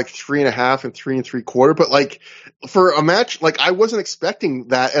board of 3.5 and 3 3/4. But for a match, I wasn't expecting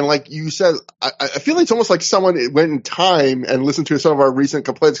that. And you said, I feel it's almost like someone went in time and listened to some of our recent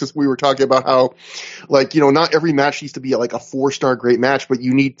complaints, because we were talking about how not every match needs to be a 4-star great match, but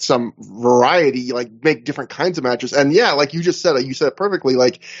you need some variety, make different kinds of matches. And yeah, you just said it, you said it perfectly.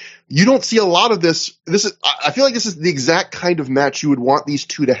 You don't see a lot of this. I feel like this is the exact kind of match you would want these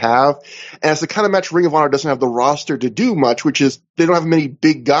two to have. And it's the kind of match Ring of Honor doesn't have the roster to do much, which is they don't have many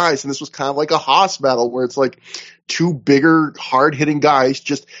big guys. And this was kind of like a Haas battle where it's two bigger, hard-hitting guys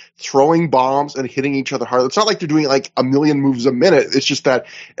just throwing bombs and hitting each other hard. It's not like they're doing a million moves a minute. It's just that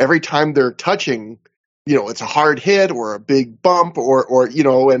every time they're touching, it's a hard hit or a big bump or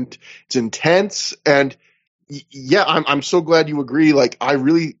and it's intense. And yeah, I'm so glad you agree. I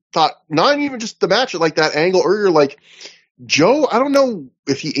really thought not even just the match, that angle earlier, Joe, I don't know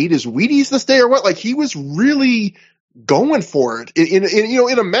if he ate his Wheaties this day or what. He was really going for it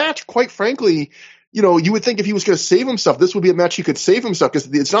in a match. Quite frankly, you would think if he was going to save himself, this would be a match he could save himself, because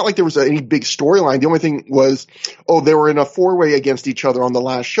it's not like there was any big storyline. The only thing was, they were in a 4-way against each other on the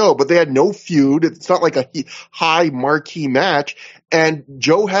last show, but they had no feud. It's not like a high marquee match. And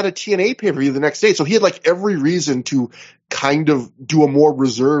Joe had a TNA pay-per-view the next day, so he had every reason to kind of do a more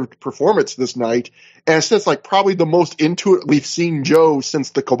reserved performance this night. And it's just probably the most into it we've seen Joe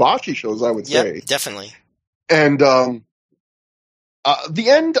since the Kobashi shows, I would say. Yep, definitely. And the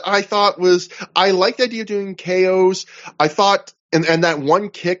end, I thought I liked the idea of doing KOs. I thought, and that one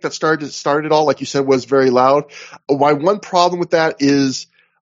kick that started it all, like you said, was very loud. My one problem with that is,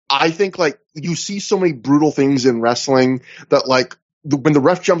 I think you see so many brutal things in wrestling that when the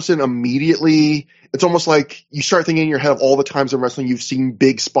ref jumps in immediately, it's almost like you start thinking in your head of all the times in wrestling you've seen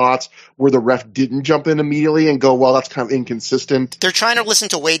big spots where the ref didn't jump in immediately, and go, well, that's kind of inconsistent. They're trying to listen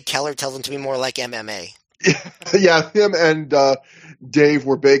to Wade Keller tell them to be more like MMA. Yeah, him and Dave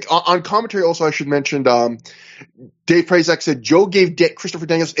were big. On commentary also, I should mention, Dave Prazak said Joe gave Christopher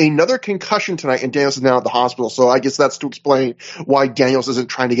Daniels another concussion tonight, and Daniels is now at the hospital. So I guess that's to explain why Daniels isn't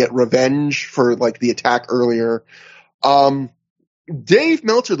trying to get revenge for the attack earlier. Dave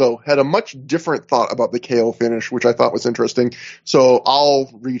Meltzer, though, had a much different thought about the KO finish, which I thought was interesting. So I'll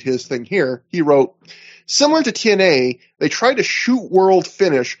read his thing here. He wrote, similar to TNA, they tried to shoot world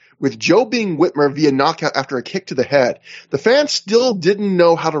finish with Joe being Whitmer via knockout after a kick to the head. The fans still didn't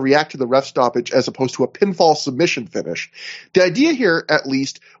know how to react to the ref stoppage as opposed to a pinfall submission finish. The idea here, at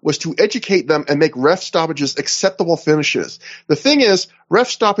least, was to educate them and make ref stoppages acceptable finishes. The thing is, ref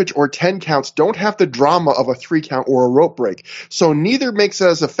stoppage or 10 counts don't have the drama of a 3 count or a rope break, so neither makes it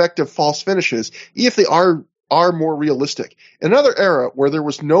as effective false finishes, even if they are more realistic. In another era where there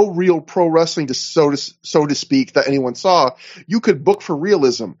was no real pro wrestling, so to speak, that anyone saw, you could book for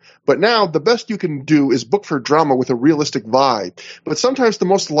realism. But now, the best you can do is book for drama with a realistic vibe. But sometimes the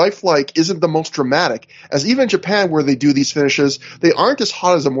most lifelike isn't the most dramatic, as even in Japan where they do these finishes, they aren't as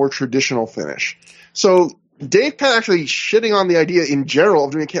hot as a more traditional finish. So Dave Penn actually shitting on the idea in general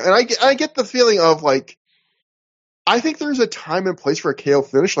of doing a KO. And I get the feeling of, like, I think there's a time and place for a KO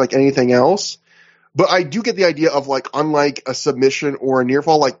finish like anything else. But I do get the idea of, like, unlike a submission or a near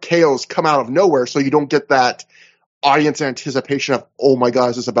fall, like, KOs come out of nowhere, so you don't get that audience anticipation of, oh my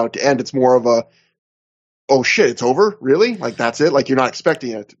god, is this about to end? It's more of a, oh shit, it's over? Really? Like, that's it? Like, you're not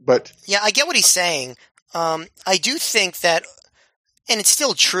expecting it. But yeah, I get what he's saying. I do think that, and it's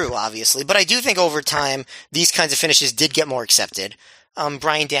still true, obviously, but I do think over time, these kinds of finishes did get more accepted.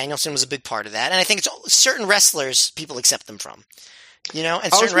 Bryan Danielson was a big part of that, and I think it's certain wrestlers people accept them from. You know,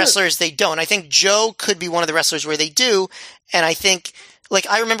 and certain wrestlers, they don't. I think Joe could be one of the wrestlers where they do, and I think, like,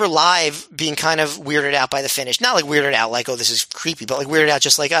 I remember live being kind of weirded out by the finish. Not like weirded out like, oh, this is creepy, but like weirded out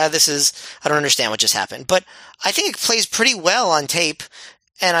just like, I don't understand what just happened. But I think it plays pretty well on tape,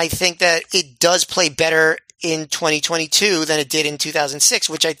 and I think that it does play better in 2022 than it did in 2006,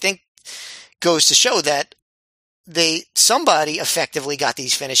 which I think goes to show that somebody effectively got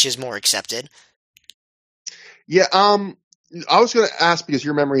these finishes more accepted. yeah, I was going to ask because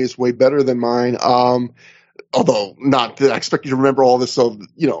your memory is way better than mine. Although not that I expect you to remember all this, so,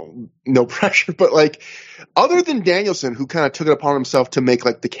 you know, no pressure. But, like, other than Danielson, who kind of took it upon himself to make,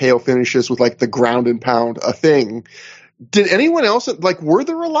 like, the KO finishes with, like, the ground and pound a thing, did anyone else, like, were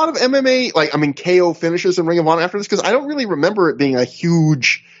there a lot of MMA, like, I mean, KO finishes in Ring of Honor after this? Because I don't really remember it being a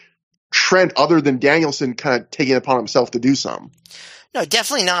huge trend other than Danielson kind of taking it upon himself to do some. No,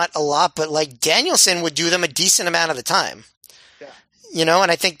 definitely not a lot, but, like, Danielson would do them a decent amount of the time. You know,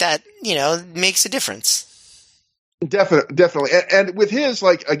 and I think that, you know, makes a difference. Definitely. And with his,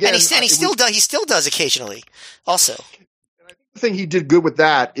 like, again, and he still does occasionally also. And I think the thing he did good with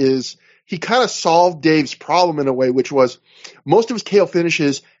that is he kind of solved Dave's problem in a way, which was most of his KO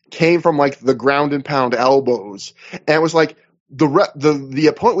finishes came from, like, the ground and pound elbows. And it was like, the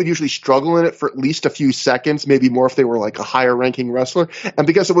opponent would usually struggle in it for at least a few seconds, maybe more if they were like a higher ranking wrestler. And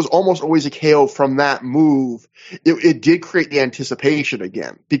because it was almost always a KO from that move, it did create the anticipation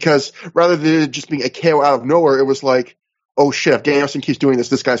again. Because rather than it just being a KO out of nowhere, it was like, oh shit, if Danielson keeps doing this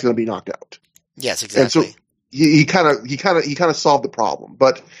guy's going to be knocked out. Yes, exactly. And so he kind of solved the problem.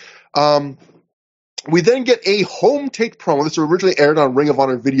 But we then get a home take promo. This originally aired on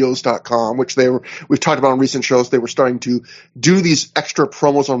ringofhonorvideos.com, which we've talked about on recent shows. They were starting to do these extra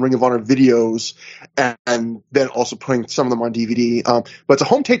promos on Ring of Honor videos and then also putting some of them on DVD. But it's a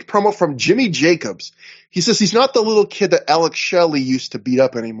home take promo from Jimmy Jacobs. He says he's not the little kid that Alex Shelley used to beat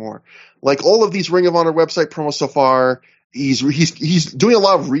up anymore. Like all of these Ring of Honor website promos so far, he's doing a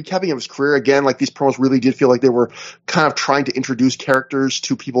lot of recapping of his career again. Like these promos really did feel like they were kind of trying to introduce characters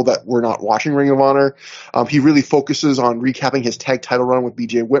to people that were not watching Ring of Honor. He really focuses on recapping his tag title run with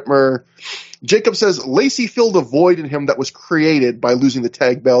BJ Whitmer. Jacob says Lacey filled a void in him that was created by losing the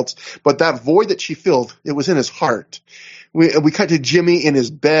tag belts, but that void that she filled, it was in his heart. We cut to Jimmy in his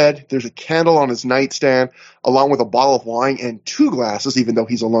bed. There's a candle on his nightstand, along with a bottle of wine and 2 glasses, even though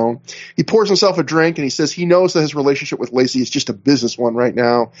he's alone. He pours himself a drink, and he says he knows that his relationship with Lacey is just a business one right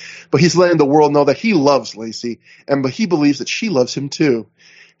now, but he's letting the world know that he loves Lacey, but he believes that she loves him too.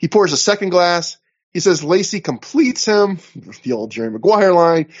 He pours a second glass. He says Lacey completes him, the old Jerry Maguire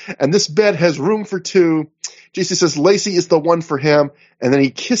line, and this bed has room for 2. JC says Lacey is the one for him, and then he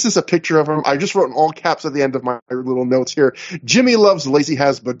kisses a picture of him. I just wrote in all caps at the end of my little notes here. Jimmy loves Lacey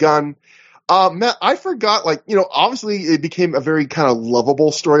has begun. Matt, I forgot, like, you know, obviously it became a very kind of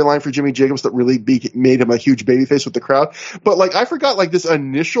lovable storyline for Jimmy Jacobs that really made him a huge babyface with the crowd. But, like, I forgot, like, this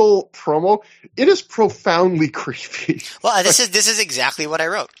initial promo, it is profoundly creepy. Well, this is exactly what I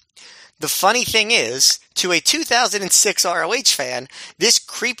wrote. The funny thing is, to a 2006 ROH fan, this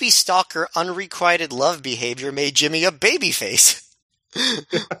creepy stalker unrequited love behavior made Jimmy a babyface.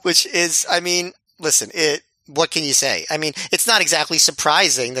 Which is, I mean, listen, what can you say? I mean, it's not exactly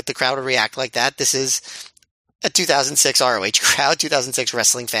surprising that the crowd would react like that. This is a 2006 ROH crowd, 2006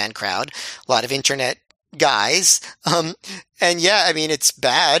 wrestling fan crowd, a lot of internet guys. And yeah, I mean, it's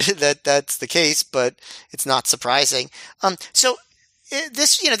bad that that's the case, but it's not surprising. So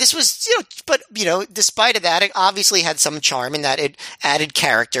this was, but, despite of that, it obviously had some charm in that it added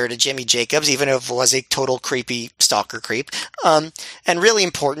character to Jimmy Jacobs, even if it was a total creepy stalker creep, and really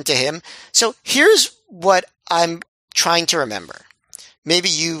important to him. So here's what I'm trying to remember. Maybe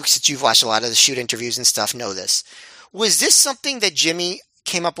you, since you've watched a lot of the shoot interviews and stuff, know this. Was this something that Jimmy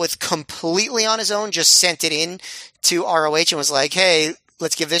came up with completely on his own, just sent it in to ROH and was like, hey,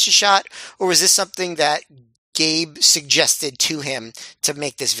 let's give this a shot? Or was this something that Gabe suggested to him to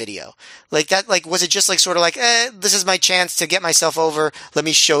make this video? Like that, like, was it just like sort of like, this is my chance to get myself over. Let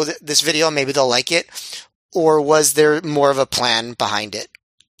me show this video. Maybe they'll like it. Or was there more of a plan behind it?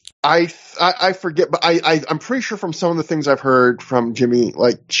 I forget, but I'm pretty sure from some of the things I've heard from Jimmy,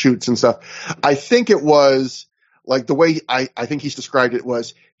 like shoots and stuff, I think it was like the way I think he's described it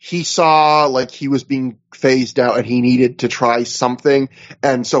was he saw like he was being phased out and he needed to try something.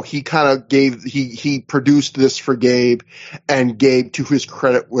 And so he kind of he produced this for Gabe, and Gabe, to his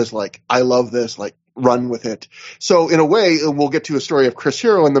credit, was like, I love this, like, run with it. So in a way, and we'll get to a story of Chris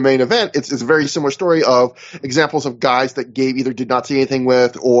Hero in the main event, it's a very similar story of examples of guys that Gabe either did not see anything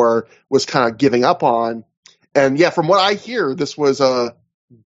with or was kind of giving up on. And yeah, from what I hear, this was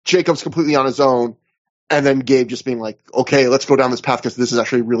Jacobs completely on his own, and then Gabe just being like, okay, let's go down this path because this is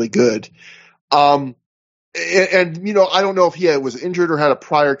actually really good. And I don't know if he was injured or had a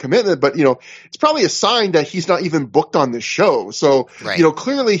prior commitment, but, it's probably a sign that he's not even booked on this show. So, right.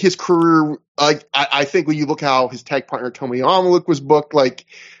 Clearly his career, I think when you look how his tag partner Tomi Amaluk was booked, like,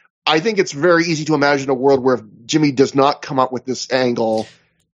 I think it's very easy to imagine a world where if Jimmy does not come up with this angle,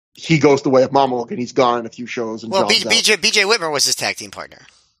 he goes the way of Amaluk and he's gone in a few shows. And BJ Whitmer was his tag team partner.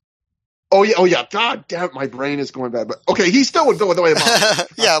 Oh yeah. God damn it, my brain is going bad. But okay, he still would go the way of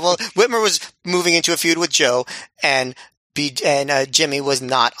Amaluk. Yeah, well, Whitmer was moving into a feud with Joe, and Jimmy was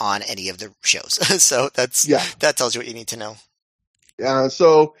not on any of the shows. So that tells you what you need to know. Yeah.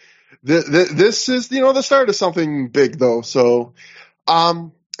 So this is the start of something big, though. So,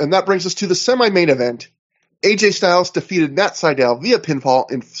 and that brings us to the semi-main event. AJ Styles defeated Matt Sydal via pinfall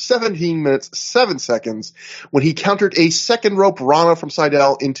in 17 minutes, 7 seconds when he countered a second rope Rana from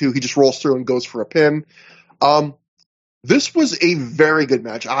Sydal he just rolls through and goes for a pin. This was a very good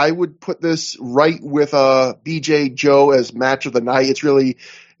match. I would put this right with BJ Joe as match of the night. It's really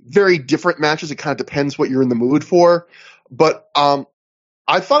very different matches. It kind of depends what you're in the mood for. But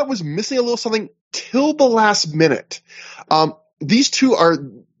I thought it was missing a little something till the last minute. These two are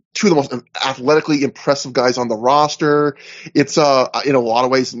two of the most athletically impressive guys on the roster. It's in a lot of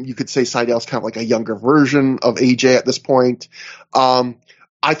ways, you could say Sydal's kind of like a younger version of AJ at this point.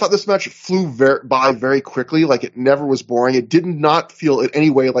 I thought this match flew by very quickly. Like, it never was boring. It did not feel in any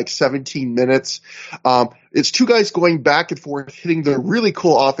way like 17 minutes. It's two guys going back and forth, hitting their really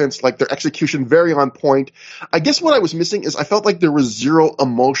cool offense, like their execution very on point. I guess what I was missing is I felt like there was zero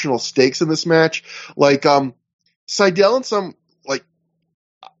emotional stakes in this match. Like, Sydal and some, like,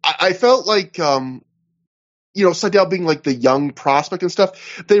 I felt like, Sydal being like the young prospect and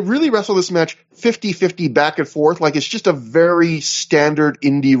stuff, they really wrestle this match 50-50 back and forth. Like, it's just a very standard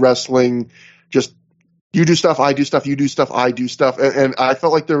indie wrestling, just you do stuff, I do stuff, you do stuff, I do stuff. And I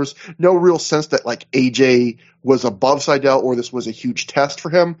felt like there was no real sense that like AJ was above Sydal or this was a huge test for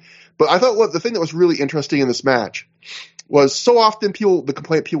him. But I thought the thing that was really interesting in this match was so often the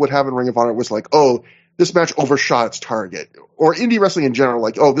complaint people would have in Ring of Honor was like, oh, this match overshot its target, or indie wrestling in general,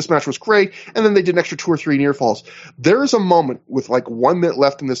 like, oh, this match was great, and then they did an extra 2 or 3 near falls. There is a moment with like 1 minute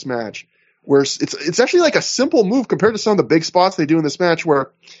left in this match where it's actually like a simple move compared to some of the big spots they do in this match,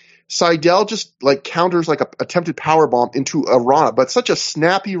 where Sydal just like counters like a attempted power bomb into a Rana, but such a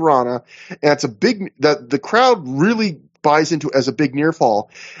snappy Rana, and it's a big that the crowd really buys into as a big near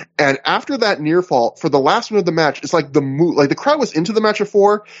fall. And after that near fall, for the last minute of the match, it's like the move, like the crowd was into the match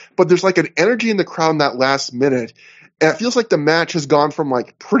before, but there's like an energy in the crowd in that last minute. And it feels like the match has gone from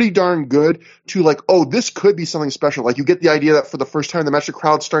like pretty darn good to like, oh, this could be something special. Like, you get the idea that for the first time in the match, the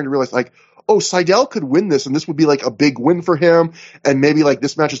crowd's starting to realize like, oh, Sydal could win this, and this would be like a big win for him. And maybe like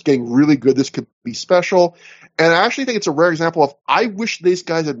this match is getting really good. This could be special. And I actually think it's a rare example of, I wish these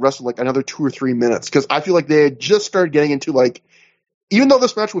guys had wrestled like another 2 or 3 minutes, because I feel like they had just started getting into like, even though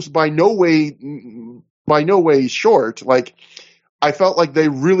this match was by no way short, like I felt like they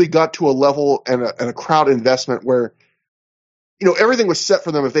really got to a level and a crowd investment where, everything was set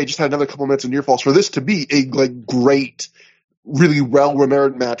for them if they just had another couple minutes of near falls for this to be a like great really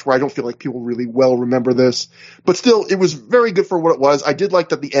well-remembered match where I don't feel like people really well remember this. But still, it was very good for what it was. I did like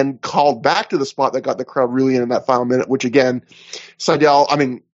that the end called back to the spot that got the crowd really in that final minute, which again,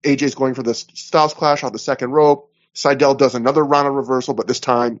 AJ's going for the Styles Clash on the second rope. Sydal does another round of reversal, but this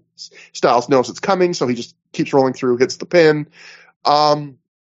time Styles knows it's coming, so he just keeps rolling through, hits the pin.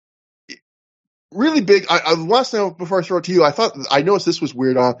 Really big. Last thing before I throw it to you, I noticed this was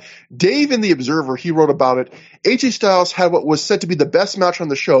weird. Dave in the Observer, he wrote about it. AJ Styles had what was said to be the best match on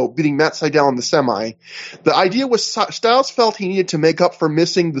the show, beating Matt Sydal in the semi. The idea was Styles felt he needed to make up for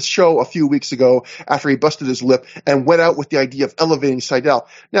missing the show a few weeks ago after he busted his lip and went out with the idea of elevating Sydal.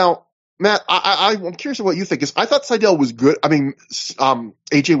 Now, Matt, I'm curious of what you think. Because I thought Sydal was good.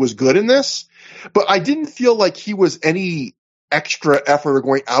 AJ was good in this, but I didn't feel like he was any extra effort or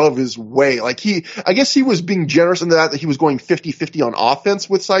going out of his way. I guess he was being generous in that he was going 50-50 on offense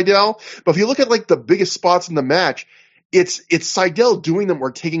with Sydal. But if you look at the biggest spots in the match, it's Sydal doing them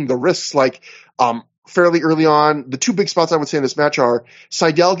or taking the risks. Fairly early on, the two big spots I would say in this match are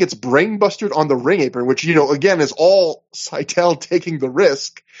Sydal gets brainbustered on the ring apron, which, again, is all Sydal taking the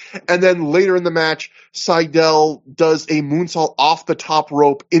risk. And then later in the match, Sydal does a moonsault off the top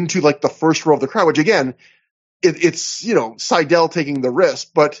rope into the first row of the crowd, which again, it's Sydal taking the risk,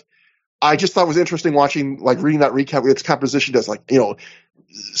 but I just thought it was interesting watching, reading that recap. It's kind of positioned as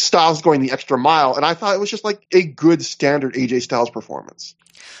Styles going the extra mile, and I thought it was just a good standard AJ Styles performance.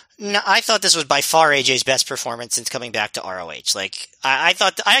 No, I thought this was by far AJ's best performance since coming back to ROH. I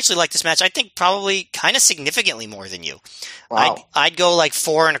actually liked this match. I think probably kind of significantly more than you. Wow. I'd go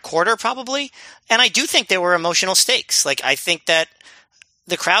 4.25 probably, and I do think there were emotional stakes. I think that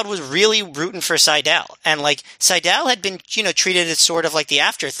the crowd was really rooting for Sydal. And Sydal had been, treated as sort of the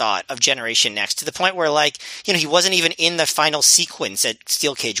afterthought of Generation Next, to the point where he wasn't even in the final sequence at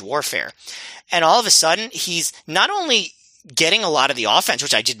Steel Cage Warfare. And all of a sudden, he's not only getting a lot of the offense,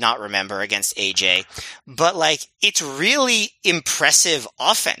 which I did not remember against AJ, but it's really impressive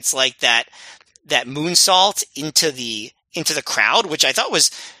offense, that moonsault into the crowd, which I thought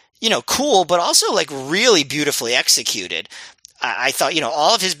was, cool, but also really beautifully executed. I thought,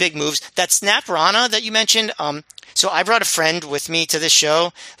 all of his big moves, that Snap Rana that you mentioned. So I brought a friend with me to this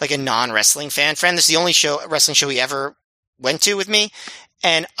show, a non-wrestling friend. This is the only wrestling show he ever went to with me.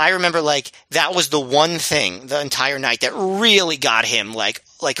 And I remember that was the one thing the entire night that really got him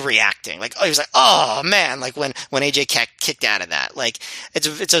reacting. He was oh man, when AJ kicked out of that.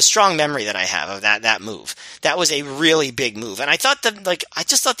 It's a strong memory that I have of that move. That was a really big move. And I thought that I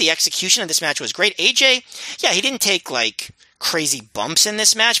just thought the execution of this match was great. AJ, yeah, he didn't take crazy bumps in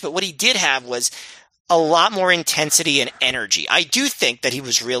this match, but what he did have was a lot more intensity and energy. I do think that he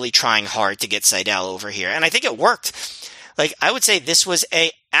was really trying hard to get Sydal over here, and I think it worked. I would say this was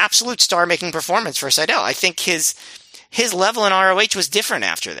a absolute star-making performance for Sydal. I think his level in ROH was different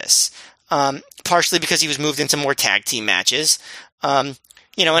after this, partially because he was moved into more tag team matches. And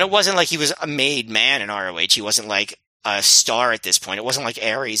it wasn't he was a made man in ROH. He wasn't a star at this point. It wasn't like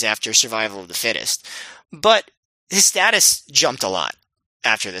Aries after Survival of the Fittest. But his status jumped a lot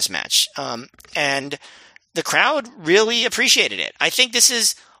after this match. And the crowd really appreciated it. I think this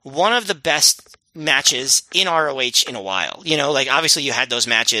is one of the best matches in ROH in a while. Obviously you had those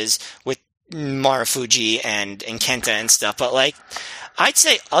matches with Marufuji and Kenta and stuff, but I'd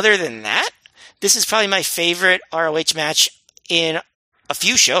say other than that, this is probably my favorite ROH match in a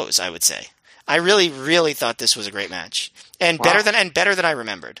few shows, I would say. I really, really thought this was a great match. And wow. better than I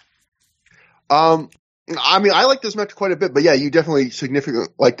remembered. I like this match quite a bit, but yeah, you definitely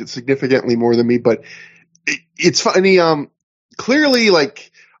liked it significantly more than me, but it's funny. Clearly,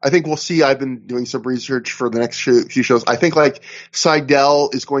 I think we'll see. I've been doing some research for the next few shows. I think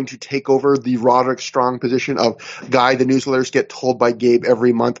Sydal is going to take over the Roderick Strong position of guy the newsletters get told by Gabe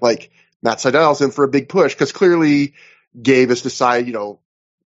every month, Matt Sydal's in for a big push, because clearly Gabe has decided,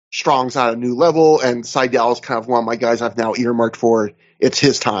 Strong's at a new level, and Sydal is kind of one of my guys I've now earmarked for. It's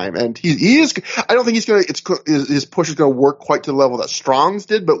his time, and he is. I don't think he's going to. His push is going to work quite to the level that Strong's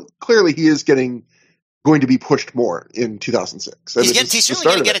did, but clearly he is going to be pushed more in 2006. He's certainly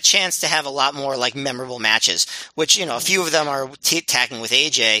going to get a chance to have a lot more memorable matches, which a few of them are tagging with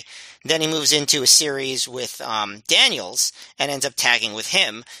AJ. Then he moves into a series with Daniels and ends up tagging with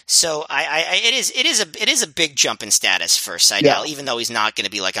him. So it is a big jump in status for Sydal, even though he's not going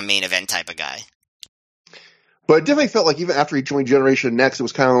to be a main event type of guy. But it definitely felt even after he joined Generation Next, it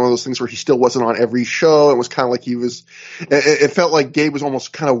was kind of one of those things where he still wasn't on every show. It was kind of he was, it felt like Gabe was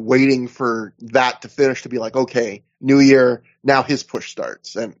almost kind of waiting for that to finish to be okay, new year, now his push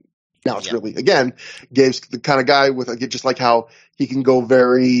starts. And now it's really, again, Gabe's the kind of guy with, just how he can go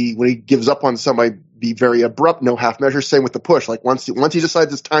when he gives up on somebody, be very abrupt, no half measures. Same with the push. Like once he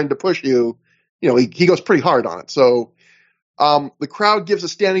decides it's time to push you, he goes pretty hard on it. So the crowd gives a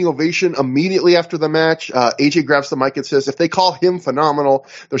standing ovation immediately after the match. AJ grabs the mic and says, if they call him phenomenal,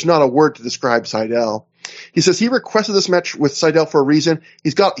 there's not a word to describe Sydal. He says he requested this match with Sydal for a reason.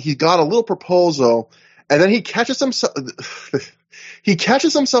 He's got a little proposal, and then he catches himself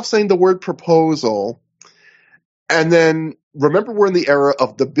saying the word proposal. And then remember, we're in the era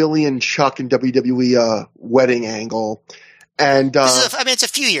of the Billy and Chuck and WWE wedding angle. And it's a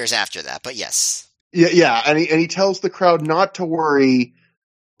few years after that, but yes. Yeah, and he tells the crowd not to worry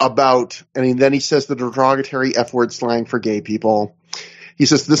about, and then he says the derogatory F-word slang for gay people. He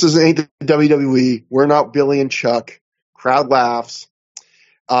says, this ain't the WWE. We're not Billy and Chuck. Crowd laughs.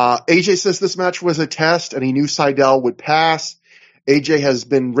 AJ says this match was a test, and he knew Sydal would pass. AJ has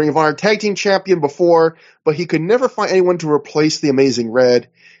been Ring of Honor Tag Team Champion before, but he could never find anyone to replace the Amazing Red.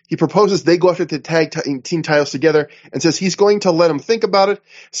 He proposes they go after the tag team titles together and says he's going to let him think about it.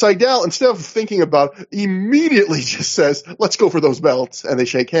 Sydal, instead of thinking about it, immediately just says, let's go for those belts. And they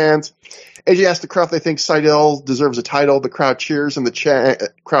shake hands. AJ asks the crowd if they think Sydal deserves a title. The crowd cheers and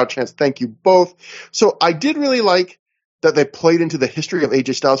the crowd chants, thank you both. So I did really like that they played into the history of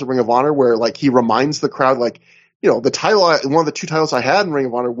AJ Styles at Ring of Honor, where like he reminds the crowd, like, the title, one of the two titles I had in Ring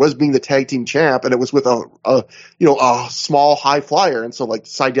of Honor was being the tag team champ, and it was with a small high flyer. And so like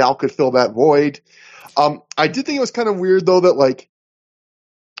Sydal could fill that void. I did think it was kind of weird though that like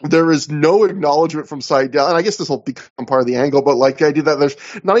there is no acknowledgement from Sydal, and I guess this will become part of the angle, but like the idea that there's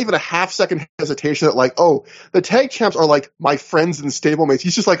not even a half-second hesitation that like, oh, the tag champs are like my friends and stablemates.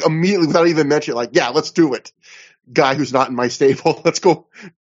 He's just like immediately, without even mentioning, like, yeah, let's do it. Guy who's not in my stable, let's go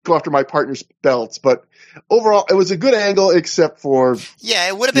after my partner's belts. But overall, it was a good angle, except for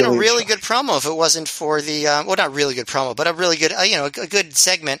it would have been a really good promo if it wasn't for the not really good promo, but a really good a good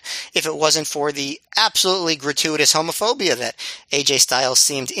segment if it wasn't for the absolutely gratuitous homophobia that AJ Styles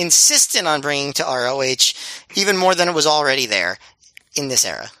seemed insistent on bringing to ROH, even more than it was already there in this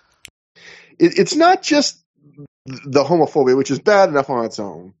era. It's not just the homophobia, which is bad enough on its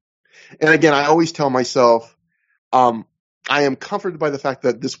own. And again, I always tell myself, I am comforted by the fact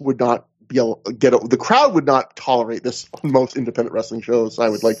that this would not the crowd would not tolerate this on most independent wrestling shows. I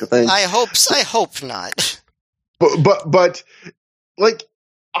would like to think. I hope not. But like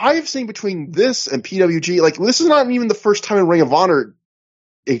I've seen between this and PWG, like this is not even the first time in Ring of Honor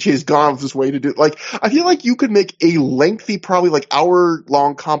AJ has gone out of his way to do. Like I feel like you could make a lengthy, probably like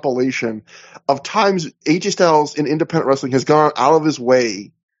hour-long compilation of times AJ Styles in independent wrestling has gone out of his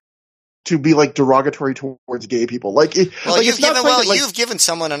way to be like derogatory towards gay people. Like, you've given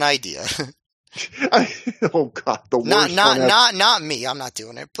someone an idea. Oh God, the worst. Not me. I'm not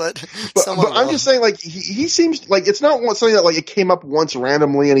doing it, but I'm just saying, like he seems like it's not something that like it came up once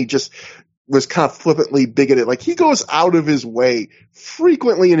randomly and he just was kind of flippantly bigoted. Like he goes out of his way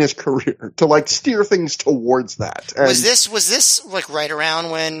frequently in his career to like steer things towards that. And was this like right around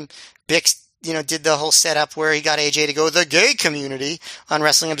when Bix did the whole setup where he got AJ to go the gay community on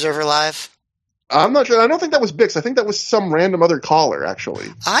Wrestling Observer Live? I'm not sure. I don't think that was Bix. I think that was some random other caller, actually.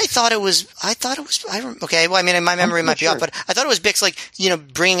 I thought it was. Okay. Well, I mean, my memory might be off, but I thought it was Bix, like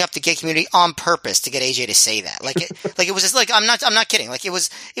bringing up the gay community on purpose to get AJ to say that. Like, it was just like I'm not kidding. Like, it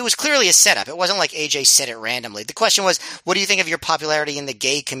was clearly a setup. It wasn't like AJ said it randomly. The question was, what do you think of your popularity in the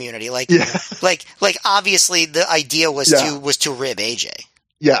gay community? Like, like obviously the idea was to rib AJ.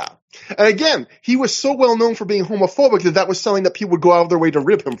 Yeah. And again, he was so well known for being homophobic that was something that people would go out of their way to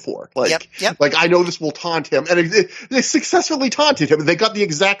rib him for. Like, like I know this will taunt him, and they successfully taunted him. They got the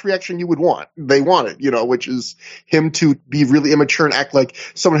exact reaction you would want. They wanted, which is him to be really immature and act like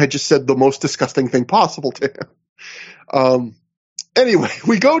someone had just said the most disgusting thing possible to him. Anyway,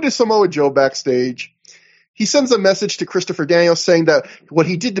 we go to Samoa Joe backstage. He sends a message to Christopher Daniels saying that what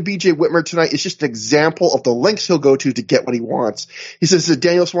he did to BJ Whitmer tonight is just an example of the lengths he'll go to get what he wants. He says that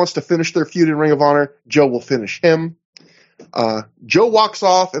Daniels wants to finish their feud in Ring of Honor. Joe will finish him. Joe walks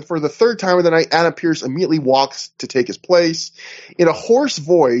off, and for the third time of the night, Adam Pearce immediately walks to take his place. In a hoarse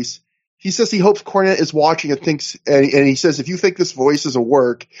voice, he says he hopes Cornette is watching and thinks, and he says, if you think this voice is a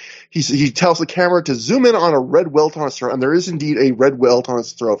work, he tells the camera to zoom in on a red welt on his throat, and there is indeed a red welt on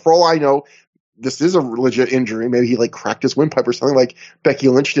his throat. For all I know, this is a legit injury. Maybe he like cracked his windpipe or something like Becky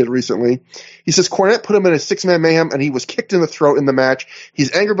Lynch did recently. He says Cornette put him in a 6-man mayhem and he was kicked in the throat in the match.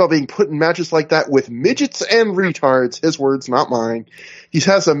 He's angry about being put in matches like that with midgets and retards. His words, not mine. He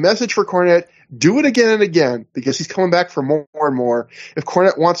has a message for Cornette. Do it again and again because he's coming back for more and more. If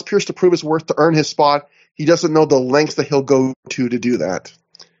Cornette wants Pierce to prove his worth to earn his spot, he doesn't know the lengths that he'll go to do that.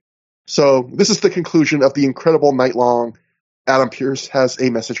 So this is the conclusion of the incredible night-long Adam Pearce has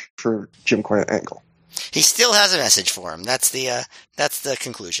a message for Jim Cornette angle. He still has a message for him. That's the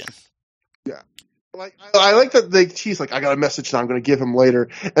conclusion. Yeah. Like, I like that they tease, like, I got a message that I'm going to give him later.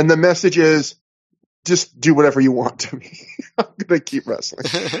 And the message is, just do whatever you want to me. I'm going to keep wrestling.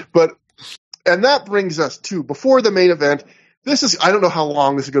 And that brings us to, before the main event, I don't know how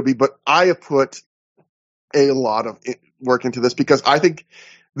long this is going to be, but I have put a lot of work into this because I think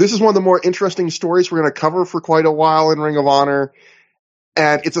this is one of the more interesting stories we're going to cover for quite a while in Ring of Honor.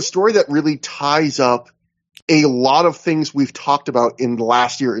 And it's a story that really ties up a lot of things we've talked about in the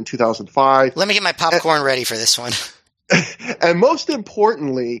last year in 2005. Let me get my popcorn ready for this one. And most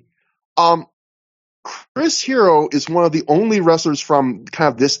importantly, Chris Hero is one of the only wrestlers from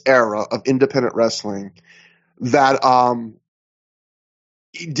kind of this era of independent wrestling that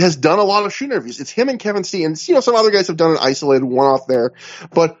has done a lot of shoot interviews. It's him and Kevin Steen. And, some other guys have done an isolated one-off there.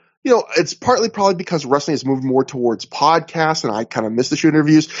 But, it's partly probably because wrestling has moved more towards podcasts, and I kind of miss the shoot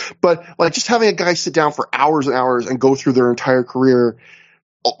interviews. But, like, just having a guy sit down for hours and hours and go through their entire career,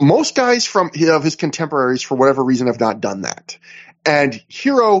 most guys of his contemporaries, for whatever reason, have not done that. And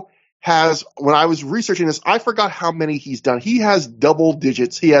Hero has, when I was researching this, I forgot how many he's done. He has double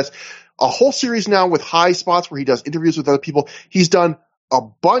digits. He has a whole series now with High Spots where he does interviews with other people. He's done a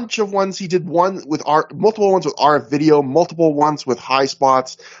bunch of ones. He did multiple ones with RF Video, multiple ones with High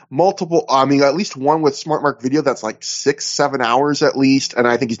Spots, at least one with Smart Mark Video that's like 6-7 hours at least. And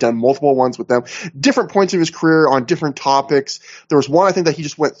I think he's done multiple ones with them, different points of his career on different topics. There was one, I think, that he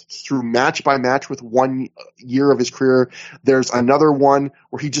just went through match by match with 1 year of his career. There's another one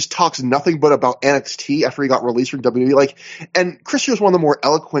where he just talks nothing but about NXT after he got released from WWE. And Chris Hero is one of the more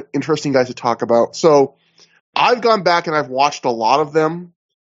eloquent, interesting guys to talk about. So I've gone back and I've watched a lot of them.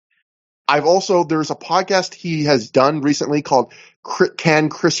 There's a podcast he has done recently called Can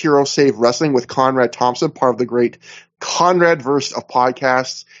Chris Hero Save Wrestling with Conrad Thompson, part of the great Conrad-verse of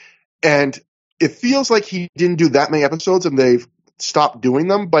podcasts. And it feels like he didn't do that many episodes and they've stopped doing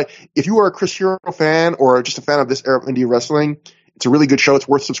them. But if you are a Chris Hero fan or just a fan of this era of indie wrestling, it's a really good show. It's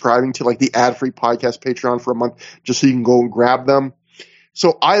worth subscribing to, like, the ad-free podcast Patreon for a month just so you can go and grab them.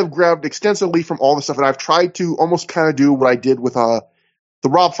 So I have grabbed extensively from all the stuff, and I've tried to almost kind of do what I did with the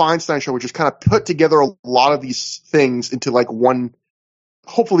Rob Feinstein show, which is kind of put together a lot of these things into like one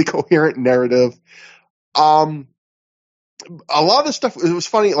hopefully coherent narrative. A lot of this stuff, it was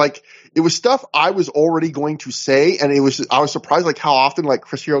funny, like it was stuff I was already going to say, and I was surprised like how often like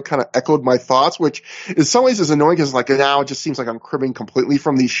Chris Hero kind of echoed my thoughts, which in some ways is annoying because like now it just seems like I'm cribbing completely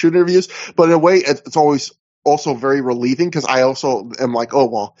from these shoot interviews, but in a way it's always also very relieving because I also am like, oh,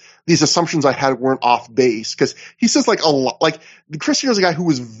 well, these assumptions I had weren't off base because he says like a lot, like Chris Hero's a guy who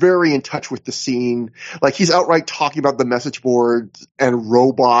was very in touch with the scene. Like he's outright talking about the message boards and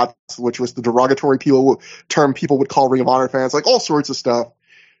robots, which was the derogatory term people would call Ring of Honor fans, like all sorts of stuff.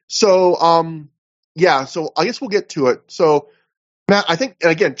 So, so I guess we'll get to it. So Matt, I think, and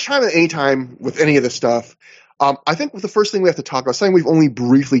again, chime in anytime with any of this stuff. I think the first thing we have to talk about, something we've only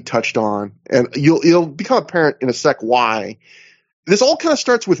briefly touched on, and it'll become apparent in a sec why. This all kind of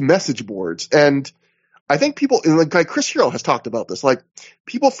starts with message boards, and I think people, like Chris Hero has talked about this, like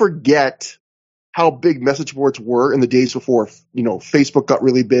people forget how big message boards were in the days before, Facebook got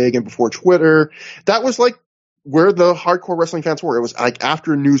really big and before Twitter. That was like where the hardcore wrestling fans were. It was like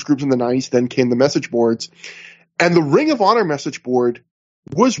after news groups in the 90s, then came the message boards, and the Ring of Honor message board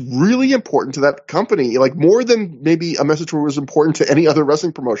was really important to that company, like more than maybe a message board was important to any other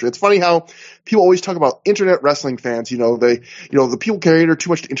wrestling promotion. It's funny how people always talk about internet wrestling fans. The people cater too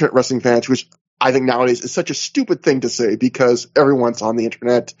much to internet wrestling fans, which I think nowadays is such a stupid thing to say because everyone's on the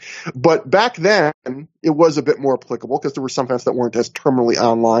internet. But back then it was a bit more applicable because there were some fans that weren't as terminally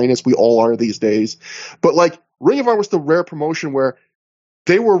online as we all are these days. But like Ring of Honor was the rare promotion where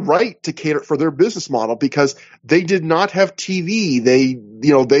they were right to cater for their business model because they did not have TV.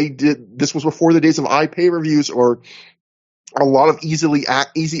 This was before the days of iPay-per-views or a lot of easy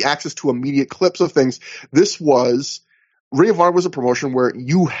access to immediate clips of things. Ring of Honor was a promotion where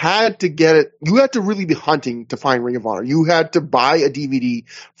you had to get it. You had to really be hunting to find Ring of Honor. You had to buy a DVD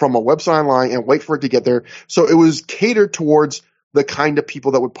from a website online and wait for it to get there. So it was catered towards the kind of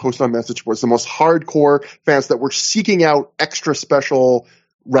people that would post on message boards, the most hardcore fans that were seeking out extra special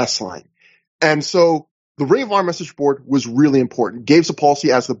wrestling. And so the Ring of Honor message board was really important. Gabe Sapolsky,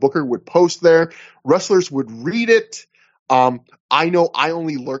 as the booker, would post there. Wrestlers would read it. I know I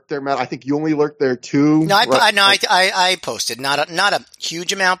only lurked there, Matt. I think you only lurked there too. No, I posted. Not a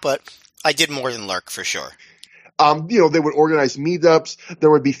huge amount, but I did more than lurk for sure. They would organize meetups. There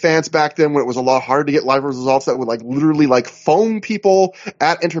would be fans back then when it was a lot harder to get live results that would like literally like phone people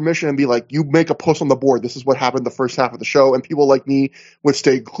at intermission and be like, you make a post on the board. This is what happened the first half of the show. And people like me would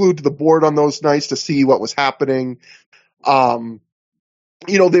stay glued to the board on those nights to see what was happening.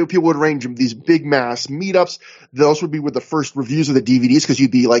 People would arrange these big mass meetups. Those would be with the first reviews of the DVDs because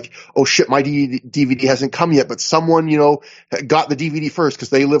you'd be like, oh shit, my DVD hasn't come yet, but someone, got the DVD first because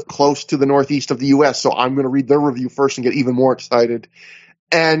they live close to the northeast of the US. So I'm going to read their review first and get even more excited.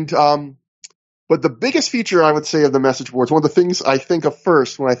 And, but the biggest feature I would say of the message boards, one of the things I think of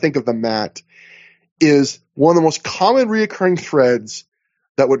first when I think of the Matt, is one of the most common reoccurring threads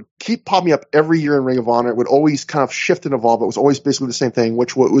that would keep popping up every year in Ring of Honor. It would always kind of shift and evolve. It was always basically the same thing,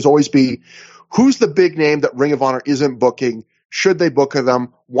 which would always be, who's the big name that Ring of Honor isn't booking? Should they book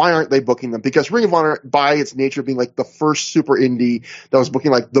them? Why aren't they booking them? Because Ring of Honor, by its nature being like the first super indie that was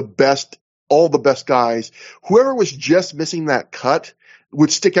booking like all the best guys, whoever was just missing that cut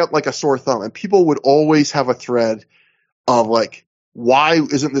would stick out like a sore thumb. And people would always have a thread of like, why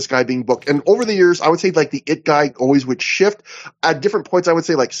isn't this guy being booked? And over the years, I would say like the it guy always would shift. At different points, I would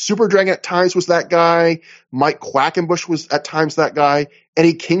say like Super Dragon at times was that guy. Mike Quackenbush was at times that guy.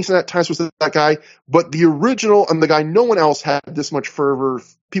 Eddie Kingston at times was that guy. But the original and the guy no one else had this much fervor,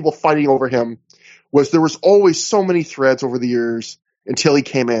 people fighting over him, there was always so many threads over the years until he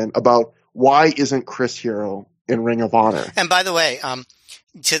came in about why isn't Chris Hero in Ring of Honor? And by the way,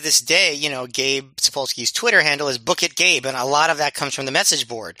 to this day, Gabe Sapolsky's Twitter handle is Book It Gabe, and a lot of that comes from the message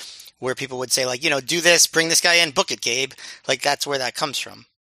board, where people would say, like, do this, bring this guy in, book it, Gabe. Like, that's where that comes from.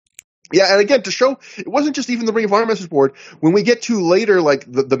 Yeah, and again, to show, it wasn't just even the Ring of Honor message board. When we get to later, like,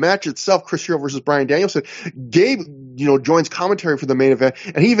 the match itself, Chris Hero versus Bryan Danielson, Gabe, joins commentary for the main event,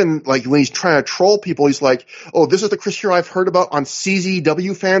 and he even, like, when he's trying to troll people, he's like, oh, this is the Chris Hero I've heard about on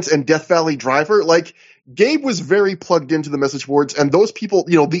CZW Fans and Death Valley Driver. Like, Gabe was very plugged into the message boards, and those people,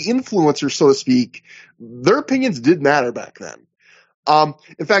 the influencers, so to speak, their opinions did matter back then.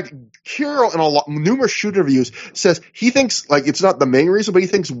 In fact, Hero in numerous shoot interviews says he thinks, like, it's not the main reason, but he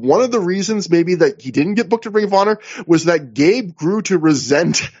thinks one of the reasons maybe that he didn't get booked at Ring of Honor was that Gabe grew to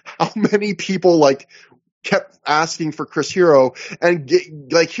resent how many people, like, kept asking for Chris Hero, and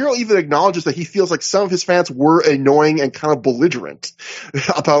Hero even acknowledges that he feels like some of his fans were annoying and kind of belligerent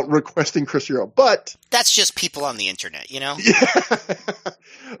about requesting Chris Hero, but that's just people on the internet, Yeah.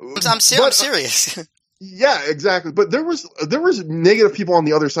 I'm serious. Yeah, exactly. But there was negative people on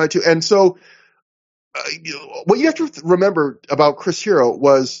the other side too, and so what you have to remember about Chris Hero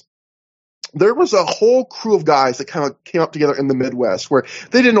was there was a whole crew of guys that kind of came up together in the Midwest where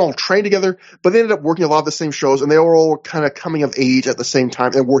they didn't all train together, but they ended up working a lot of the same shows, and they were all kind of coming of age at the same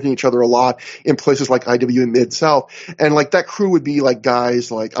time and working each other a lot in places like IW and Mid-South. And like that crew would be like guys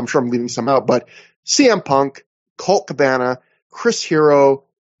like, I'm sure I'm leaving some out, but CM Punk, Colt Cabana, Chris Hero,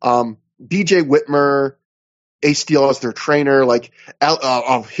 BJ Whitmer, Ace Steel as their trainer, like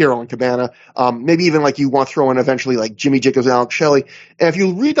Hero and Cabana. Maybe even like you want to throw in eventually like Jimmy Jacobs and Alex Shelley. And if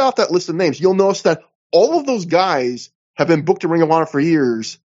you read off that list of names, you'll notice that all of those guys have been booked in Ring of Honor for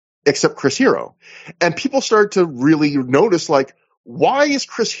years, except Chris Hero. And people start to really notice, like, why is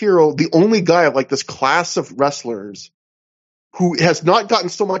Chris Hero the only guy of like this class of wrestlers who has not gotten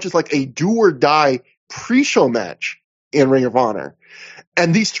so much as like a do or die pre-show match in Ring of Honor?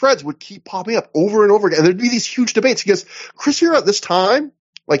 And these threads would keep popping up over and over again. And there'd be these huge debates because Chris Hero at this time,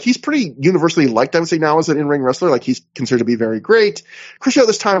 like, he's pretty universally liked, I would say, now as an in-ring wrestler. Like, he's considered to be very great. Chris Hero at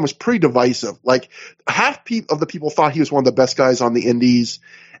this time was pretty divisive. Like, half of the people thought he was one of the best guys on the indies,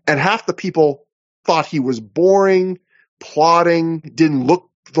 and half the people thought he was boring, plotting, didn't look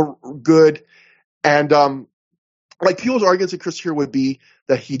good. And, like, people's arguments with Chris Hero would be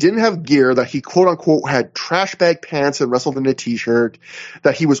that he didn't have gear, that he quote unquote had trash bag pants and wrestled in a t-shirt,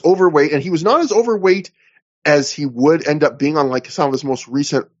 that he was overweight, and he was not as overweight as he would end up being on like some of his most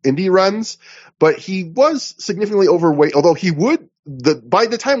recent indie runs, but he was significantly overweight, although by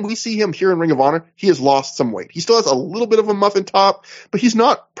the time we see him here in Ring of Honor, he has lost some weight. He still has a little bit of a muffin top, but he's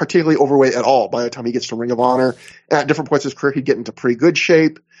not particularly overweight at all by the time he gets to Ring of Honor. At different points in his career, he'd get into pretty good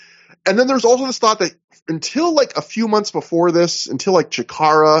shape. And then there's also this thought that until like a few months before this, until like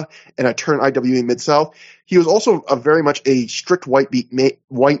Chikara and a turn IWA Mid-South, he was also a very much a strict white meat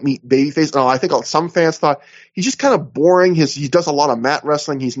babyface. I think some fans thought he's just kind of boring. He does a lot of mat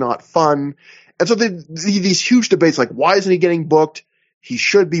wrestling. He's not fun. And so these huge debates like, why isn't he getting booked? He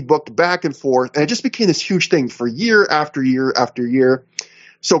should be booked, back and forth. And it just became this huge thing for year after year after year.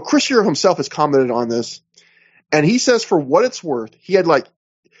 So Chris Hero himself has commented on this. And he says, for what it's worth,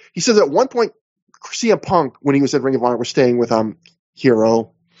 he says at one point, CM Punk, when he was at Ring of Honor, was staying with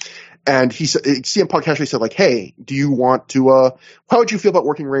Hero. And he said, CM Punk actually said, like, hey, do you want to, how would you feel about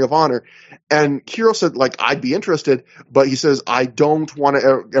working Ring of Honor? And Hero said, like, I'd be interested, but he says, I don't want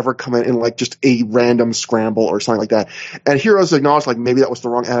to ever come in like just a random scramble or something like that. And Hero's acknowledged, like, maybe that was the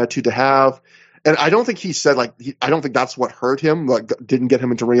wrong attitude to have. And I don't think he said, like, I don't think that's what hurt him, like, didn't get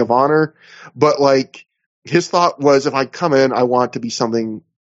him into Ring of Honor. But, like, his thought was, if I come in, I want it to be something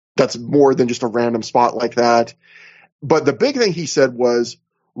that's more than just a random spot like that. But the big thing he said was,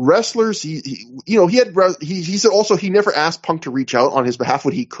 wrestlers, he said also he never asked Punk to reach out on his behalf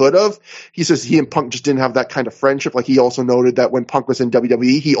when he could have. He says he and Punk just didn't have that kind of friendship. Like, he also noted that when Punk was in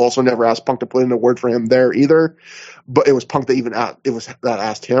WWE, he also never asked Punk to put in a word for him there either. But it was Punk that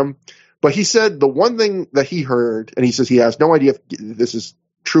asked him. But he said the one thing that he heard, and he says he has no idea if this is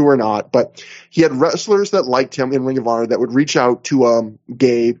true or not, but he had wrestlers that liked him in Ring of Honor that would reach out to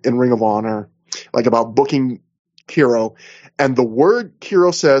Gabe in Ring of Honor, like, about booking Hero. And the word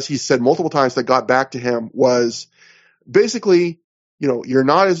Hero says, he said multiple times, that got back to him was basically, you're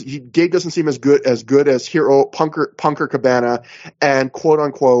not Gabe doesn't seem as good as Hero, Punker Cabana, and quote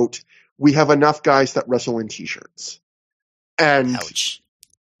unquote, we have enough guys that wrestle in t-shirts. And ouch.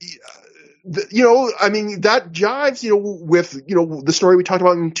 I mean, that jives, with, the story we talked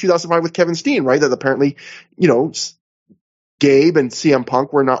about in 2005 with Kevin Steen, right? That apparently, Gabe and CM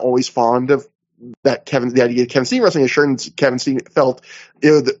Punk were not always fond of the idea of Kevin Steen wrestling a shirt, and Kevin Steen felt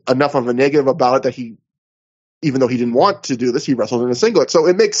enough of a negative about it that he, even though he didn't want to do this, he wrestled in a singlet. So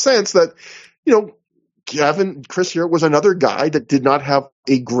it makes sense that, Chris Hero was another guy that did not have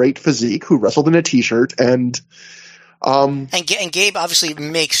a great physique who wrestled in a t-shirt, and Gabe obviously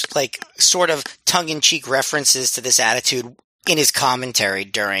makes, like, sort of tongue-in-cheek references to this attitude in his commentary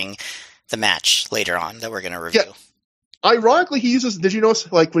during the match later on that we're going to review. Yeah. Ironically, he uses, did you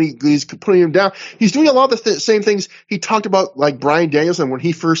notice, like, when he's putting him down, he's doing a lot of the same things he talked about, like, Bryan Danielson when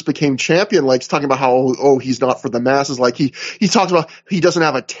he first became champion, like, he's talking about how, he's not for the masses. Like, he talks about he doesn't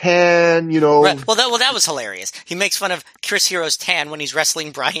have a tan, Right. Well, that was hilarious. He makes fun of Chris Hero's tan when he's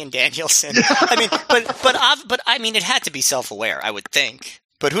wrestling Bryan Danielson. I mean, but I mean, it had to be self-aware, I would think.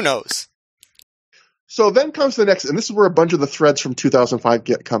 But who knows? So then comes the next, and this is where a bunch of the threads from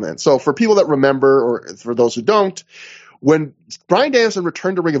 2005 come in. So for people that remember, or for those who don't, when Bryan Danielson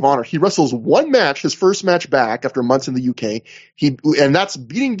returned to Ring of Honor, he wrestles one match, his first match back after months in the UK. And that's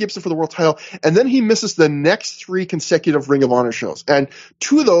beating Gibson for the world title. And then he misses the next 3 consecutive Ring of Honor shows. And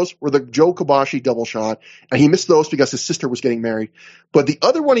 2 of those were the Joe Kobashi double shot. And he missed those because his sister was getting married. But the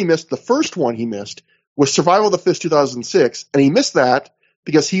other one he missed, the first one he missed, was Survival of the Fittest 2006. And he missed that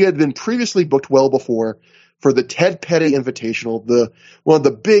because he had been previously booked well before for the Ted Petty Invitational, one of the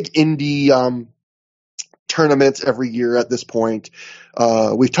big indie, tournaments every year at this point.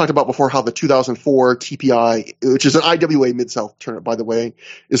 We've talked about before how the 2004 TPI, which is an IWA Mid-South tournament, by the way,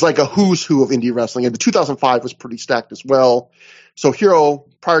 is like a who's who of indie wrestling. And the 2005 was pretty stacked as well. So Hero,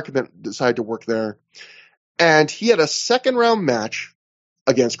 prior commitment, decided to work there. And he had a second round match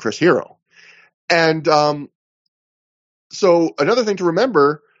against Chris Hero. And so another thing to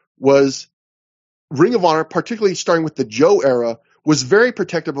remember was Ring of Honor, particularly starting with the Joe era, was very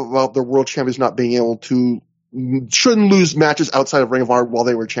protective about the world champions not being able to, shouldn't lose matches outside of Ring of Honor while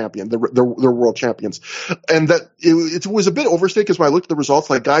they were champion, they're world champions. And that it was a bit overstated because when I looked at the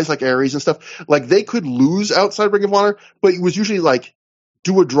results, like guys like Aries and stuff, like they could lose outside Ring of Honor, but it was usually like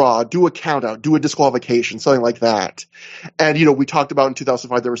do a draw, do a count out, do a disqualification, something like that. And, we talked about in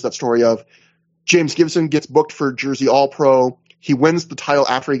 2005, there was that story of James Gibson gets booked for Jersey All-Pro. He wins the title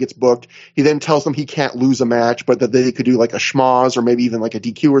after he gets booked. He then tells them he can't lose a match, but that they could do like a schmoz or maybe even like a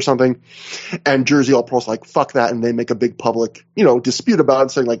DQ or something. And Jersey All Pro's like, fuck that. And they make a big public, dispute about it,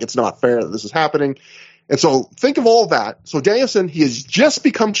 saying like, it's not fair that this is happening. And so think of all that. So Danielson, he has just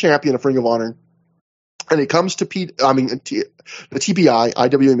become champion of Ring of Honor. And it comes to the TPI,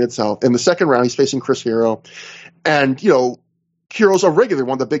 IWA Mid-South. In the second round, he's facing Chris Hero. And, Hero's a regular,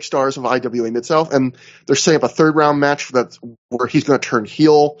 one of the big stars of IWA Mid-South, and they're setting up a third round match where he's going to turn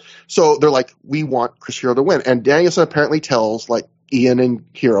heel. So they're like, we want Chris Hero to win. And Danielson apparently tells like Ian and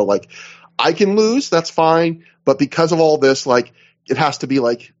Hero, like, I can lose, that's fine, but because of all this, like, it has to be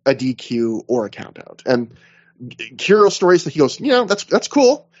like a DQ or a count out. And Hero's story is that he goes, that's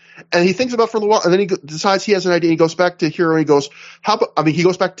cool. And he thinks about it for a little while, and then he decides he has an idea. He goes back to Hero and he goes, he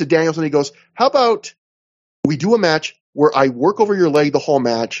goes back to Danielson and he goes, how about we do a match where I work over your leg the whole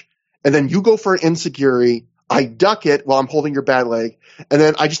match, and then you go for an insecurity, I duck it while I'm holding your bad leg, and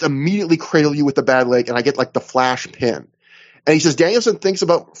then I just immediately cradle you with the bad leg, and I get like the flash pin. And he says, Danielson thinks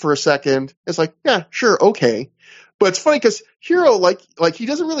about for a second. It's like, yeah, sure, okay. But it's funny because Hero, like he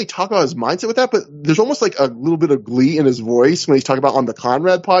doesn't really talk about his mindset with that, but there's almost like a little bit of glee in his voice when he's talking about on the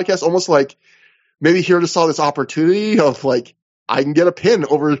Conrad podcast, almost like maybe Hero just saw this opportunity of like, I can get a pin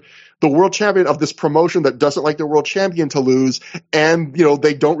over the world champion of this promotion that doesn't like the world champion to lose, and, you know,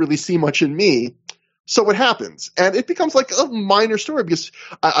 they don't really see much in me. So it happens, and it becomes like a minor story because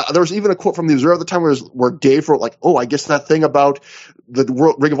there was even a quote from the Observer at the time where Dave wrote like, "Oh, I guess that thing about the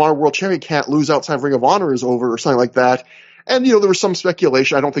Ring of Honor World Champion can't lose outside of Ring of Honor is over," or something like that. And, you know, there was some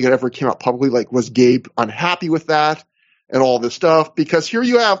speculation. I don't think it ever came out publicly. Like, was Gabe unhappy with that and all this stuff? Because here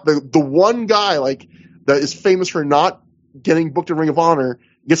you have the one guy like that is famous for not getting booked in Ring of Honor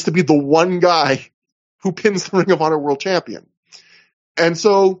gets to be the one guy who pins the Ring of Honor World Champion, and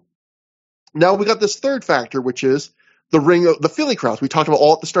so. Now we got this third factor, which is the Philly crowds. We talked about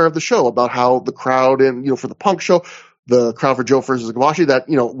all at the start of the show about how the crowd and, you know, for the Punk show, the crowd for Joe versus Gabashi, that,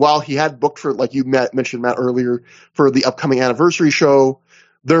 you know, while he had booked for, like you mentioned, Matt, earlier, for the upcoming anniversary show,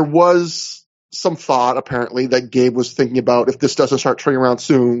 there was some thought, apparently, that Gabe was thinking about if this doesn't start turning around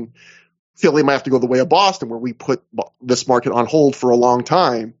soon, Philly might have to go the way of Boston, where we put this market on hold for a long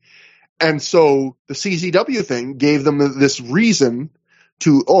time. And so the CZW thing gave them this reason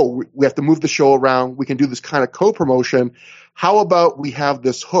to, we have to move the show around. We can do this kind of co-promotion. How about we have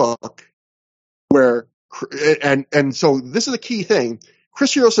this hook where, and so this is a key thing.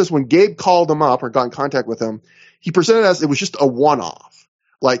 Chris Hero says when Gabe called him up or got in contact with him, he presented as it was just a one-off.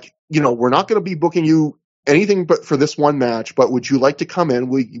 Like, you know, we're not going to be booking you anything but for this one match, but would you like to come in?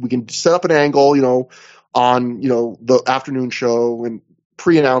 We can set up an angle, you know, on, you know, the afternoon show and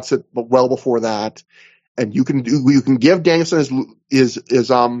pre-announce it well before that. And you can give Danielson his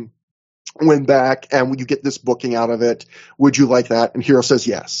win back, and you get this booking out of it. Would you like that? And Hero says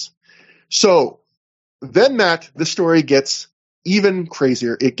yes. So then, Matt, the story gets even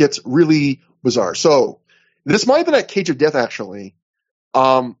crazier. It gets really bizarre. So this might have been at Cage of Death, actually.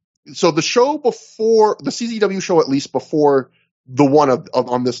 So the show before the CZW show, at least before the one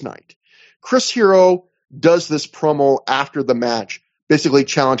on this night, Chris Hero does this promo after the match, basically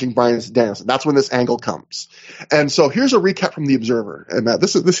challenging Bryan Danielson. That's when this angle comes. And so here's a recap from the Observer. And Matt,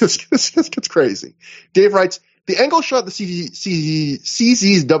 this gets crazy. Dave writes, the angle shot at the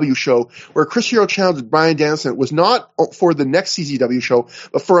CZW show where Chris Hero challenged Bryan Danielson was not for the next CZW show,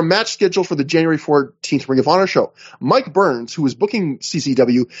 but for a match scheduled for the January 14th Ring of Honor show. Mike Burns, who was booking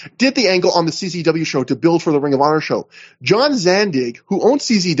CZW, did the angle on the CZW show to build for the Ring of Honor show. John Zandig, who owned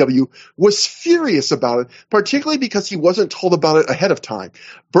CZW, was furious about it, particularly because he wasn't told about it ahead of time.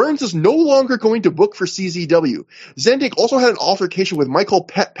 Burns is no longer going to book for CZW. Zandig also had an altercation with Michael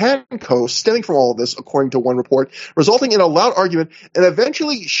Pankos stemming from all of this, according to one report, resulting in a loud argument and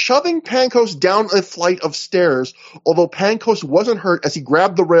eventually shoving Pankos down a flight of stairs, although Pankos wasn't hurt as he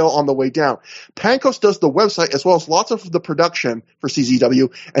grabbed the rail on the way down. Pankos does the website as well as lots of the production for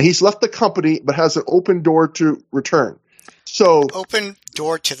CZW, and he's left the company but has an open door to return. So open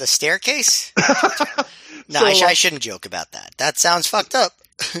door to the staircase? No, I shouldn't joke about that. That sounds fucked up.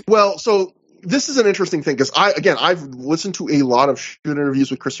 Well, so this is an interesting thing because I've listened to a lot of shoot interviews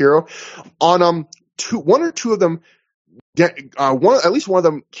with Chris Hero. On one or two of them, at least one of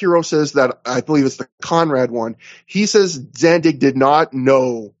them, Hero says that I believe it's the Conrad one. He says Zandig did not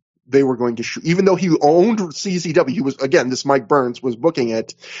know they were going to shoot, even though he owned CZW. He was, again, this Mike Burns was booking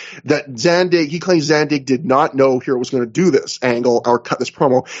it. He claims Zandig did not know Hero was going to do this angle or cut this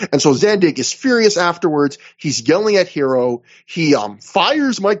promo, and so Zandig is furious afterwards. He's yelling at Hero. He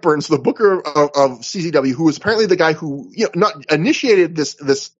fires Mike Burns, the booker of CZW, who was apparently the guy who, you know, not initiated this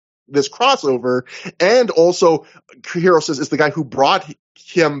crossover, and also Hero says is the guy who brought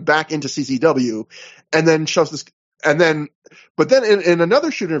him back into CZW, and then shoves this, but then in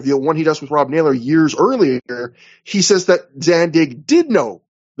another shoot interview, one he does with Rob Naylor years earlier, he says that Zandig did know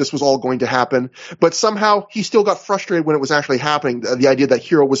this was all going to happen, but somehow he still got frustrated when it was actually happening. The idea that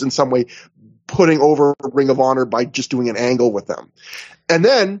Hero was in some way putting over Ring of Honor by just doing an angle with them. And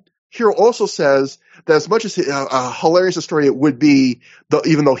then Hero also says that as much as hilarious a story it would be,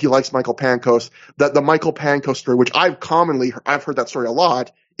 even though he likes Michael Pankos, that the Michael Pankos story, which I've heard that story a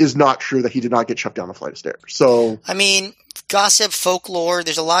lot, is not true, that he did not get shoved down the flight of stairs. So, I mean, gossip, folklore,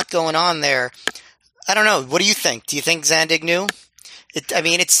 there's a lot going on there. I don't know. What do you think? Do you think Zandig knew?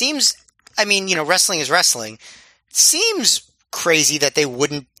 It seems, you know, wrestling is wrestling. It seems crazy that they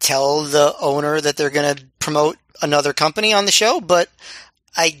wouldn't tell the owner that they're going to promote another company on the show, but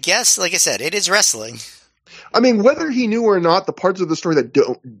I guess, like I said, it is wrestling. I mean, whether he knew or not, the parts of the story that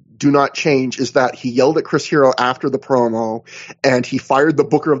do not change is that he yelled at Chris Hero after the promo, and he fired the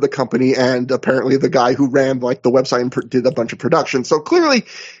booker of the company and apparently the guy who ran like the website and did a bunch of production. So clearly,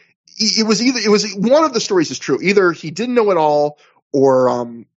 it was one of the stories is true. Either he didn't know it all,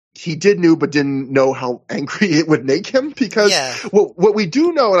 or he did know but didn't know how angry it would make him. Because what we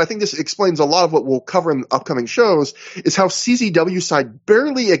do know, and I think this explains a lot of what we'll cover in upcoming shows, is how CZW side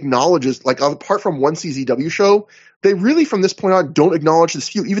barely acknowledges, like apart from one CZW show, they really from this point on don't acknowledge this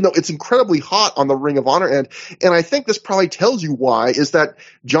feud, even though it's incredibly hot on the Ring of Honor end. And I think this probably tells you why, is that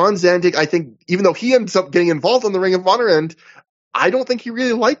John Zandig, I think, even though he ends up getting involved on the Ring of Honor end, I don't think he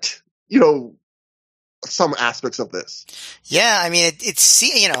really liked, some aspects of this. Yeah, I mean,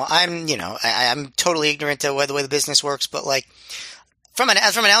 I'm totally ignorant to the way the business works, but like from an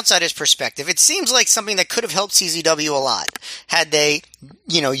outsider's perspective, it seems like something that could have helped CZW a lot had they,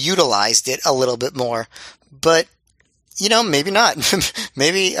 utilized it a little bit more. But maybe not.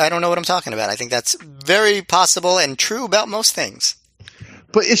 Maybe I don't know what I'm talking about. I think that's very possible and true about most things.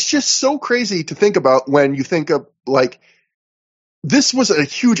 But it's just so crazy to think about when you think of like, this was a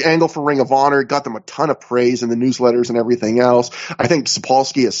huge angle for Ring of Honor. It got them a ton of praise in the newsletters and everything else. I think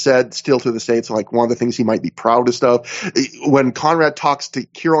Sapolsky has said still to this day, it's like one of the things he might be proudest of. When Conrad talks to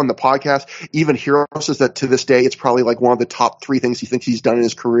Hero on the podcast, even Hero says that to this day, it's probably like one of the top 3 things he thinks he's done in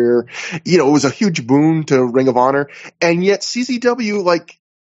his career. It was a huge boon to Ring of Honor. And yet CZW,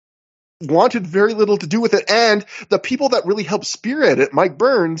 wanted very little to do with it. And the people that really helped spearhead it, Mike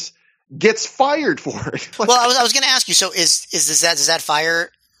Burns, gets fired for it. Well, I was going to ask you. So, does that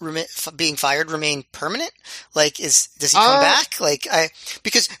being fired remain permanent? Does he come back?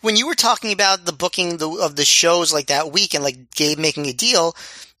 Because when you were talking about the booking of the shows like that week and like Gabe making a deal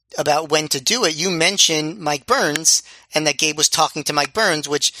about when to do it, you mentioned Mike Burns and that Gabe was talking to Mike Burns,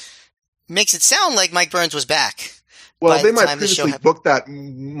 which makes it sound like Mike Burns was back. Well, they might previously book that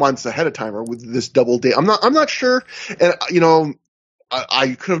months ahead of time or with this double date. I'm not sure. And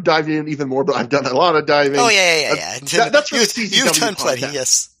I could have dived in even more, but I've done a lot of diving. Oh, yeah. That's for the CZW You've done plenty, podcast.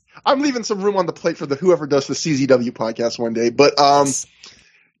 Yes. I'm leaving some room on the plate for whoever does the CZW podcast one day. But, yes.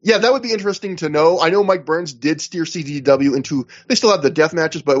 Yeah, that would be interesting to know. I know Mike Burns did steer CZW into, they still have the death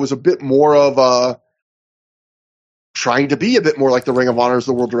matches, but it was a bit more of trying to be a bit more like the Ring of Honor's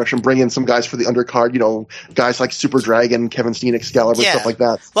the World Direction, bring in some guys for the undercard, guys like Super Dragon, Kevin Steen, Excalibur, stuff like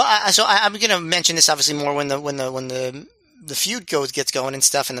that. Well, I'm going to mention this obviously more when the feud gets going and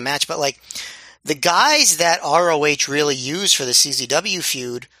stuff in the match, but like the guys that ROH really used for the CZW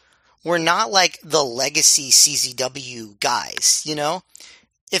feud were not like the legacy CZW guys,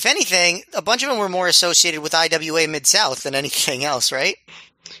 If anything, a bunch of them were more associated with IWA Mid-South than anything else, right?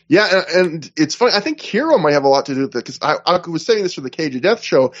 Yeah, and it's funny. I think Hero might have a lot to do with it because I was saying this for the Cage of Death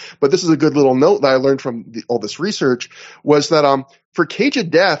show, but this is a good little note that I learned from all this research was that for Cage of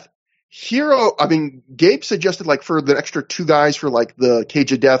Death, Gabe suggested for the extra 2 guys for the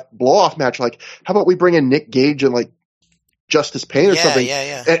Cage of Death blow-off match, how about we bring in Nick Gage and Justice Payne or something?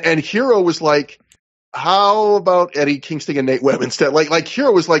 Yeah. And Hero was like, how about Eddie Kingston and Nate Webb instead?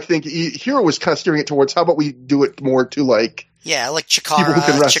 Hero was Hero was kind of steering it towards how about we do it more to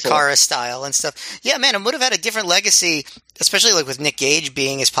Chikara style and stuff. Yeah, man, it would have had a different legacy, especially with Nick Gage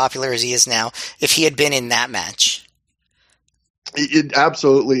being as popular as he is now, if he had been in that match. It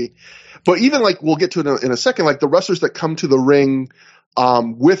absolutely. But even we'll get to it in a second, the wrestlers that come to the ring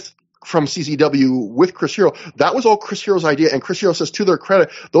from CZW with Chris Hero, that was all Chris Hero's idea. And Chris Hero says, to their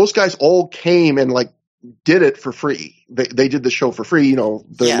credit, those guys all came and did it for free. They did the show for free,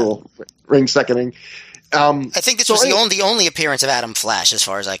 little ring seconding. I think this was the only appearance of Adam Flash, as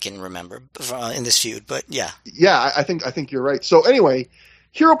far as I can remember, in this feud. But yeah, I think you're right. So anyway,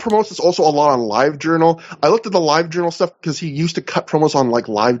 Hero promotes this also a lot on LiveJournal. I looked at the LiveJournal stuff because he used to cut promos on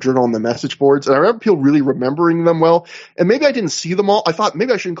LiveJournal on the message boards, and I remember people really remembering them well. And maybe I didn't see them all. I thought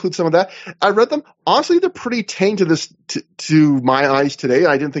maybe I should include some of that. I read them. Honestly, they're pretty tame to my eyes today.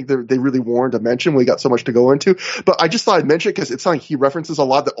 I didn't think they really warranted a mention. We got so much to go into, but I just thought I'd mention it because it's something he references a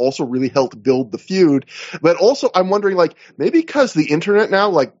lot that also really helped build the feud. But also, I'm wondering maybe because the internet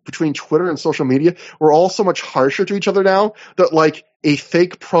now, between Twitter and social media, we're all so much harsher to each other now that a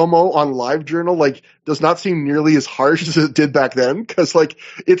fake promo on LiveJournal does not seem nearly as harsh as it did back then. Cause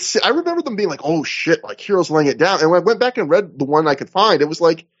I remember them being oh shit, Hero's laying it down. And when I went back and read the one I could find, it was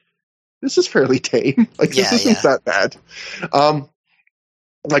this is fairly tame. This isn't that bad.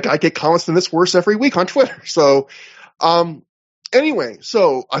 I get comments on this worse every week on Twitter. So, anyway,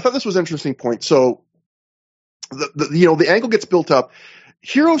 so I thought this was an interesting point. So the angle gets built up.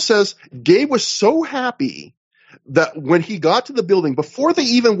 Hero says Gabe was so happy that when he got to the building, before they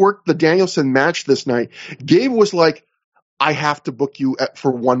even worked the Danielson match this night, Gabe was I have to book you for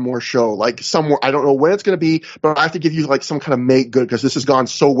one more show, like somewhere. I don't know when it's going to be, but I have to give you like some kind of make good because this has gone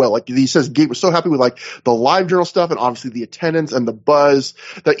so well. Like he says, Gabe was so happy with like the live journal stuff and obviously the attendance and the buzz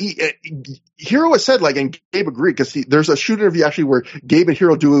that Hero has said, like, and Gabe agreed because there's a shoot interview actually where Gabe and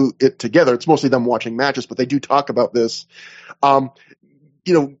Hero do it together. It's mostly them watching matches, but they do talk about this.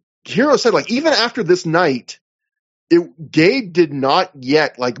 Hero said like even after this night, Gabe did not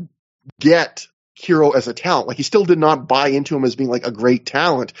yet like get Hero as a talent. Like he still did not buy into him as being like a great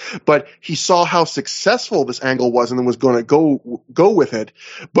talent, but he saw how successful this angle was and then was going to go with it.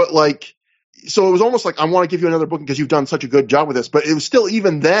 But like, so it was almost like, I want to give you another booking because you've done such a good job with this, but it was still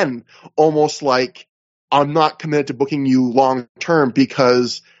even then almost like I'm not committed to booking you long term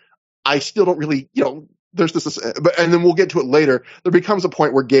because I still don't really, there's this, and then we'll get to it later. There becomes a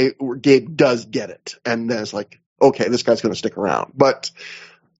point where Gabe does get it. And then it's like, okay, this guy's going to stick around. But,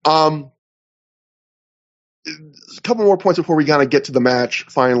 a couple more points before we kind of get to the match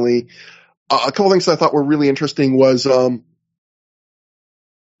finally. A couple things that I thought were really interesting was,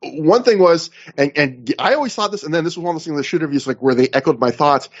 one thing was, and I always thought this, and then this was one of those things in the shoot interviews, like where they echoed my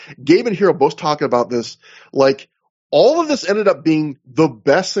thoughts. Gabe and Hero both talking about this, like all of this ended up being the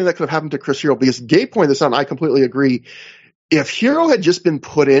best thing that could have happened to Chris Hero because Gabe pointed this out, and I completely agree. If Hero had just been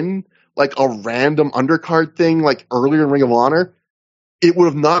put in like a random undercard thing, like earlier in Ring of Honor, it would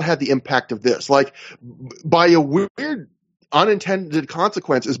have not had the impact of this. Like, by a weird unintended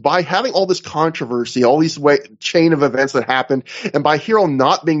consequence is by having all this controversy, all these chain of events that happened, and by Hero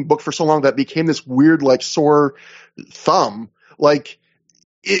not being booked for so long that became this weird, like, sore thumb, like,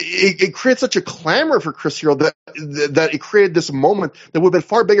 it creates such a clamor for Chris Hero that it created this moment that would have been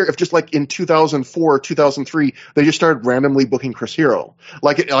far bigger if just like in 2004 or 2003, they just started randomly booking Chris Hero.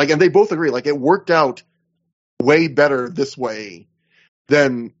 And they both agree, like, it worked out way better this way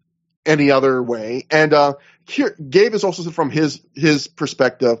than any other way. And here Gabe is also from his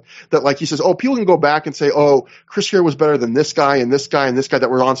perspective that, like, he says, oh, people can go back and say, oh, Chris Hero was better than this guy and this guy and this guy that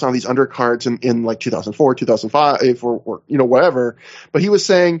were on some of these undercards in like 2004, 2005 or whatever. But he was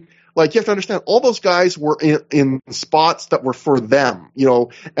saying, like, you have to understand all those guys were in spots that were for them,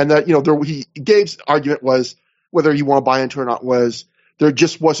 and that, Gabe's argument was, whether you want to buy into it or not, was there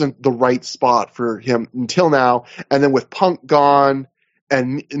just wasn't the right spot for him until now. And then with Punk gone,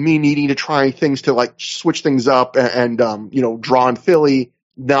 and me needing to try things to like switch things up and draw in Philly,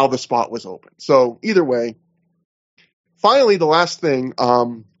 now the spot was open. So either way, finally, the last thing,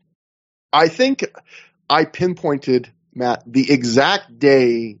 I think I pinpointed, Matt, the exact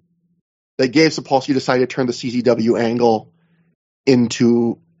day that Gabe Sapolsky decided to turn the CZW angle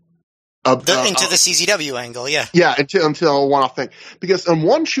into the CZW angle, yeah. Yeah, until a one-off thing. Because in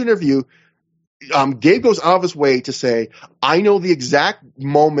one shoot interview, Gabe goes out of his way to say, I know the exact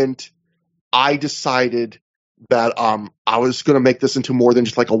moment I decided that I was going to make this into more than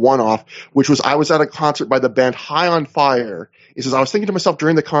just like a one-off, which was I was at a concert by the band High on Fire. He says, I was thinking to myself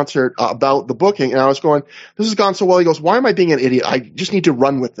during the concert about the booking, and I was going, this has gone so well. He goes, why am I being an idiot? I just need to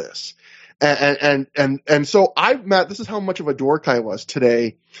run with this. And so Matt, this is how much of a dork I was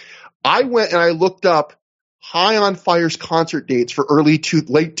today. I went and I looked up High on Fire's concert dates for late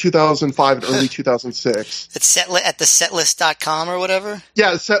 2005 and early 2006. It's at the setlist.com or whatever?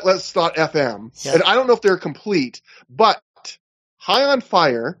 Yeah, setlist.fm. Yeah. And I don't know if they're complete, but High on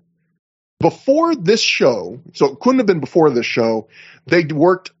Fire, before this show, so it couldn't have been before this show, they're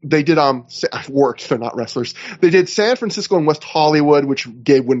not wrestlers. They did San Francisco and West Hollywood, which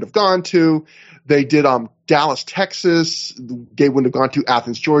Gabe wouldn't have gone to. They did Dallas, Texas. Gabe wouldn't have gone to.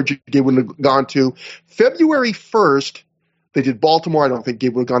 Athens, Georgia. Gabe wouldn't have gone to. February 1st, they did Baltimore. I don't think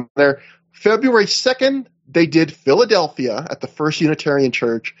Gabe would have gone there. February 2nd, they did Philadelphia at the First Unitarian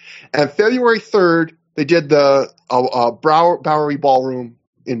Church. And February 3rd, they did the Bowery Ballroom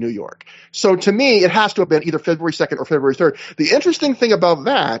in New York. So to me, it has to have been either February 2nd or February 3rd. The interesting thing about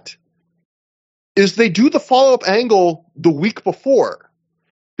that is they do the follow-up angle the week before.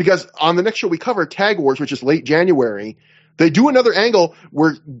 Because on the next show we cover, Tag Wars, which is late January, they do another angle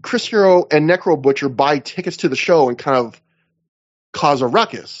where Chris Hero and Necro Butcher buy tickets to the show and kind of cause a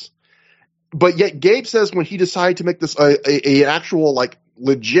ruckus. But yet Gabe says when he decided to make this a actual, like,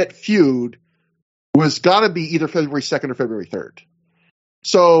 legit feud, was got to be either February 2nd or February 3rd.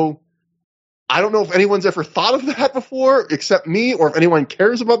 So I don't know if anyone's ever thought of that before except me, or if anyone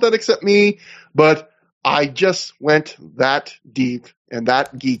cares about that except me, but I just went that deep and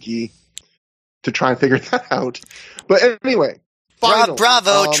that geeky to try and figure that out. But anyway, finally,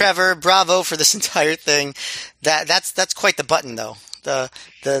 bravo, Trevor! Bravo for this entire thing. That's quite the button, though.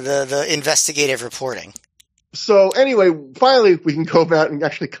 The investigative reporting. So anyway, finally we can go back and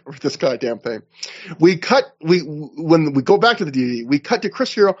actually cover this goddamn thing. When we go back to the DVD, we cut to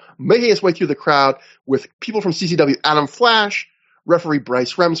Chris Hero making his way through the crowd with people from CCW, Adam Flash, referee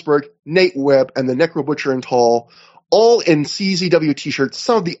Bryce Remsburg, Nate Webb, and the Necro Butcher and Tall, all in CZW t-shirts,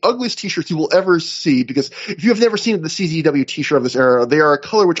 some of the ugliest t-shirts you will ever see, because if you have never seen the CZW t-shirt of this era, they are a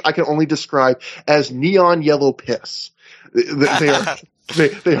color which I can only describe as neon yellow piss. They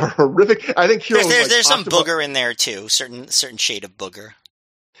are horrific. I think there's some booger in there too, certain shade of booger.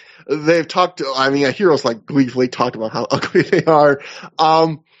 They've talked. I mean, Hero's like gleefully talked about how ugly they are.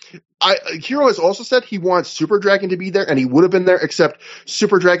 Hero has also said he wants Super Dragon to be there, and he would have been there, except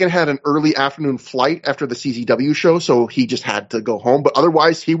Super Dragon had an early afternoon flight after the CZW show, so he just had to go home. But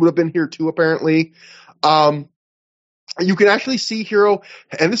otherwise, he would have been here too, apparently. You can actually see Hero,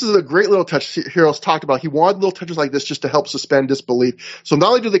 and this is a great little touch Hero's talked about. He wanted little touches like this just to help suspend disbelief. So not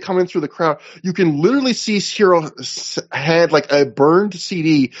only do they come in through the crowd, you can literally see Hero hand like a burned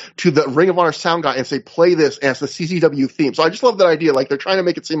CD to the Ring of Honor sound guy and say, play this as the CZW theme. So I just love that idea. Like, they're trying to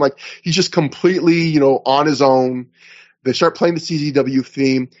make it seem like he's just completely, on his own. They start playing the CZW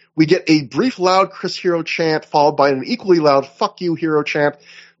theme. We get a brief loud Chris Hero chant followed by an equally loud fuck you Hero chant.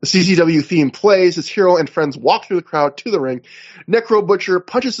 The CZW theme plays as Hero and friends walk through the crowd to the ring. Necro Butcher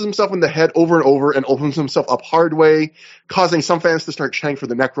punches himself in the head over and over and opens himself up hard way, causing some fans to start chanting for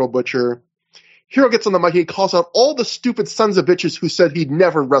the Necro Butcher. Hero gets on the mic. He calls out all the stupid sons of bitches who said he'd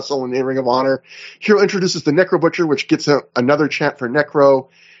never wrestle in a Ring of Honor. Hero introduces the Necro Butcher, which gets another chant for Necro.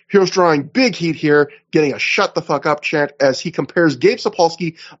 Hero's drawing big heat here, getting a shut the fuck up chant as he compares Gabe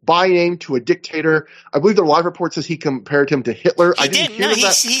Sapolsky by name to a dictator. I believe the live report says he compared him to Hitler. He did. No, he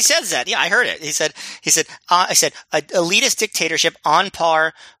says that. Yeah, I heard it. He said, I said, an elitist dictatorship on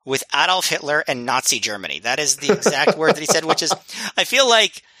par with Adolf Hitler and Nazi Germany. That is the exact word that he said, which is, I feel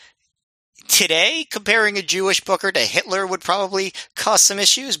like today, comparing a Jewish booker to Hitler would probably cause some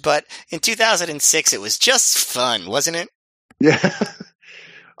issues, but in 2006, it was just fun, wasn't it? Yeah.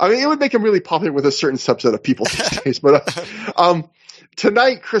 I mean, it would make him really popular with a certain subset of people these days. But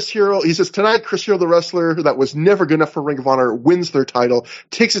tonight, Chris Hero, the wrestler that was never good enough for Ring of Honor, wins their title,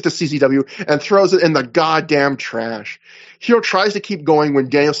 takes it to CZW, and throws it in the goddamn trash. Hero tries to keep going when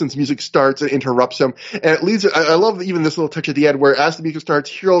Danielson's music starts and interrupts him. And it leads, I love even this little touch at the end where as the music starts,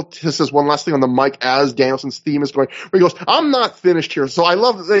 Hero says one last thing on the mic as Danielson's theme is going, where he goes, I'm not finished here. So I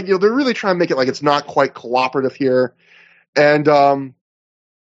love that, they're really trying to make it like it's not quite cooperative here. And,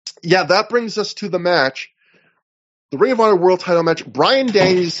 yeah, that brings us to the match. The Ring of Honor World Title match. Bryan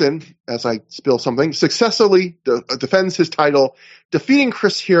Danielson, as I spill something, successfully defends his title, defeating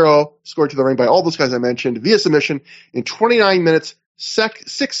Chris Hero, scored to the ring by all those guys I mentioned, via submission in 29 minutes, 6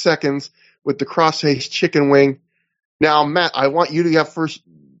 seconds with the crossface chicken wing. Now, Matt, I want you to have first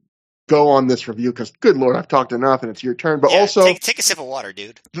go on this review because, good Lord, I've talked enough and it's your turn. But also, take a sip of water,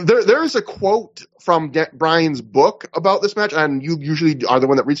 dude. There is a quote from Brian's book about this match, and you usually are the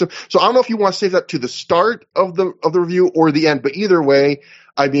one that reads them. So I don't know if you want to save that to the start of the review or the end. But either way,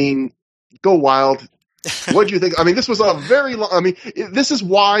 I mean, go wild. What do you think? I mean, this was a very long. I mean, this is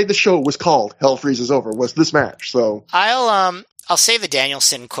why the show was called Hell Freezes Over. Was this match? So I'll save the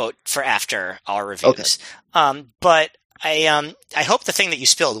Danielson quote for after our reviews. Okay. But I hope the thing that you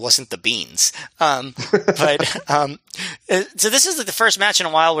spilled wasn't the beans. So this is the first match in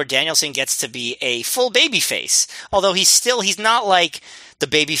a while where Danielson gets to be a full babyface. Although he's not like the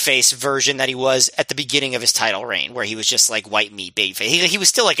babyface version that he was at the beginning of his title reign, where he was just like white meat babyface. He was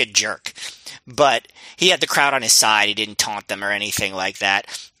still like a jerk, but he had the crowd on his side. He didn't taunt them or anything like that.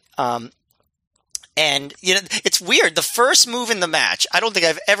 And it's weird. The first move in the match, I don't think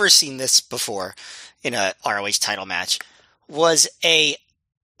I've ever seen this before in a ROH title match, was a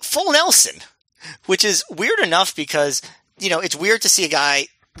full Nelson, which is weird enough because, it's weird to see a guy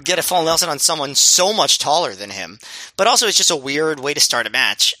get a full Nelson on someone so much taller than him, but also it's just a weird way to start a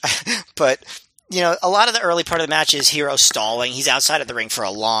match. But, a lot of the early part of the match is Hero stalling. He's outside of the ring for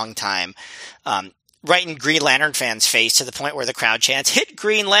a long time. Right in Green Lantern fans' face to the point where the crowd chants, "Hit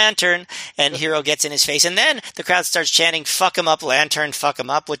Green Lantern," and Hero gets in his face. And then the crowd starts chanting, "Fuck him up, Lantern, fuck him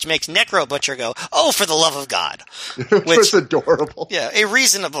up," which makes Necro Butcher go, "Oh, for the love of God." Which is adorable. Yeah, a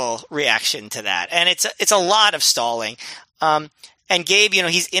reasonable reaction to that. And it's a lot of stalling. And Gabe,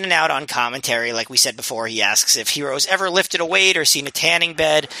 he's in and out on commentary. Like we said before, he asks if Hero's ever lifted a weight or seen a tanning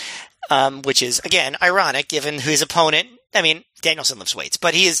bed, which is, again, ironic given his opponent. I mean, Danielson lifts weights,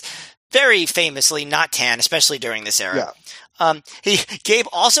 but he is very famously not tan, especially during this era. Gabe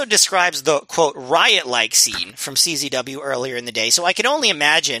also describes the, quote, riot-like scene from CZW earlier in the day. So I can only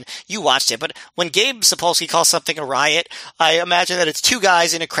imagine, you watched it, but when Gabe Sapolsky calls something a riot, I imagine that it's two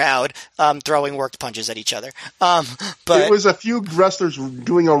guys in a crowd throwing worked punches at each other. But it was a few wrestlers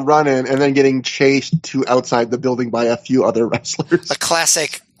doing a run-in and then getting chased to outside the building by a few other wrestlers. A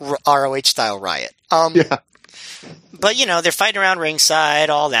classic ROH-style riot. Yeah. But, they're fighting around ringside,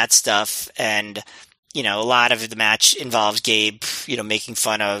 all that stuff, and... a lot of the match involves Gabe, making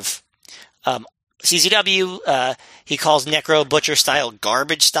fun of CZW. He calls Necro Butcher style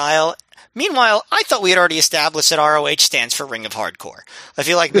garbage style. Meanwhile, I thought we had already established that ROH stands for Ring of Hardcore. I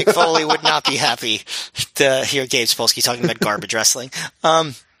feel like Mick Foley would not be happy to hear Gabe Sapolsky talking about garbage wrestling.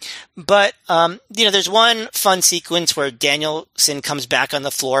 But there's one fun sequence where Danielson comes back on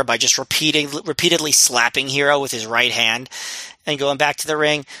the floor by just repeatedly slapping Hero with his right hand and going back to the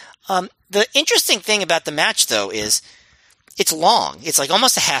ring. The interesting thing about the match, though, is it's long. It's like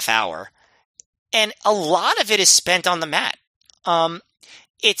almost a half hour. And a lot of it is spent on the mat.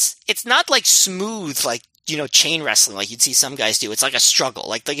 It's not like smooth, like, chain wrestling like you'd see some guys do. It's like a struggle.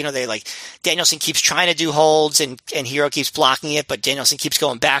 Like, Danielson keeps trying to do holds and Hero keeps blocking it, but Danielson keeps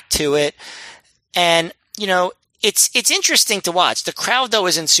going back to it. And, it's interesting to watch. The crowd, though,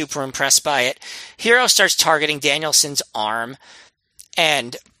 isn't super impressed by it. Hero starts targeting Danielson's arm,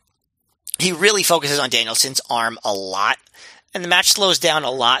 and he really focuses on Danielson's arm a lot, and the match slows down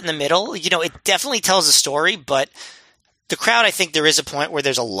a lot in the middle. It definitely tells a story, but the crowd, I think there is a point where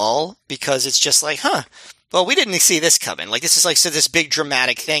there's a lull because it's just like, well, we didn't see this coming. Like, this is like this big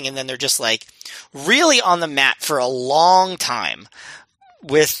dramatic thing, and then they're just like really on the mat for a long time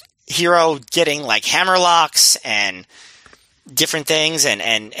with Hero getting like hammer locks and different things,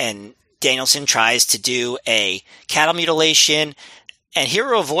 and Danielson tries to do a cattle mutilation. And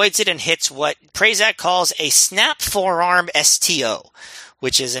Hero avoids it and hits what Prazak calls a snap forearm STO,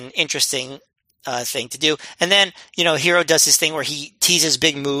 which is an interesting thing to do. And then, Hero does this thing where he teases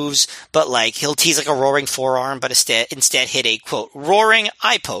big moves, but like he'll tease like a roaring forearm, but instead hit a, quote, roaring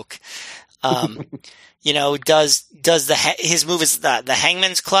eye poke. His move is the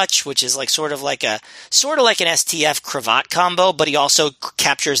hangman's clutch, which is like sort of like an STF cravat combo, but he also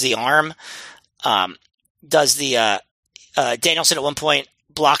captures the arm. Danielson at one point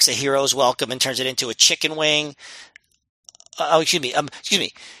blocks a Hero's welcome and turns it into a chicken wing. Excuse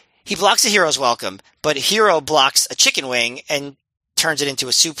me. He blocks a Hero's welcome, but Hero blocks a chicken wing and turns it into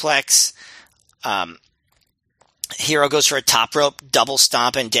a suplex. Hero goes for a top rope double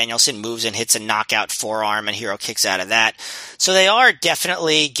stomp, and Danielson moves and hits a knockout forearm, and Hero kicks out of that. So they are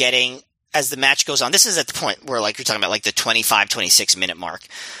definitely getting, as the match goes on, this is at the point where like you're talking about like the 25, 26 minute mark.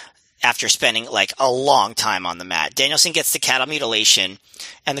 After spending like a long time on the mat, Danielson gets the cattle mutilation,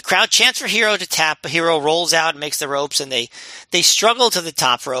 and the crowd chants for Hero to tap. Hero rolls out and makes the ropes, and they struggle to the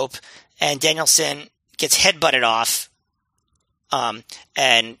top rope, and Danielson gets headbutted off.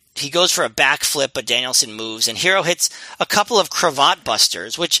 And he goes for a backflip, but Danielson moves, and Hero hits a couple of cravat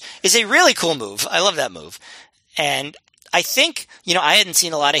busters, which is a really cool move. I love that move. And I think, I hadn't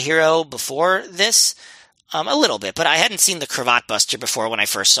seen a lot of Hero before this. A little bit, but I hadn't seen the cravat buster before when I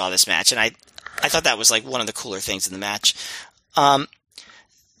first saw this match, and I thought that was like one of the cooler things in the match.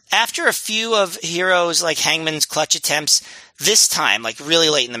 After a few of Hero's like hangman's clutch attempts, this time, like really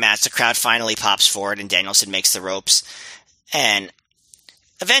late in the match, the crowd finally pops forward and Danielson makes the ropes, and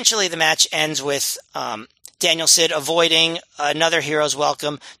eventually the match ends with Danielson avoiding another Hero's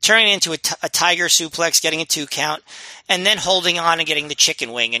welcome, turning it into a tiger suplex, getting a 2 count, and then holding on and getting the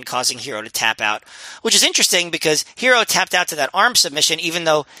chicken wing and causing Hero to tap out, which is interesting because Hero tapped out to that arm submission even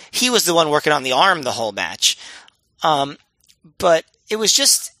though he was the one working on the arm the whole match. But it was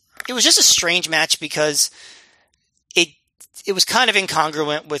just a strange match because it was kind of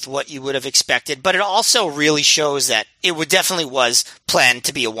incongruent with what you would have expected, but it also really shows that it definitely was planned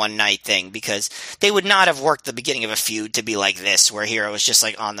to be a one-night thing because they would not have worked the beginning of a feud to be like this, where Hero was just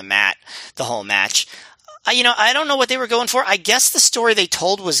like on the mat the whole match. I don't know what they were going for. I guess the story they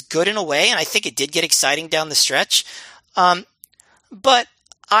told was good in a way, and I think it did get exciting down the stretch. But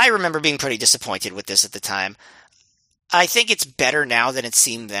I remember being pretty disappointed with this at the time. I think it's better now than it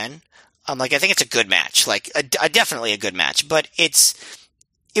seemed then. I think it's a good match, definitely a good match, but it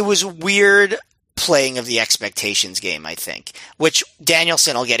was weird playing of the expectations game, I think, which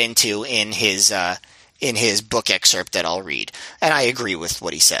Danielson will get into in his book excerpt that I'll read, and I agree with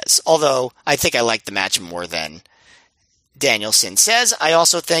what he says. Although I think I like the match more than Danielson says. I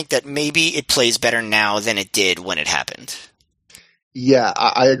also think that maybe it plays better now than it did when it happened. Yeah,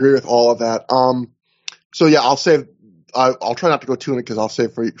 I agree with all of that. So yeah, I'll try not to go too in it because I'll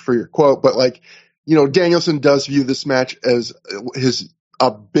save for your quote, but like Danielson does view this match as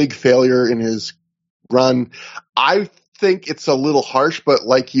a big failure in his run. I think it's a little harsh, but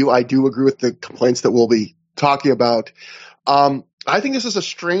like you, I do agree with the complaints that we'll be talking about. I think this is a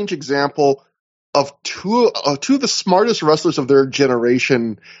strange example of two of the smartest wrestlers of their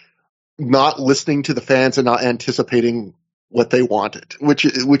generation not listening to the fans and not anticipating what they wanted, which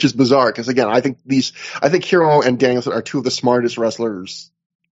is bizarre. Because again, I think Hero and Danielson are two of the smartest wrestlers,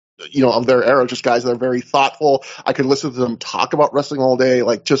 of their era. Just guys that are very thoughtful. I could listen to them talk about wrestling all day.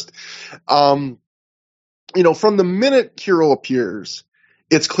 From the minute Hero appears,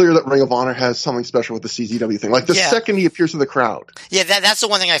 it's clear that Ring of Honor has something special with the CZW thing. Like the second he appears in the crowd. Yeah, that's the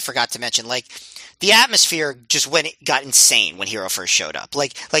one thing I forgot to mention. Like the atmosphere just got insane when Hero first showed up.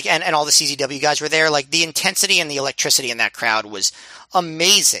 And all the CZW guys were there. Like the intensity and the electricity in that crowd was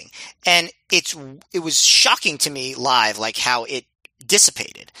amazing. And it was shocking to me live, like how it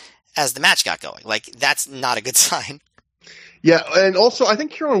dissipated as the match got going. Like that's not a good sign. Yeah, and also I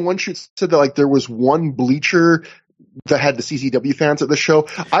think Hero in one shoot said that like there was one bleacher that had the CZW fans at the show.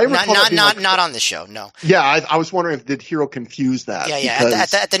 Not on the show, no. Yeah, I was wondering if did Hero confuse that? Yeah.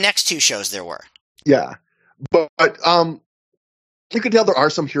 At the next two shows there were. Yeah, but you can tell there are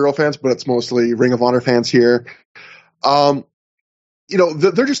some Hero fans, but it's mostly Ring of Honor fans here. They're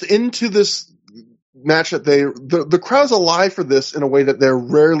just into this match that the crowd's alive for this in a way that they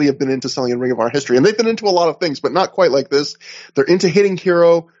rarely have been into something in Ring of Honor history, and they've been into a lot of things, but not quite like this. They're into hitting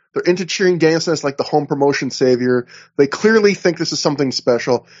Hero. They're into cheering Danielson as like the home promotion savior. They clearly think this is something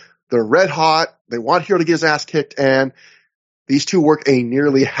special. They're red hot. They want Hero to get his ass kicked, and these two work a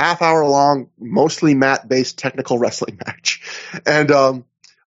nearly half-hour long, mostly mat-based technical wrestling match. And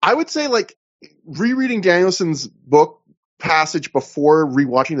I would say, like, rereading Danielson's book passage before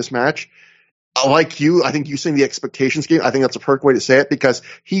rewatching this match, like you, I think you saying the expectations game, I think that's a perfect way to say it, because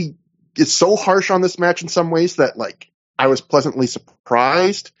he is so harsh on this match in some ways that, like, I was pleasantly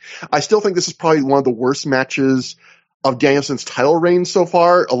surprised. I still think this is probably one of the worst matches of Danielson's title reign so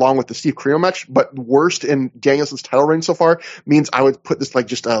far, along with the Steve Carino match, but worst in Danielson's title reign so far means I would put this like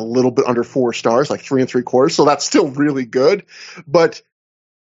just a little bit under 4 stars, like 3 3/4. So that's still really good, but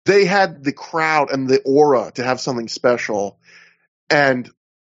they had the crowd and the aura to have something special. And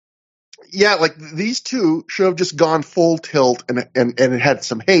yeah, like these two should have just gone full tilt and it had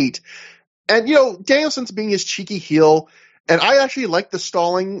some hate. And, Danielson's being his cheeky heel. And I actually liked the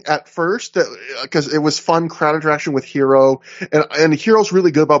stalling at first because it was fun crowd interaction with Hero. And Hero's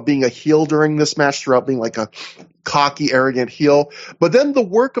really good about being a heel during this match throughout being like a cocky, arrogant heel. But then the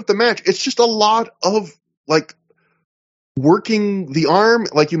work of the match, it's just a lot of like working the arm,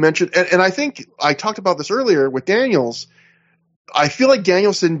 like you mentioned. And I think I talked about this earlier with Daniels. I feel like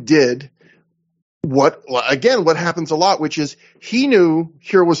Danielson did what happens a lot, which is he knew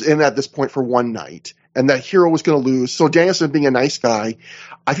Hero was in at this point for one night and that Hero was going to lose. So Danielson, being a nice guy,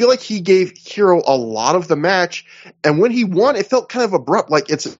 I feel like he gave Hero a lot of the match. And when he won, it felt kind of abrupt. Like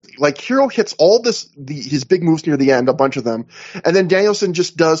it's like Hero hits all his big moves near the end, a bunch of them. And then Danielson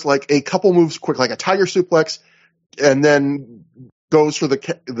just does like a couple moves quick, like a tiger suplex, and then goes for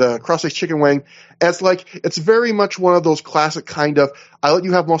the cross-face chicken wing. And it's very much one of those classic kind of, I let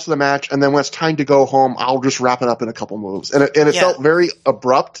you have most of the match, and then when it's time to go home, I'll just wrap it up in a couple moves. And it felt very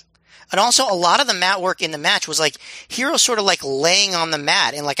abrupt. And also a lot of the mat work in the match was like Hero sort of like laying on the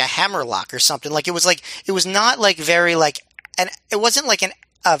mat in like a hammerlock or something. Like it was not like very like, and it wasn't like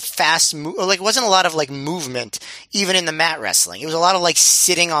a fast move, like it wasn't a lot of like movement even in the mat wrestling. It was a lot of like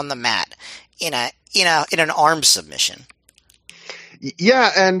sitting on the mat in an arm submission.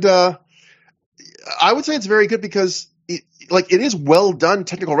 Yeah, and I would say it's very good because it is well done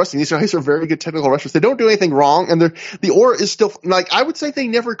technical wrestling. These guys are very good technical wrestlers. They don't do anything wrong, and the aura is still like I would say they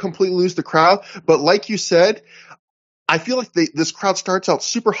never completely lose the crowd. But like you said, I feel like this crowd starts out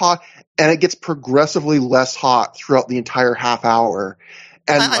super hot and it gets progressively less hot throughout the entire half hour,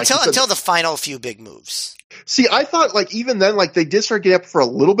 and until the final few big moves. See, I thought like even then, like they did start getting up for a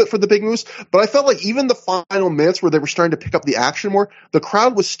little bit for the big moves, but I felt like even the final minutes where they were starting to pick up the action more, the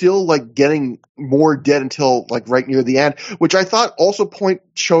crowd was still like getting more dead until like right near the end, which I thought also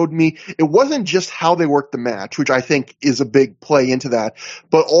showed me it wasn't just how they worked the match, which I think is a big play into that,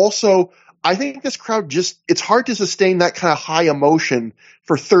 but also I think this crowd it's hard to sustain that kind of high emotion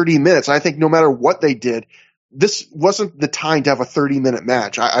for 30 minutes. I think no matter what they did, this wasn't the time to have a 30-minute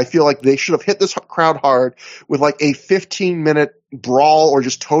match. I feel like they should have hit this crowd hard with like a 15-minute brawl or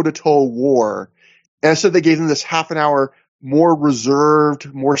just toe-to-toe war. And instead they gave them this half an hour more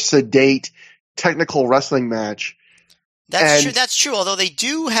reserved, more sedate, technical wrestling match. That's true. Although they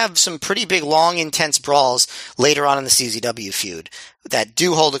do have some pretty big, long, intense brawls later on in the CZW feud that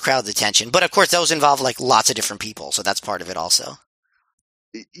do hold the crowd's attention. But of course, those involve like lots of different people, so that's part of it also.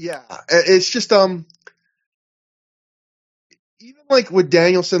 Yeah, it's just even like with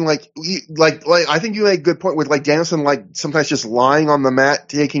Danielson, like I think you make a good point with like Danielson, like sometimes just lying on the mat,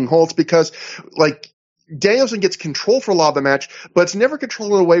 taking holds, because like Danielson gets control for a lot of the match, but it's never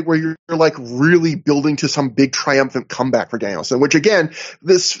controlled in a way where you're like really building to some big triumphant comeback for Danielson, which again,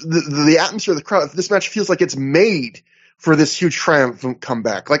 the atmosphere of the crowd, this match feels like it's made for this huge triumphant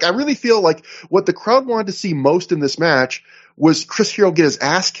comeback. Like I really feel like what the crowd wanted to see most in this match was Chris Hero get his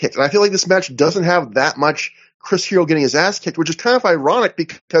ass kicked. And I feel like this match doesn't have that much Chris Hero getting his ass kicked, which is kind of ironic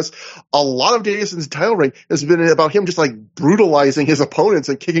because a lot of Danielson's title reign has been about him just like brutalizing his opponents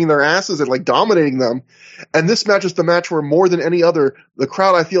and kicking their asses and like dominating them. And this match is the match where more than any other, the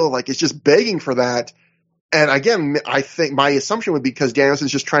crowd, I feel like, is just begging for that. And again, I think my assumption would be because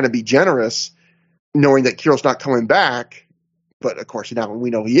Danielson's just trying to be generous, knowing that Hero's not coming back. But of course, now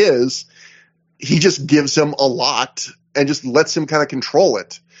we know he is. He just gives him a lot and just lets him kind of control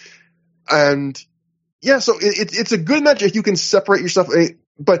it. And yeah, so it's a good match if you can separate yourself,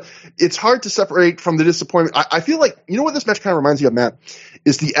 but it's hard to separate from the disappointment. I feel like, you know what this match kind of reminds me of, Matt,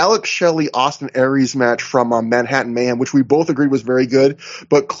 is the Alex Shelley Austin Aries match from Manhattan Mayhem, which we both agreed was very good,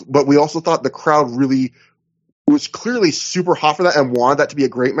 but we also thought the crowd really was clearly super hot for that and wanted that to be a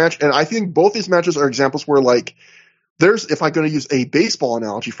great match. And I think both these matches are examples where like, if I'm going to use a baseball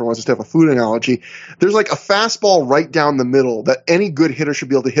analogy for once instead of a food analogy, there's like a fastball right down the middle that any good hitter should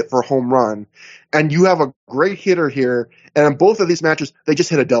be able to hit for a home run. And you have a great hitter here. And in both of these matches, they just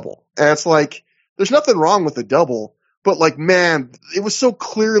hit a double. And it's like, there's nothing wrong with the double, but like, man, it was so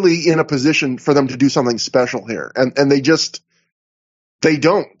clearly in a position for them to do something special here. And they don't.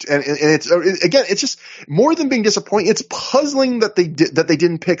 And it's, again, it's just more than being disappointing. It's puzzling that they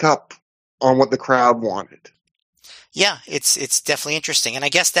didn't pick up on what the crowd wanted. Yeah, it's definitely interesting. And I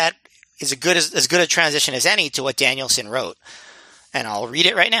guess that is as good a transition as any to what Danielson wrote. And I'll read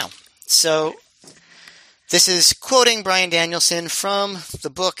it right now. So this is quoting Bryan Danielson from the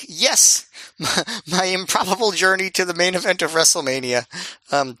book, Yes, My Improbable Journey to the Main Event of WrestleMania.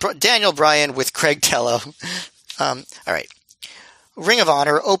 Daniel Bryan with Craig Tello. All right. Ring of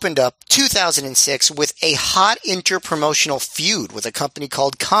Honor opened up 2006 with a hot interpromotional feud with a company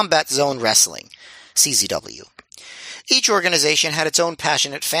called Combat Zone Wrestling, CZW. Each organization had its own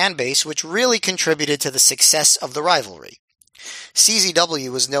passionate fan base, which really contributed to the success of the rivalry. CZW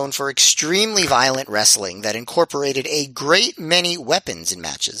was known for extremely violent wrestling that incorporated a great many weapons in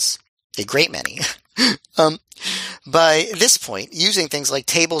matches. A great many. By this point, using things like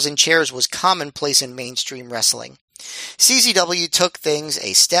tables and chairs was commonplace in mainstream wrestling. CZW took things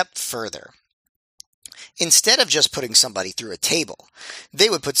a step further. Instead of just putting somebody through a table, they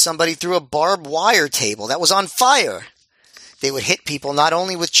would put somebody through a barbed wire table that was on fire. They would hit people not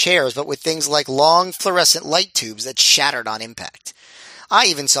only with chairs, but with things like long fluorescent light tubes that shattered on impact. I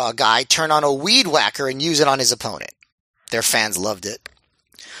even saw a guy turn on a weed whacker and use it on his opponent. Their fans loved it.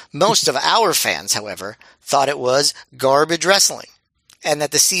 Most of our fans, however, thought it was garbage wrestling, and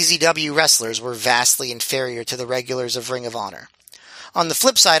that the CZW wrestlers were vastly inferior to the regulars of Ring of Honor. On the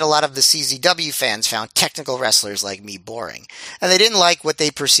flip side, a lot of the CZW fans found technical wrestlers like me boring, and they didn't like what they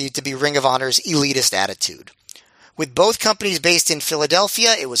perceived to be Ring of Honor's elitist attitude. With both companies based in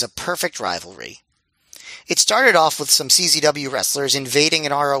Philadelphia, it was a perfect rivalry. It started off with some CZW wrestlers invading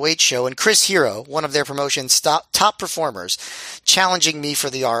an ROH show and Chris Hero, one of their promotion's top performers, challenging me for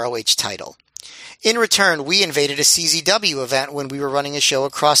the ROH title. In return, we invaded a CZW event when we were running a show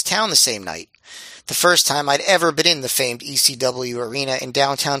across town the same night. The first time I'd ever been in the famed ECW arena in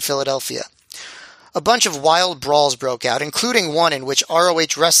downtown Philadelphia. A bunch of wild brawls broke out, including one in which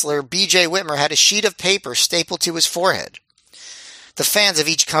ROH wrestler BJ Whitmer had a sheet of paper stapled to his forehead. The fans of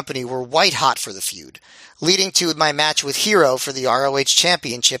each company were white hot for the feud, leading to my match with Hero for the ROH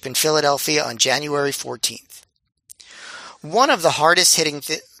Championship in Philadelphia on January 14th. One of the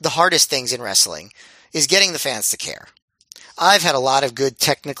hardest things in wrestling is getting the fans to care. I've had a lot of good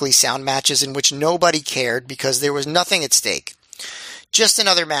technically sound matches in which nobody cared because there was nothing at stake. Just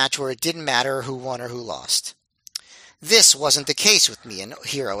another match where it didn't matter who won or who lost. This wasn't the case with me and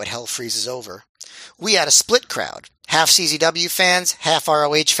Hero at Hell Freezes Over. We had a split crowd. Half CZW fans, half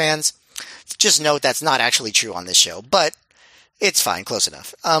ROH fans. Just note that's not actually true on this show, but it's fine, close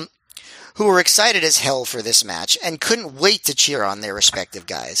enough. Who were excited as hell for this match and couldn't wait to cheer on their respective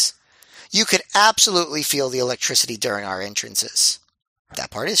guys. You could absolutely feel the electricity during our entrances.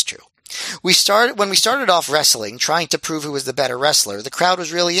 That part is true. When we started off wrestling, trying to prove who was the better wrestler, the crowd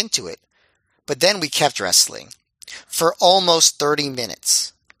was really into it. But then we kept wrestling. for almost 30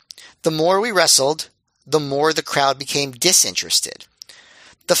 minutes. The more we wrestled, the more the crowd became disinterested.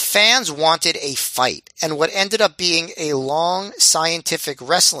 The fans wanted a fight, and what ended up being a long, scientific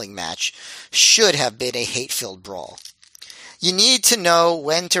wrestling match should have been a hate-filled brawl. You need to know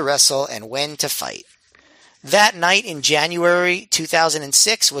when to wrestle and when to fight. That night in January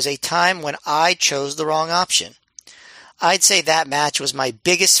 2006 was a time when I chose the wrong option. I'd say that match was my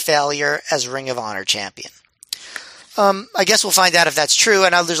biggest failure as Ring of Honor champion. I guess we'll find out if that's true. I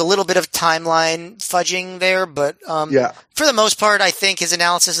know there's a little bit of timeline fudging there, but for the most part, I think his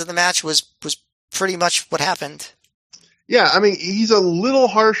analysis of the match was pretty much what happened. Yeah, I mean, he's a little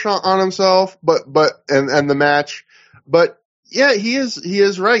harsh on himself, but the match, but yeah, he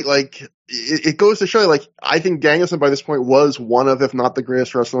is right. Like, it goes to show, like, I think Danielson by this point was one of, if not the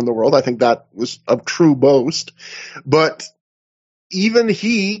greatest wrestler in the world. I think that was a true boast, but even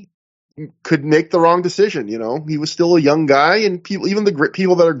he could make the wrong decision. You know, he was still a young guy, and even the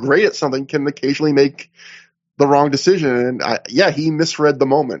people that are great at something can occasionally make the wrong decision. And he misread the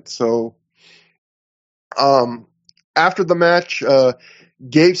moment. So, after the match,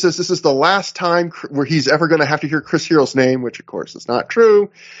 Gabe says this is the last time where he's ever going to have to hear Chris Hero's name, which of course is not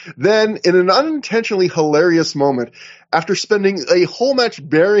true. Then, in an unintentionally hilarious moment, after spending a whole match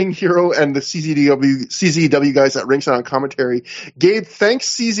burying Hero and the CZW guys at ringside on commentary, Gabe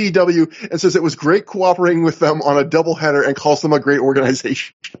thanks CZW and says it was great cooperating with them on a doubleheader and calls them a great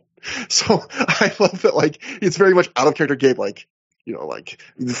organization. So I love that, like, it's very much out of character Gabe, like, you know, like,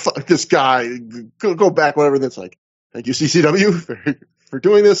 fuck this guy, go back, whatever. That's like, thank you, CCW, for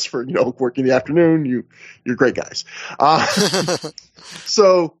doing this, for, you know, working the afternoon. You're great guys.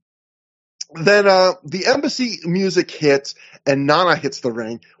 So then the Embassy music hits and Nana hits the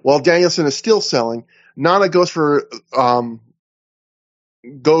ring while Danielson is still selling. Nana goes for full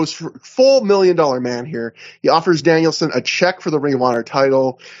 $1 million man here. He offers Danielson a check for the Ring of Honor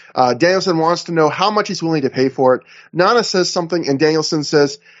title. Danielson wants to know how much he's willing to pay for it. Nana says something and Danielson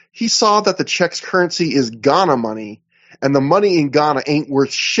says he saw that the check's currency is Ghana money, and the money in Ghana ain't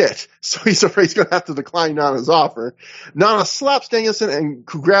worth shit, so he's afraid he's going to have to decline Nana's offer. Nana slaps Danielson and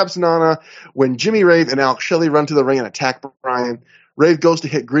grabs Nana when Jimmy Rave and Alex Shelley run to the ring and attack Brian. Rave goes to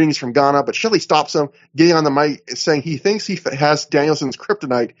hit greetings from Ghana, but Shelley stops him, getting on the mic, saying he thinks he has Danielson's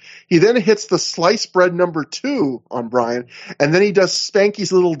kryptonite. He then hits the sliced bread number 2 on Brian, and then he does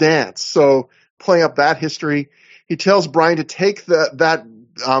Spanky's little dance. So, playing up that history, he tells Brian to take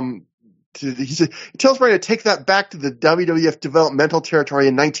he tells Brian to take that back to the WWF developmental territory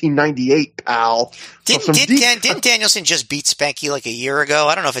in 1998, pal. Didn't Danielson just beat Spanky like a year ago?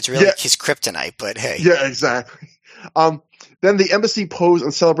 I don't know if it's really his kryptonite, but hey. Yeah, exactly. Then the Embassy pose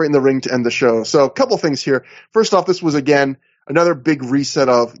and celebrate in the ring to end the show. So a couple things here. First off, this was, again, another big reset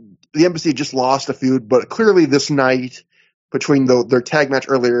of the Embassy had just lost a feud, but clearly this night between their tag match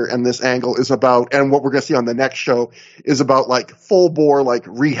earlier and this angle is about, and what we're going to see on the next show is about, like, full bore, like,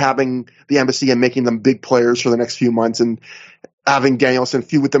 rehabbing the Embassy and making them big players for the next few months and having Danielson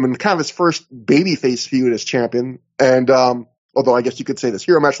feud with them in kind of his first babyface feud as champion. And, although I guess you could say this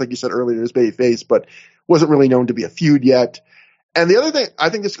Hero match, like you said earlier, is babyface, but wasn't really known to be a feud yet. And the other thing, I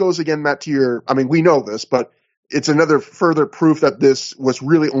think this goes again, Matt, to we know this, but it's another further proof that this was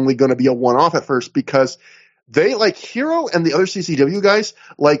really only going to be a one-off at first, because they, like, Hero and the other CCW guys,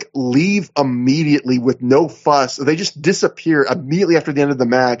 like, leave immediately with no fuss. They just disappear immediately after the end of the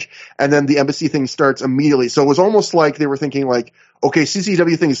match, and then the Embassy thing starts immediately. So it was almost like they were thinking, like, okay,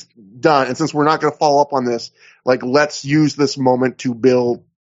 CCW thing's done, and since we're not going to follow up on this, like, let's use this moment to build,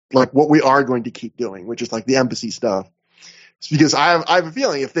 like, what we are going to keep doing, which is, like, the Embassy stuff. Because I have a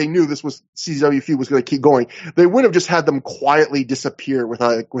feeling if they knew this was CZW feud was going to keep going, they would have just had them quietly disappear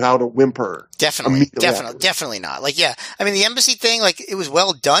without a whimper. Definitely not. Like, yeah, I mean, the Embassy thing, like, it was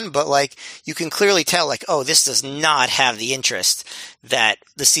well done, but, like, you can clearly tell, like, oh, this does not have the interest that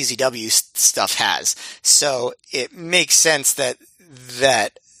the CZW stuff has. So it makes sense that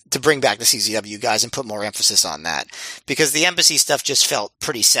to bring back the CZW guys and put more emphasis on that, because the Embassy stuff just felt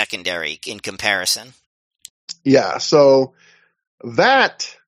pretty secondary in comparison. Yeah, so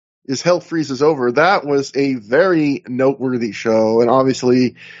that is Hell Freezes Over. That was a very noteworthy show, and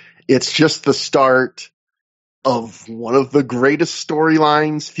obviously it's just the start of one of the greatest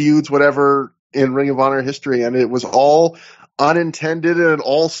storylines, feuds, whatever, in Ring of Honor history, and it was all unintended, and it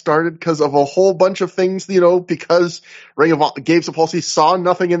all started because of a whole bunch of things, you know, because Ring of Honor, Gabe Sapolsky saw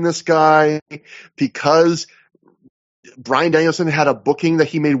nothing in this guy, because Bryan Danielson had a booking that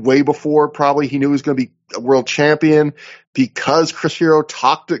he made way before probably he knew he was going to be a world champion, because Chris Hero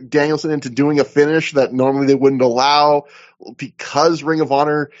talked Danielson into doing a finish that normally they wouldn't allow, because Ring of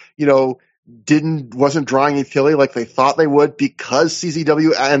Honor, you know, wasn't drawing Philly like they thought they would because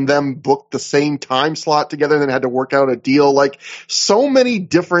CZW and them booked the same time slot together and then had to work out a deal. Like, so many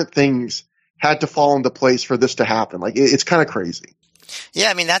different things had to fall into place for this to happen. Like, it's kind of crazy. Yeah,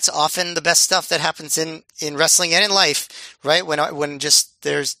 I mean, that's often the best stuff that happens in wrestling and in life, right? When just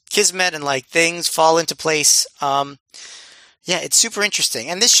there's kismet and like things fall into place. Yeah, it's super interesting.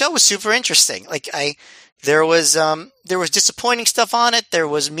 And this show was super interesting. Like there was disappointing stuff on it. There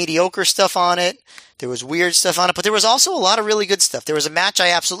was mediocre stuff on it. There was weird stuff on it, but there was also a lot of really good stuff. There was a match I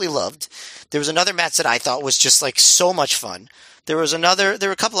absolutely loved. There was another match that I thought was just like so much fun. There were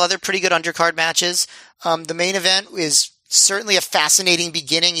a couple other pretty good undercard matches. The main event is certainly a fascinating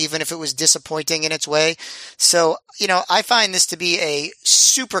beginning, even if it was disappointing in its way. So, I find this to be a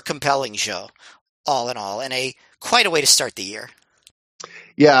super compelling show, all in all, and quite a way to start the year.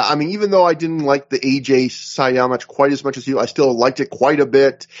 Yeah, I mean, even though I didn't like the AJ Sydal match quite as much as you, I still liked it quite a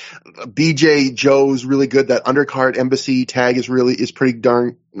bit. BJ Joe's really good. That undercard Embassy tag is pretty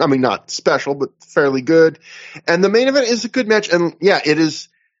darn, I mean, not special, but fairly good. And the main event is a good match. And yeah, it is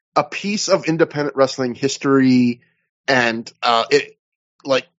a piece of independent wrestling history. And,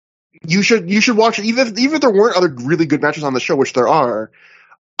 you should watch it. Even if there weren't other really good matches on the show, which there are,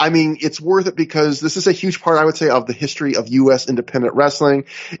 I mean, it's worth it because this is a huge part, I would say, of the history of U.S. independent wrestling.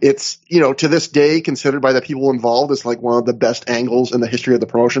 It's, to this day considered by the people involved as like one of the best angles in the history of the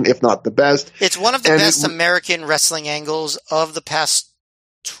promotion, if not the best. It's one of the best American wrestling angles of the past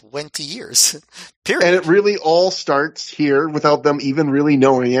 20 years, period. And it really all starts here without them even really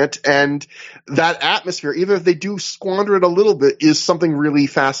knowing it. And that atmosphere, even if they do squander it a little bit, is something really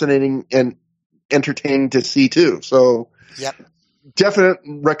fascinating and entertaining to see too. So, yep. Definite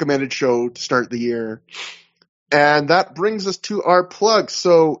recommended show to start the year. And that brings us to our plugs.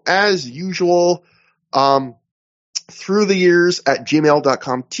 So as usual, through the years at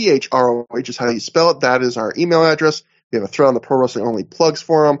gmail.com, THROH is how you spell it. That is our email address. We have a thread on the Pro Wrestling Only Plugs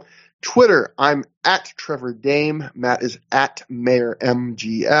forum. Twitter, I'm at Trevor Dame. Matt is at Mayor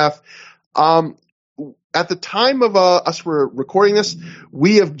MGF. At the time of us recording this,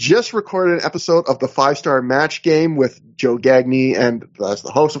 we have just recorded an episode of the 5-Star Match Game with Joe Gagney and as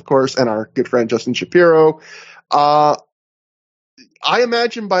the host, of course, and our good friend Justin Shapiro. I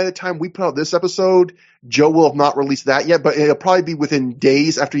imagine by the time we put out this episode, Joe will have not released that yet, but it'll probably be within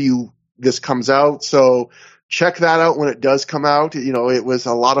days after this comes out. So check that out when it does come out. It was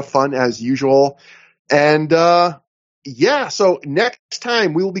a lot of fun as usual. And, yeah, so next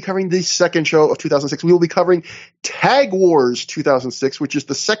time we will be covering the second show of 2006. We will be covering Tag Wars 2006, which is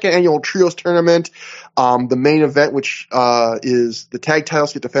the second annual Trios tournament. The main event, which is the tag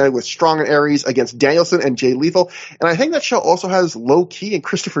titles get defended with Strong and Aries against Danielson and Jay Lethal. And I think that show also has Low Key and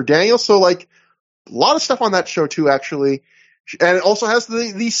Christopher Daniels. So like a lot of stuff on that show too, actually. And it also has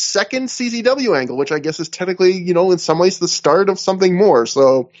the second CZW angle, which I guess is technically, in some ways the start of something more.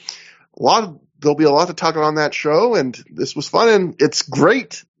 So there'll be a lot to talk about on that show, and this was fun, and it's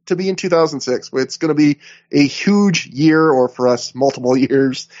great to be in 2006. It's going to be a huge year, or for us, multiple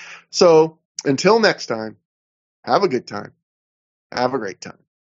years. So until next time, have a good time. Have a great time.